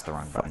 and he pressed the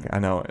wrong button. I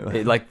know. So So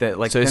they're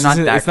this not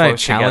isn't- that it's not a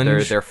close together.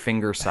 challenge? They're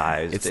finger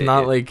sized. It's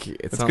not like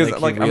it's not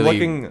because like, he I'm really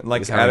looking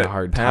like is at having it a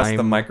hard past time.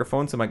 the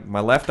microphone, so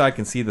my left eye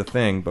can see the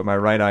thing, but my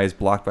right eye is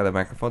blocked by the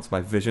microphone, so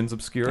my vision's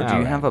obscured. Oh, Do you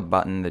Alright. have a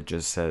button that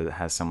just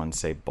has someone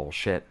say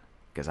bullshit?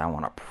 Because I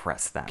want to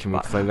press that. Can we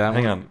button. play that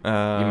Hang one?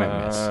 on.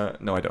 might miss.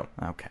 No, I don't.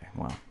 Okay,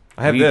 well,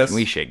 I have we, this.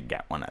 We should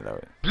get one of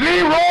those.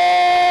 Okay,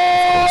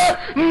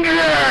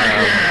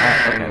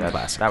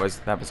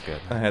 That was good.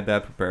 I had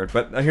that prepared,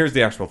 but here's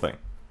the actual thing.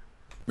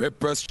 Me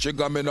press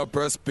trigger, me no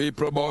press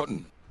people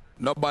button.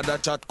 Nobody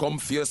chat come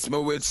face me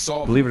with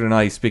some. Believe it or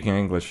not, he's speaking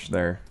English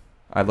there.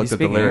 I looked He's at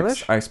the speaking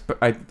lyrics. English?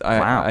 I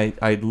Wow.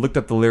 looked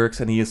up the lyrics,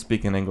 and he is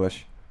speaking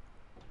English.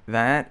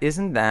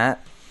 Isn't that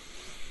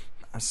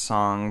a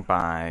song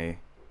by?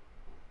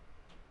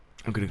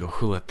 I'm gonna go.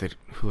 Who let the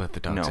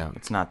dogs No, out?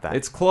 it's not that.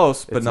 It's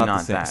close, but It's not, not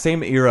the same.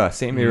 that.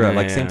 Same era, Yeah,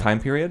 like same yeah. time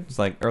period. It's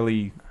like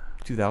early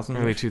 2000s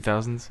Early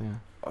 2000s.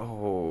 Yeah.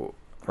 oh,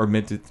 or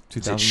mid to Is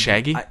 2000s. it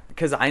Shaggy?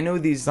 because I know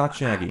these. It's not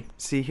Shaggy.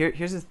 See,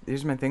 here's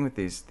my thing with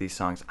these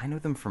songs. I know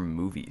them from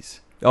movies.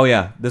 Oh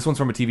yeah, this one's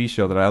from a TV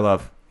show that I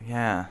love.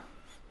 Yeah.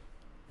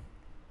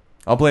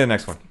 I'll play the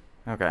next one.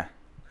 Okay.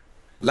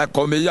 Like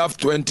how me have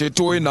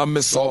 22 in a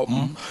me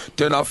something.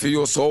 Then I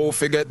feel so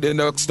forget the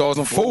next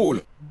dozen fool.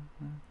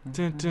 I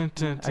can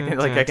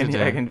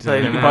tell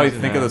you. You can probably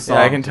think of the song.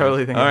 Yeah, I can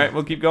totally think. All of right,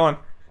 we'll keep going.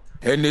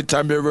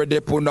 Anytime you ready,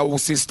 put now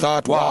see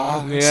start war.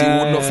 Yeah. See who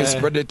enough is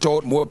spread it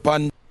out more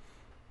pan.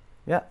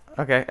 Yeah.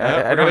 Okay. Yeah,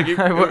 I we're gonna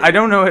don't. keep- I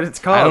don't know what it's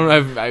called. I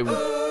don't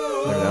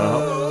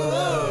know.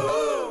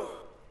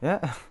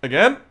 Yeah.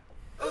 Again?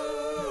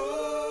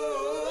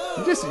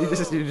 You just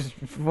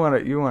want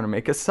to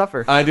make us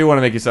suffer. I do want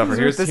to make you suffer. This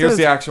is what Here's this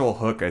the is. actual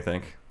hook, I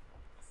think.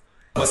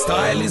 My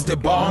style is the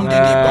bomb, the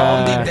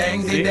bomb, the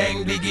dang, the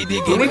dang, diggy,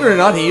 diggy. Believe it or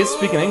not, he is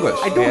speaking English.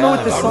 I don't know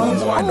what this I song is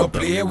don't want called. to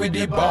play with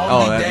the bomb,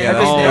 Oh, the that- dang, yeah, the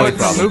that's- dang, that's the the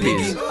From problem. diggy,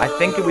 movies. diggy. I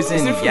think it was in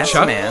Isn't it from Yes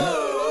Chuck?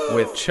 Man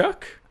with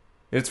Chuck.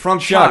 It's from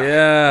Chuck.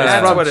 Yeah.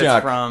 That's from what Chuck.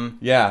 it's from.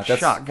 Yeah, that's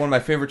Chuck. one of my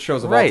favorite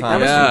shows of Right. all time.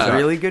 That was Yeah. a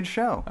really good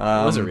show.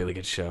 That was a really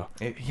good show.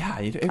 It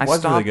I was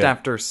stopped really good.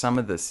 after some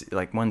of this,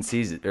 like one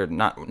season, or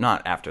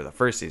not after the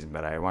first season,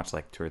 but I watched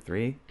like 2 or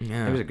 3.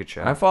 Yeah. It was a good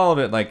show. I followed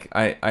it like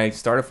I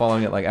started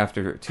following it like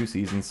after 2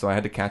 seasons, so I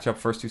had to catch up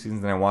first 2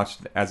 seasons, and I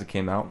watched it as it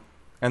came out,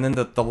 and then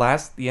the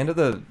end of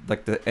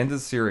the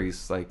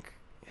series, like,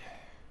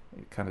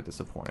 it kind of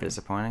disappointed.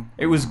 Disappointing.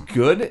 It was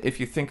good if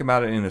you think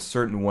about it in a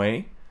certain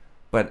way,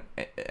 but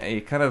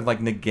it kind of like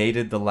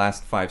negated the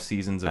last 5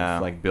 seasons of Oh.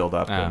 like build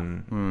up, Oh.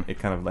 and it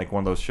kind of like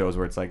one of those shows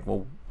where it's like,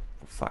 well,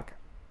 fuck,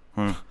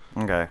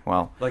 Okay.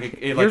 Well, like it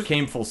Here's- like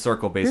came full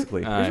circle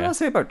basically. here's what yeah. I'll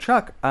say about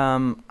Chuck.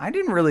 I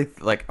didn't really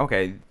like.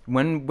 Okay,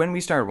 when we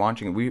started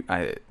watching it,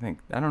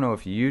 I don't know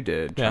if you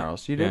did, Yeah.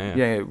 Charles. You did.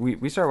 Yeah,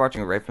 we started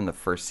watching it right from the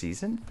first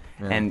season,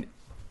 and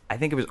I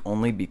think it was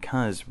only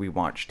because we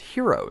watched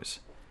Heroes,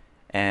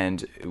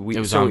 and It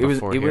was on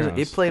before it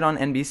Heroes. played on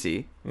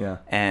NBC, Yeah.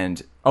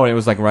 and Oh, and it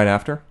was like right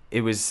after.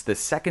 it was the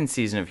second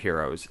season of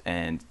Heroes,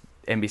 and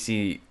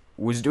NBC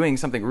was doing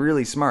something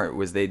really smart.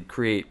 Was they'd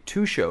create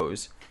 2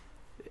 shows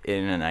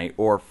in a night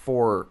or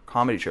 4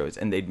 comedy shows,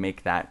 and they'd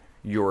make that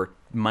your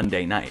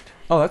Monday night.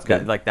 Oh, that's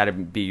good. Like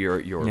that'd be your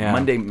Yeah.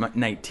 Monday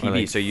night TV. Or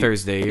like so you,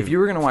 Thursday- if you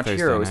were gonna watch Thursday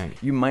Heroes, night.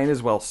 you might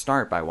as well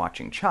start by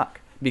watching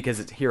Chuck because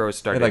it's Heroes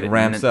started. like at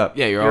ramps up.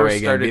 Yeah, you're Heroes already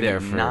gonna be started there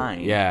at for 9.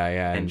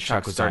 Yeah, and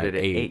Chuck was started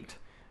at 8.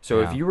 So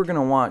Yeah. if you were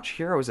gonna watch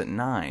Heroes at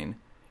 9,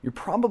 you're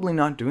probably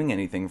not doing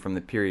anything from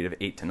the period of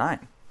 8 to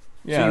 9.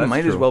 Yeah, So you that's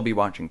might as true. well be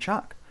watching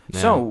Chuck. Yeah.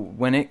 So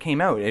when it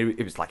came out,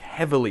 it was like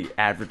heavily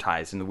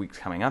advertised in the weeks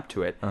coming up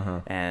to it,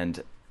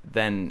 and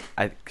then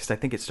because I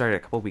think it started a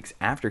couple of weeks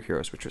after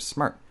Heroes, which was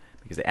smart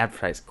because they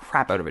advertised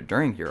crap out of it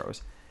during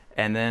Heroes,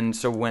 And then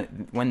so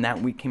when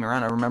that week came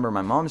around, I remember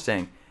my mom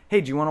saying,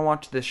 "Hey, do you want to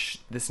watch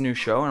this new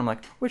show?" And I'm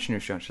like, "Which new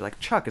show?" And she's like,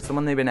 "Chuck, it's the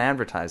one they've been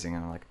advertising."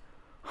 And I'm like,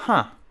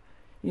 "Huh,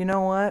 you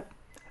know what?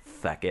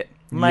 Fuck it.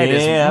 Might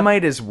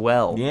as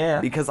well.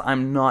 Yeah. Because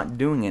I'm not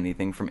doing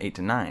anything from 8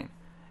 to 9.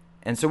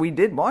 And so we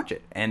did watch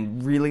it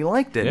and really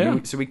liked it. Yeah.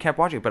 So we kept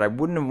watching it, but I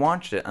wouldn't have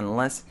watched it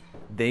unless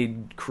they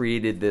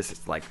created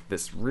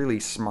this really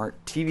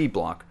smart TV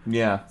block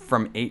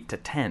from 8 to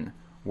 10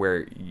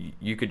 where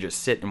you could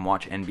just sit and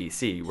watch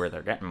NBC where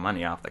they're getting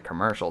money off the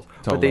commercials.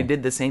 Totally. But they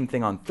did the same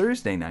thing on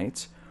Thursday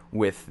nights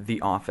with The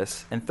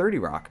Office and 30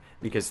 Rock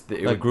because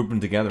Like group them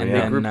together, and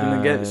yeah. they grouped them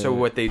together. So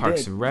what they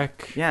Parks did, and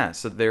Rec. yeah.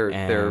 So their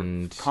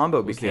And combo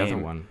what was the became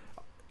other one?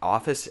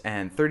 Office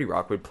and 30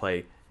 Rock would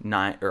play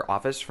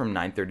Office from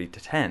 9:30 to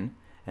 10,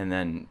 and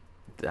then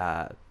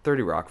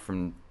 30 Rock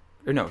from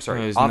Office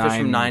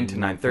from 9 to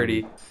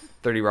 9:30,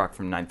 30 Rock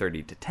from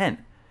 9:30 to 10.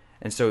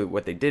 And so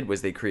what they did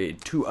was they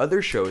created two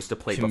other shows to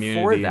play Community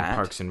before and that,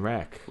 Parks and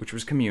Rec. which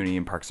was Community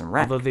and Parks and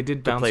Rec. Although they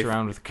did To bounce play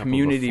around with a couple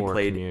Community before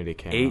played Community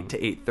came 8 out. to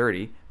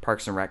 8:30.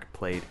 Parks and Rec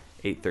played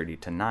 8:30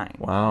 to 9.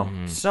 Wow.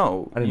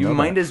 So I didn't you know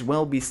might that. as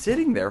well be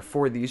sitting there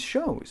for these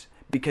shows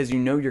because you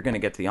know you're going to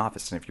get to The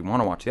Office, and if you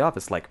want to watch The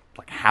Office, like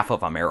half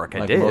of America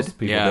Like did, most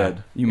people Yeah.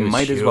 did. you It was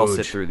might as well sit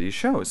huge. through these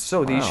shows.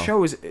 So these Wow.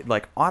 shows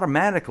like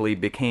automatically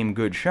became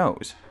good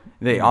shows.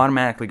 They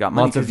automatically got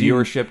money. Lots of 'cause you-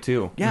 viewership,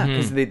 too. Yeah,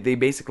 because they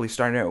basically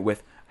started out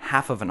with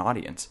half of an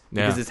audience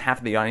because Yeah. it's half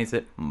of the audience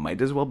that might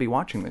as well be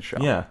watching this show.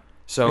 Yeah.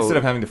 So Instead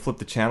of having to flip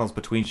the channels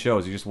between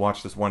shows, you just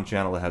watch this one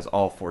channel that has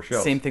all 4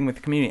 shows. same thing with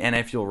the Community. And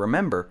if you'll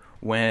remember,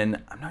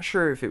 when I'm not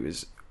sure if it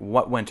was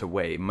what went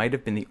away, it might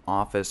have been The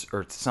Office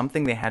or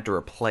something they had to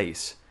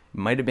replace. It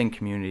might have been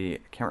Community. I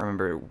can't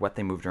remember what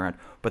they moved around,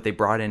 but they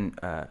brought in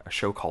a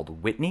show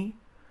called Whitney.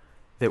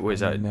 That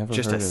was I've never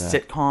just a heard of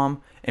that. sitcom.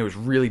 And it was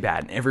really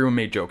bad, and everyone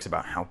made jokes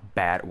about how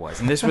bad it was.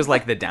 And this was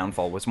like the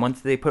downfall. Was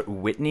once they put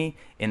Whitney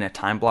in a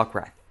time block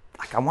where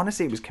I want to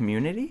say it was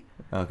Community.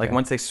 Okay. Like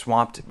once they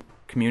swapped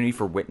Community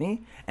for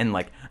Whitney, and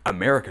like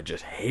America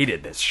just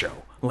hated this show.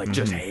 Like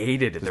just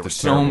hated it. There were a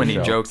so terrible many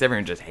show. jokes.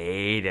 Everyone just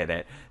hated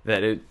it.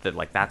 That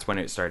like that's when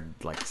it started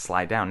like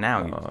slide down.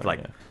 Now like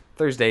yeah.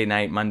 Thursday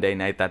night, Monday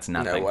night, that's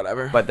nothing.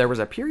 whatever. But there was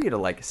a period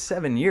of like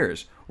 7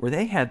 years where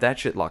they had that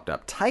shit locked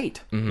up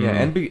tight.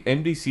 Yeah,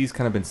 NBC's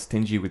kind of been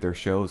stingy with their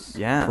shows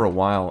Yeah. for a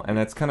while, and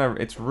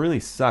it's really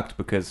sucked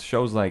because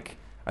shows like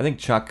I think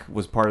Chuck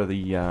was part of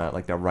the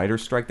like the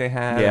writer's strike they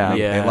had. Yeah. and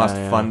they Yeah, lost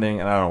yeah.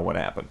 funding, and I don't know what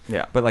happened.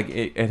 Yeah. but like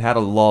it had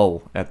a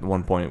lull at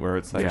one point where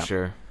it's like, Yeah.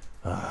 Sure.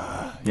 you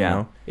Yeah.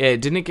 know? Yeah,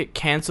 didn't it get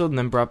canceled and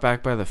then brought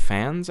back by the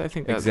fans? I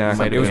think that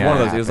Exactly. might It was have one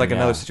of those. It was like happened,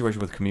 another yeah.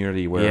 situation with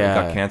Community where it Yeah.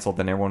 got canceled.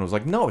 Then everyone was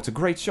like, "No, it's a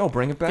great show.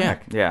 Bring it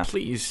back." Yeah.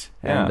 Please.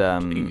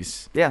 And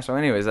Please. yeah. So,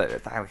 anyways,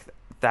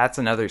 that's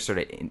another sort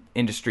of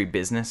industry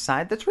business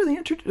side that's really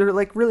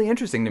really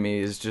interesting to me.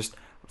 Is just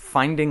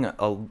finding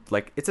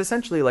it's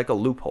essentially like a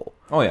loophole.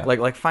 Oh, yeah.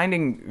 Like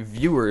finding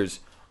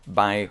viewers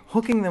by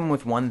hooking them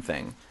with one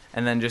thing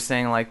and then just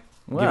saying like,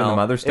 well, Giving them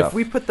other stuff. if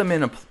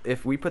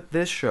we put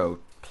this show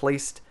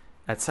placed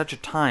at such a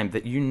time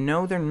that you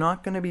know they're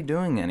not going to be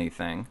doing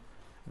anything,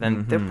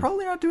 then they're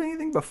probably not doing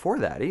anything before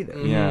that either.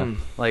 Yeah.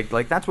 Like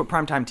that's what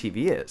primetime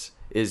TV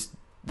is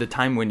the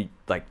time when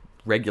like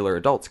regular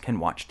adults can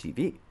watch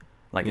TV.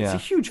 Like it's Yeah. a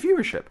huge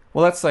viewership.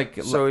 Well, that's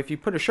like So if you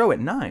put a show at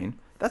 9,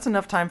 that's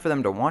enough time for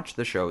them to watch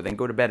the show, then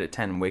go to bed at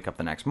 10 and wake up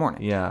the next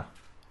morning. yeah,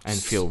 And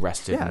feel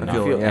rested. Yeah, and and not,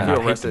 feel, yeah. and not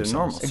feel hate rested and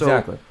normal. themselves.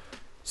 exactly.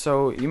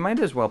 So you might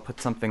as well put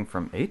something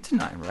from 8 to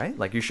 9, right?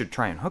 Like you should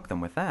try and hook them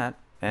with that.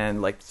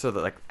 And like so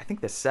that like I think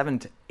the 7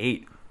 to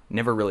 8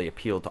 never really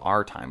appealed to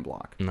our time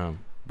block. No.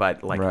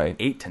 But like Right.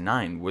 8 to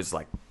 9 was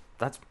like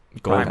that's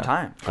Gold. prime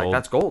time. Like Gold.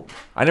 that's gold.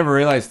 I never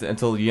realized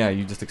until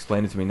you just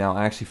explained it to me now.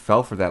 I actually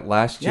fell for that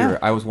last year. Yeah.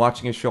 I was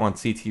watching a show on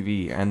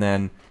CTV, and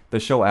then the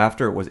show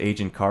after it was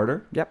Agent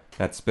Carter. Yep.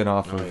 That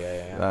spin-off Oh, of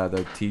yeah.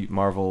 the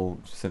Marvel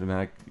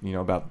cinematic,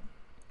 about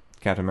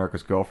Captain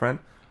America's girlfriend.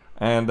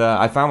 And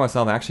I found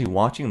myself actually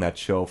watching that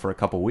show for a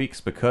couple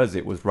weeks because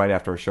it was right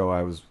after a show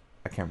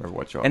I can't remember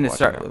what show. And I it was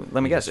watching started. now.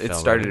 Let me You guess. just It fell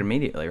started in.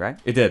 immediately, right?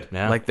 It did.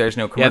 Yeah. Like there's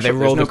no Yeah, commercial. they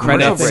roll there's the no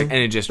commercial credits break and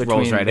it just between-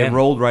 rolls right It in.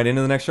 rolled right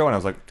into the next show, and I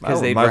was like, Because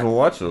oh, they might as brought- well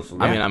watch this.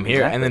 I mean, I'm here,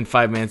 exactly. and then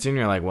 5 minutes in,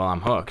 you're like, well,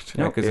 I'm hooked.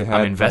 Yeah, 'cause it it-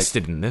 had, I'm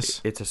invested in this.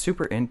 It's a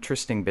super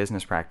interesting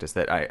business practice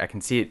that I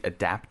can see it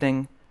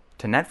adapting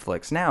to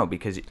Netflix now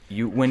because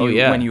when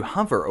you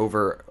hover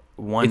over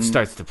one, It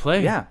starts to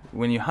play. Yeah,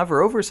 when you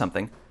hover over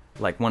something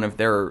like one of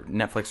their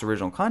Netflix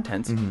original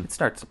contents, it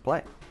starts to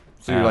play.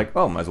 So you're like,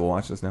 oh, might as well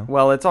watch this now.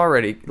 Well, it's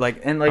already Oh,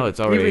 it's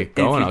already even if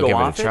going, you I'll go give it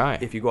a off try.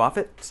 If you go off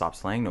it, it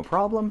stops playing, no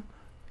problem.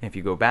 If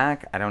you go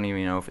back, I don't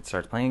even know if it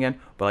starts playing again.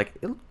 But like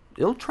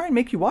it'll try and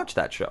make you watch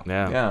that show.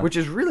 Yeah. Yeah. Which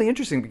is really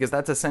interesting because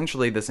that's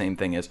essentially the same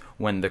thing as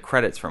when the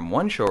credits from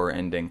one show are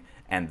ending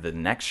and the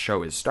next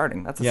show is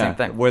starting. That's the same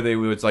thing. where they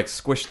would like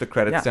squish the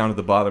credits Yeah. down to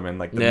the bottom and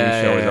like the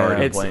Yeah, new show is yeah,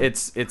 already It's playing.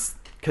 it's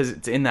because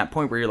it's in that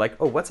point where you're like,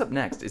 oh, what's up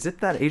next? Is it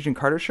that Agent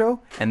Carter show?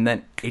 And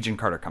then Agent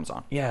Carter comes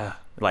on. Yeah.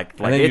 Like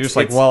And then you're just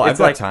like, well, I've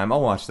got time.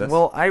 I'll watch this.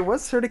 Well, I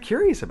was sort of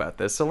curious about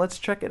this, so let's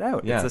check it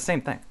out. Yeah. It's the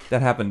same thing.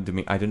 That happened to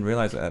me. I didn't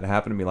realize that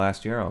happened to me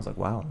last year. I was like,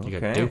 wow, You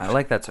got okay. duped. I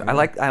like that.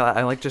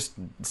 I like just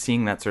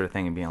seeing that sort of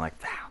thing and being like,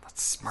 wow,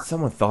 that's smart.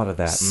 Someone thought of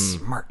that.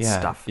 Smart Yeah,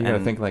 stuff. you gotta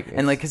think like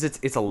and like because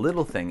it's a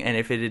little thing, and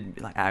if it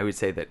had, like, I would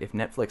say that if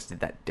Netflix did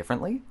that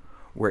differently,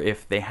 where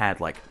if they had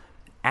like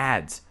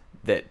ads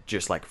that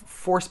just like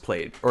force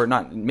played, or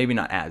not, maybe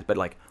not ads, but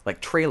like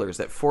trailers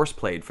that force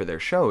played for their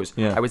shows,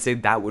 Yeah. I would say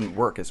that wouldn't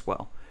work as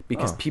well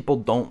because people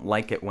don't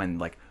like it when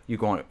like you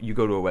go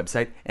to a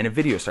website and a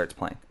video starts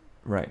playing.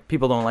 Right.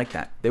 People don't like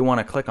that. They want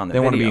to click on the They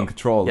video. wanna be in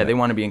control of Yeah, it. they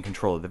want to be in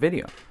control of the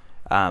video.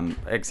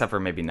 Except for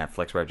maybe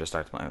Netflix, where it just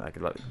starts playing. Like,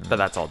 but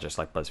that's all just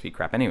like BuzzFeed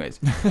crap, anyways.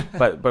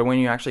 but when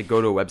you actually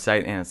go to a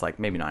website and it's like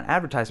maybe not an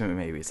advertisement,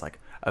 maybe it's like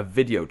a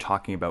video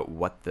talking about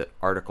what the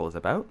article is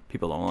about,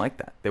 people don't like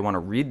that. They want to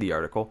read the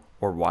article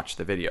or watch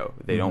the video.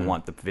 They don't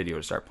want the video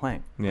to start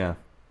playing. Yeah.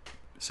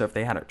 So if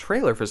they had a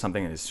trailer for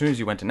something, and as soon as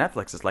you went to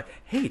Netflix, it's like,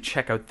 hey,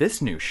 check out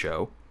this new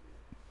show.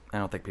 I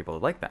don't think people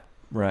would like that.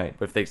 Right.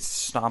 But if they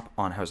stop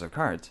on House of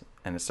Cards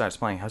and it starts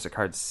playing House of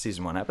Cards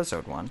Season 1,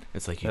 Episode 1,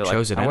 It's like you they're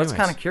chose like, it I was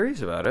anyways. kind of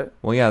curious about it.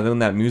 Well, yeah. Then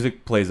that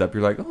music plays up.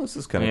 You're like, oh, this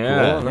is kind of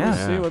Yeah, cool. Let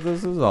yeah. me see what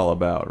this is all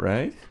about.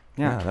 Right.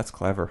 Yeah. That's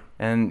clever.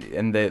 And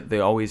they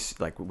always,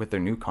 like, with their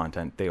new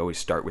content, they always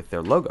start with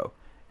their logo.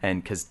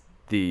 And because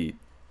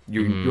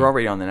you're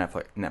already on the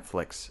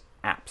Netflix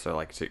app. So,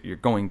 like, so you're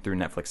going through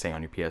Netflix, say,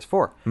 on your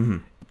PS4. Mm-hmm.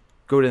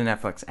 Go to the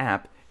Netflix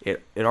app.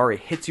 It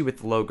already hits you with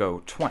the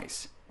logo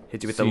twice.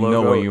 Hits you with So the you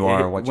logo. know where you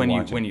are, what you're when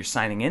watching. when you're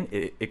signing in,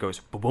 it goes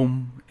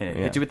boom, and it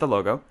Yeah. hits you with the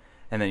logo,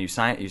 and then you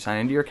sign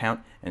into your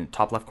account, and in the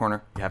top left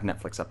corner you have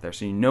Netflix up there,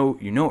 so you know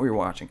what you're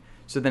watching.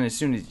 So then as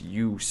soon as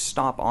you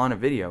stop on a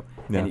video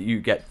Yeah. and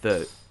you get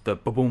the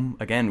boom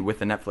again with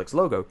the Netflix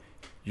logo,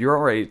 you're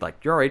already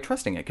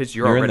trusting it because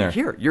you're You're in already there.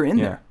 here. You're in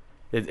Yeah. there.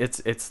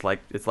 It's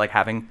like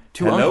having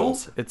two Hello?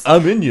 uncles. It's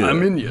I'm in you.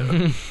 I'm in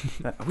you.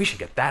 We should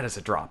get that as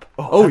a drop.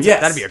 Oh, that's- yes.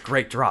 that'd be a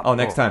great drop. Oh,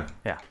 next time.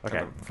 Yeah.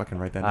 Okay. Fucking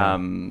write that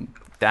down.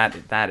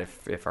 That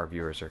if our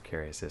viewers are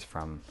curious is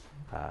from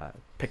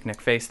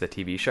Picnic Face, the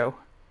TV show.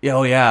 Yeah,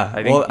 oh yeah.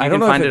 I think you I can don't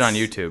know find if it on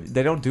it's- YouTube.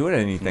 They don't do it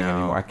anything No.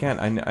 anymore. I can't.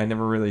 I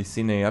never really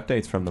seen any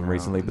updates from them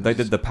recently. But they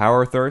did the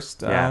Power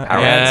Thirst. Yeah, Power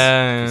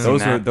Ads.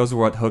 Those Seen were that. those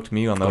were what hooked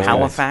me on those. guys.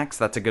 Halifax,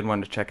 that's a good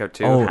one to check out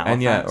too. Oh, Halifax.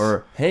 and yeah,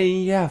 or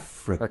Hey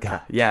Africa. Okay.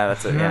 Yeah,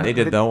 that's it. Yeah. They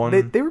did that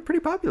one. They were pretty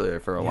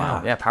popular for a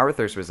while. Yeah. Yeah, Power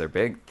Thirst was their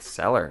big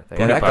seller. They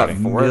Yeah, that got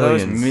four of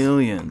those millions.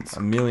 millions.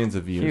 Millions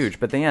of views. Huge,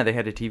 but then they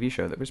had a TV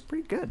show that was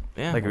pretty good.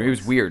 Yeah, like it it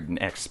was weird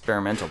and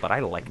experimental, but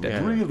I liked it.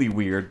 Yeah. Really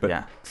weird, but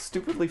Yeah.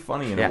 stupidly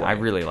funny in Yeah, a way. I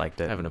really liked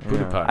it. Having a booty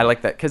Yeah. party. I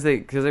like that because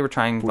they were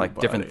trying like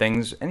different party.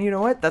 things, and you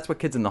know what? That's what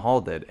Kids in the Hall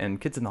did, and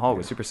Kids in the Hall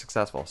was super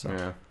successful. So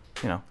Yeah.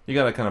 you know, You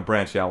gotta kind of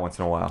branch out once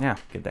in a while. Yeah.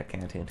 Get that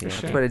content. For in.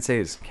 sure. that's what I'd say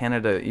is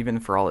Canada, even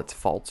for all its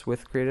faults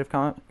with creative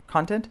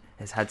content,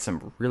 has had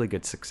some really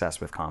good success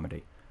with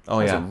comedy. Oh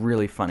Has yeah. some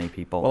really funny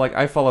people. Well, like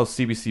I follow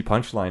CBC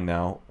Punchline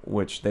now,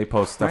 which they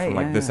post stuff Right, from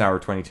like yeah. this hour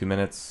 22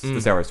 minutes,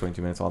 this hour is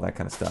 22 minutes, all that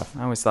kind of stuff.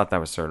 I always thought that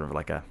was sort of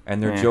like a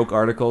And their eh. joke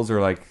articles are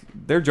like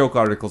their joke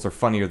articles are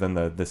funnier than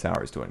the this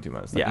hour is 22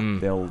 minutes. Like, Yeah.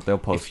 they'll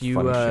post If you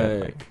funny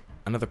shit. Like,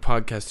 another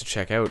podcast to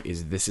check out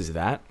is This Is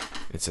That.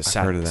 It's a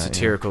I've heard of that, yeah.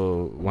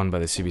 satirical one by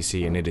the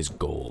CBC, and it is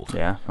gold.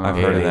 Yeah, I've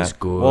It heard of is that.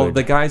 good. Well,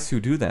 the guys who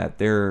do that,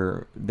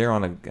 they're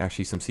on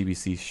actually some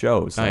CBC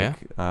shows. Oh, like,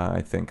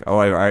 I think. Oh,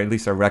 I at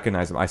least I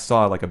recognize them. I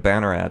saw like a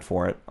banner ad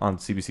for it on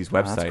CBC's Oh,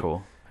 website. that's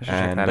cool. I should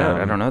check And, that out.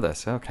 I um, don't know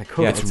this. Okay,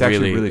 cool. yeah, it's, it's actually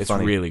really, really it's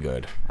funny. really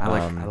good. I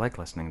um, like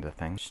listening to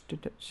things.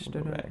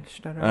 All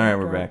right,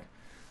 we're back.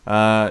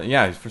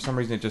 Yeah, for some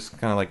reason it just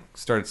kind of like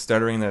started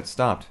stuttering, then it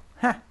stopped.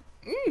 Huh.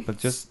 But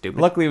just Stupid.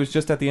 luckily it was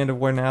just at the end of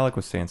when Alec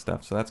was saying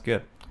stuff, so that's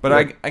good. But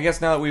I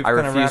guess now that we've I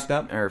kind of refuse. wrapped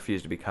up, I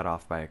refuse to be cut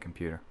off by a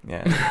computer.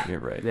 yeah, you're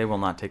right. They will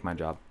not take my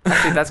job.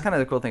 Actually, that's kind of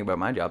the cool thing about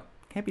my job.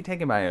 Can't be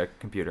taken by a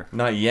computer.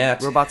 Not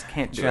yet. Robots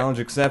can't do Challenge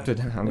accepted.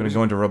 I'm going to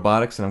go into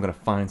robotics and I'm going to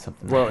find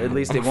something. it. Well, at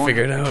least it I'll won't.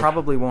 figure it out.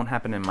 Probably won't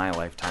happen in my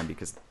lifetime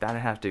because that'd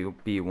have to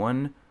be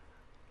one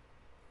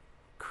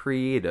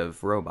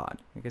creative robot.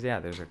 Because yeah,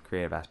 there's a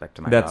creative aspect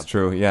to my That's job.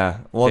 true. Yeah.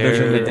 Well, there's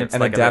It's an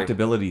like a very-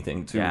 adaptability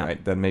thing too, Yeah.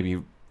 right? That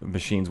maybe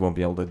machines won't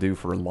be able to do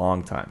for a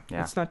long time.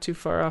 Yeah. It's not too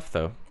far off,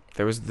 though.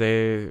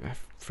 I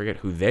forget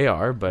who they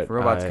are, but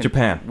Robots can,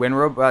 Japan. When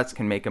robots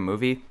can make a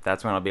movie,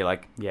 that's when I'll be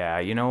like, yeah,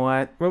 you know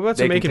what? robots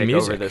They are can making take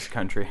music. over this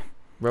country.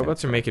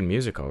 Robots are making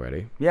music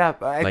already. Yeah,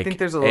 but I like, think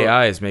there's a little.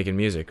 AI is making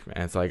music,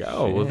 and it's like,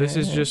 oh, well, this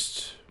is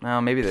just Well,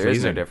 maybe there is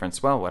no Pleasing.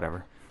 difference. Well,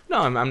 whatever. no.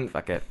 I'm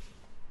Fuck it.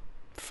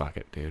 fuck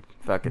it, dude.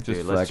 Fuck it, Just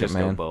dude. Let's fuck it, just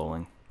go man.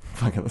 bowling.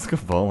 Fuck it, let's go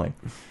bowling.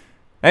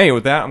 Hey,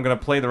 with that, I'm going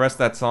to play the rest of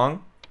that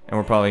song, and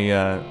we'll probably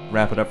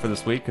wrap it up for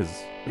this week because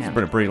it's Yeah.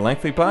 been a pretty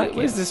lengthy podcast.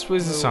 What is this? What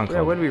is this song Yeah,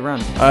 called? what do we run?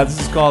 This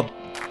is called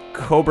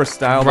Cobra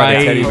Style by the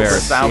Right. Teddy Cobra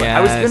Bears. Style. I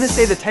was gonna Yes.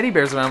 say the teddy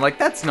bears, and I'm like,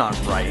 that's not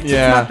right.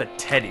 Yeah. It's not the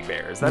teddy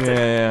bears. That's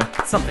Yeah.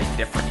 it's something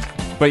different.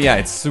 But yeah,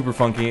 it's super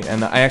funky,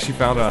 and I actually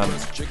found it on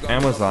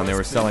Amazon. They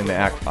were selling the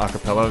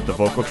acapella, the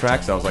vocal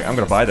tracks. I was like, I'm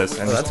gonna buy this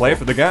and just play it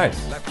for the guys,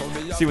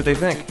 see what they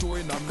think,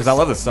 because I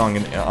love this song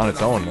on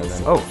its own. And then,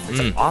 It's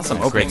an awesome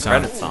That's a great opening song.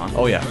 credits song.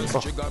 oh yeah,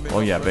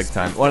 oh yeah, big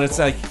time. Well, it's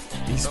like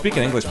he's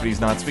speaking English, but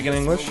he's not speaking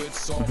English,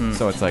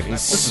 so it's like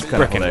this is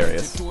kind of frickin'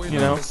 hilarious, you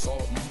know?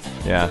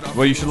 Yeah.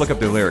 Well, you should look up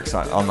the lyrics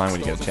online when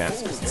you get a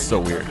chance, 'cause it's so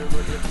weird.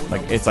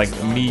 Like it's like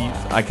me.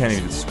 I can't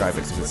even describe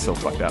it because it's so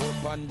fucked up.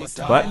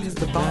 But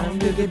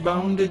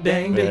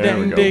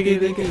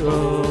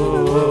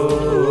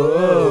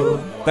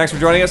thanks for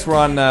joining us. We're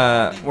on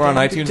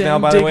iTunes now,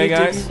 by the way,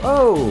 guys.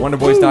 Oh,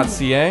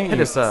 Wonderboys.ca. Hit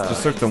us,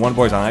 Just search the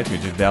Wonderboys on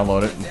iTunes. Just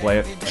download it and play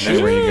it. And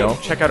anywhere you go.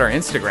 check out our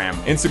Instagram.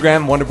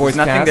 Instagram, Wonderboys.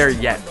 There's nothing there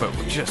yet, but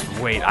just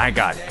wait. I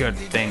got good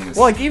things.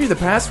 Well, I gave you the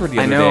password the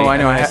other day. I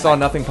know. And I saw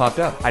nothing popped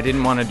up. I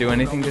didn't want to do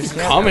anything just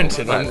yet.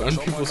 Commented on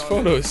people's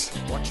photos.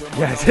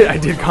 Yeah, I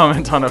did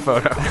comment on a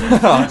photo.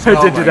 Oh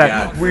I did do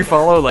that. We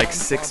follow like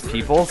 6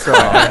 people, so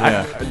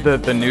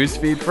the news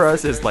feed for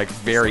us is like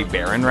very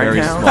barren right Very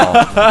now.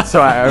 small.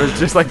 So I was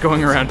just like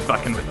going around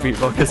fucking with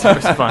people because it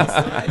was fun.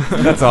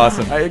 That's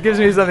awesome. It gives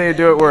me something to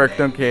do at work.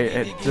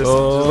 Okay, just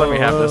let me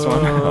have this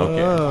one.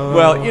 Okay.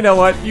 Well, you know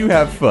what? You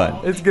have fun.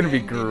 It's gonna be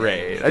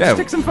great. I Yeah. just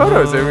took some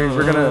photos. I mean,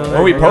 we're gonna.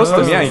 Oh, we we're gonna post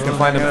them. Yeah, you can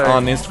find them Yeah.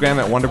 on Instagram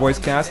at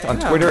WonderboysCast, on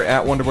Twitter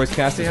at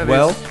WonderboysCast See as how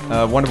well. these-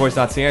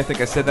 Wonderboys.ca, I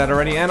think I said that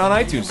already, and on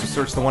iTunes. So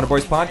search the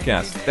Wonderboys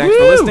Podcast. Thanks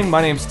for listening.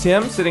 My name's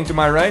Tim. Sitting to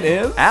my right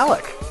is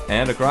Alec.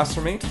 and across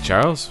from me.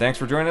 Charles, Thanks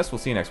for joining us. We'll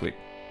see you next week.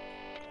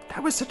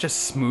 That was such a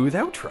smooth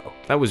outro.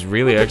 that was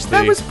really actually.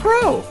 That was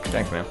pro.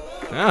 Thanks, man.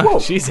 Ah,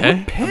 she's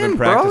Good pin,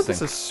 bro. practicing.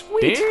 This is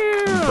sweet.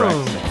 Damn.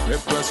 Practicing. Me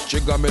press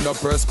trigger, me no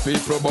press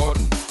people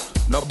button.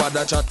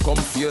 Nobody chat come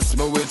face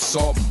me with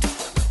something.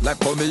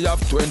 Like how me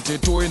have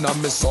 22 in a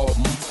me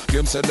something.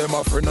 Claim say them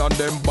a friend and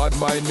them bad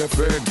mind me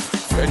friend.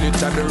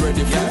 Anytime they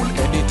ready, fool,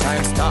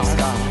 anytime stop.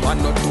 One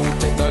or two,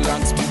 take the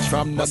long speech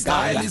from the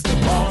style. Is the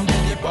bomb,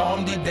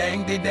 the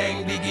dang,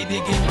 diggy,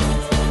 diggy.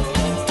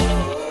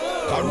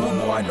 A rude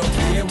boy don't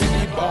play with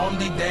the bomb,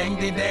 the dang,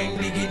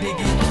 diggy,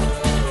 diggy.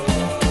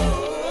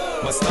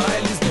 My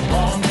style is the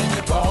bomb,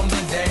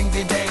 the dang,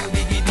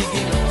 diggy,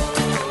 diggy.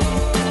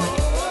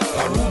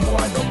 A rude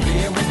boy don't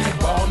play with the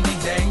bomb, the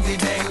dang,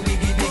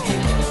 diggy, diggy.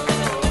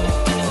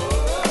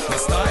 My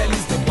style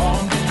is the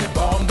bomb,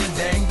 the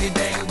dang,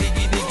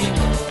 diggy, diggy.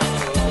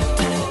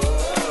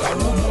 A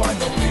rude boy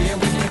don't play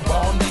with the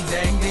bomb, the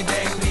dang,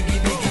 diggy,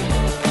 diggy.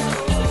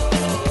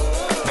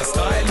 My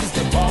style is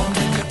the bomb,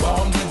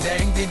 the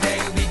dang,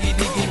 diggy,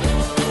 diggy.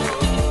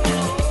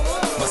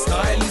 My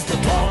style is the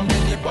bomb,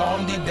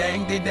 the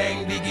dang,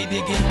 diggy,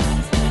 diggy.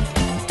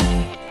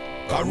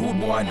 A rude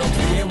boy don't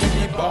play with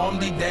the bomb,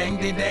 the dang,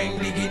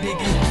 diggy.